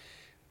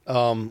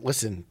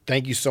 Listen,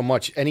 thank you so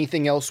much.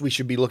 Anything else we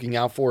should be looking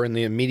out for in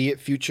the immediate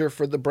future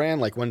for the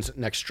brand? Like when's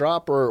next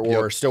drop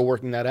or still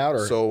working that out?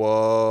 Or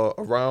So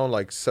around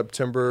like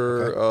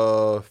September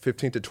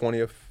 15th to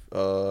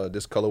 20th,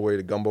 this colorway,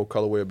 the gumbo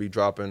colorway, will be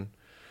dropping.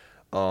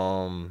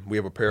 We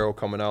have apparel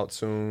coming out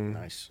soon.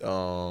 Nice.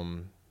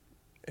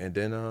 And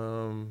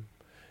then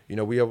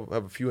we have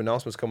a few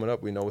announcements coming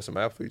up. We know with some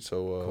athletes,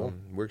 so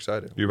we're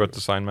excited. You about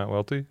to sign Matt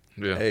Welty?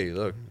 Yeah. Hey,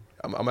 look.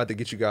 I'm about to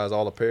get you guys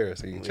all a pair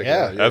so you can check it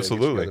out.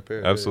 Absolutely.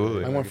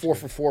 Absolutely. I went 4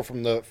 for 4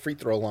 from the free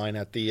throw line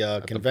at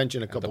the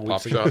convention a couple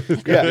weeks pop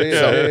ago.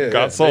 shop.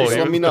 Got sold. Just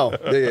let me know.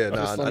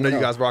 I know you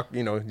guys rock,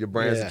 your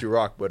brands that you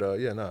rock, but No,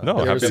 You happy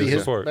ever to see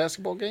his support.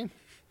 basketball game?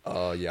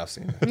 Yeah, I've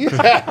seen it.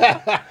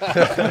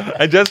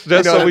 And just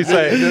so we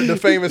say, the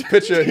famous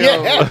picture.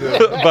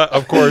 but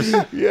of course,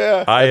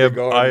 Yeah. I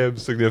am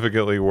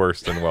significantly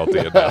worse than Welty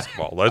at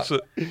basketball.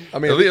 I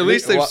mean, At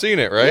least they've seen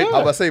it, right? I was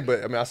about to say,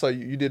 but I mean, I saw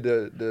you did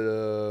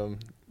the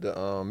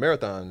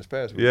marathon this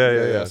past week.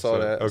 Yeah. I saw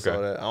that. Okay. I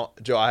saw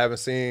that. Joe, I haven't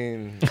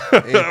seen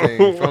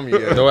anything from you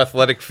yet. No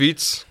athletic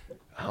feats.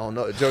 I don't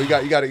know, Joe. You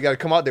got to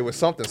come out there with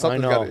something. I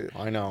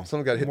know.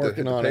 Something got to hit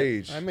the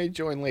page. I may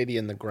join Lady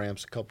in the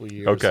Gramps a couple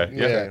years. Okay.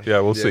 Yeah.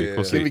 We'll see.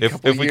 We'll see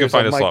Give me if we can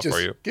find a slot for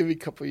you. Give me a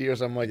couple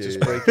years, I might just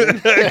break in.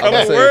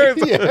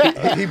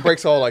 He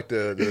breaks all like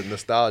the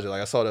nostalgia.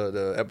 Like I saw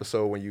the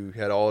episode when you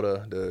had all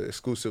the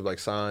exclusive like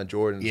signed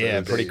Jordans.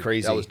 Yeah, pretty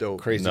crazy. That was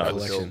dope. Crazy That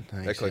collection. was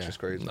dope. That collection's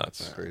crazy. Nuts.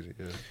 That's crazy.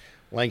 Yeah.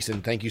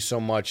 Langston, thank you so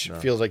much.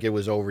 Feels like it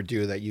was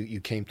overdue that you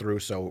came through.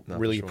 So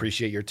really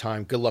appreciate your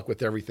time. Good luck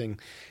with everything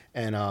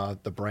and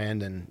the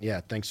brand. And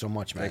thanks so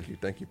much, man.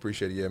 Thank you.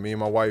 Appreciate it. Yeah, me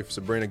and my wife,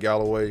 Sabrina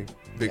Galloway,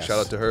 big shout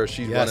out to her.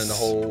 She's running the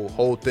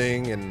whole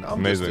thing, and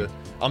I'm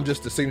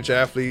just the signature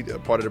athlete, a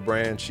part of the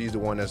brand. She's the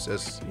one that's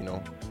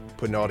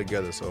putting it all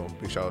together. So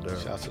big shout out to her.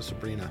 Shout out to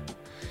Sabrina.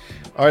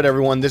 All right,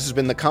 everyone. This has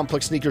been the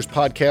Complex Sneakers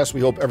Podcast.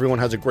 We hope everyone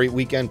has a great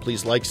weekend.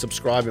 Please like,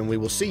 subscribe, and we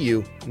will see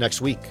you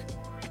next week.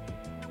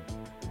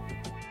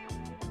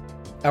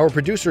 Our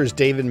producer is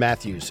David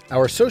Matthews.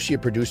 Our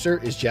associate producer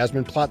is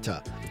Jasmine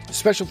Plata.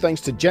 Special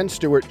thanks to Jen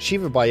Stewart,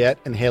 Shiva Bayet,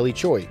 and Haley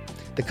Choi.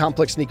 The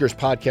Complex Sneakers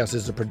Podcast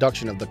is a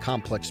production of the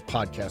Complex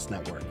Podcast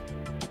Network.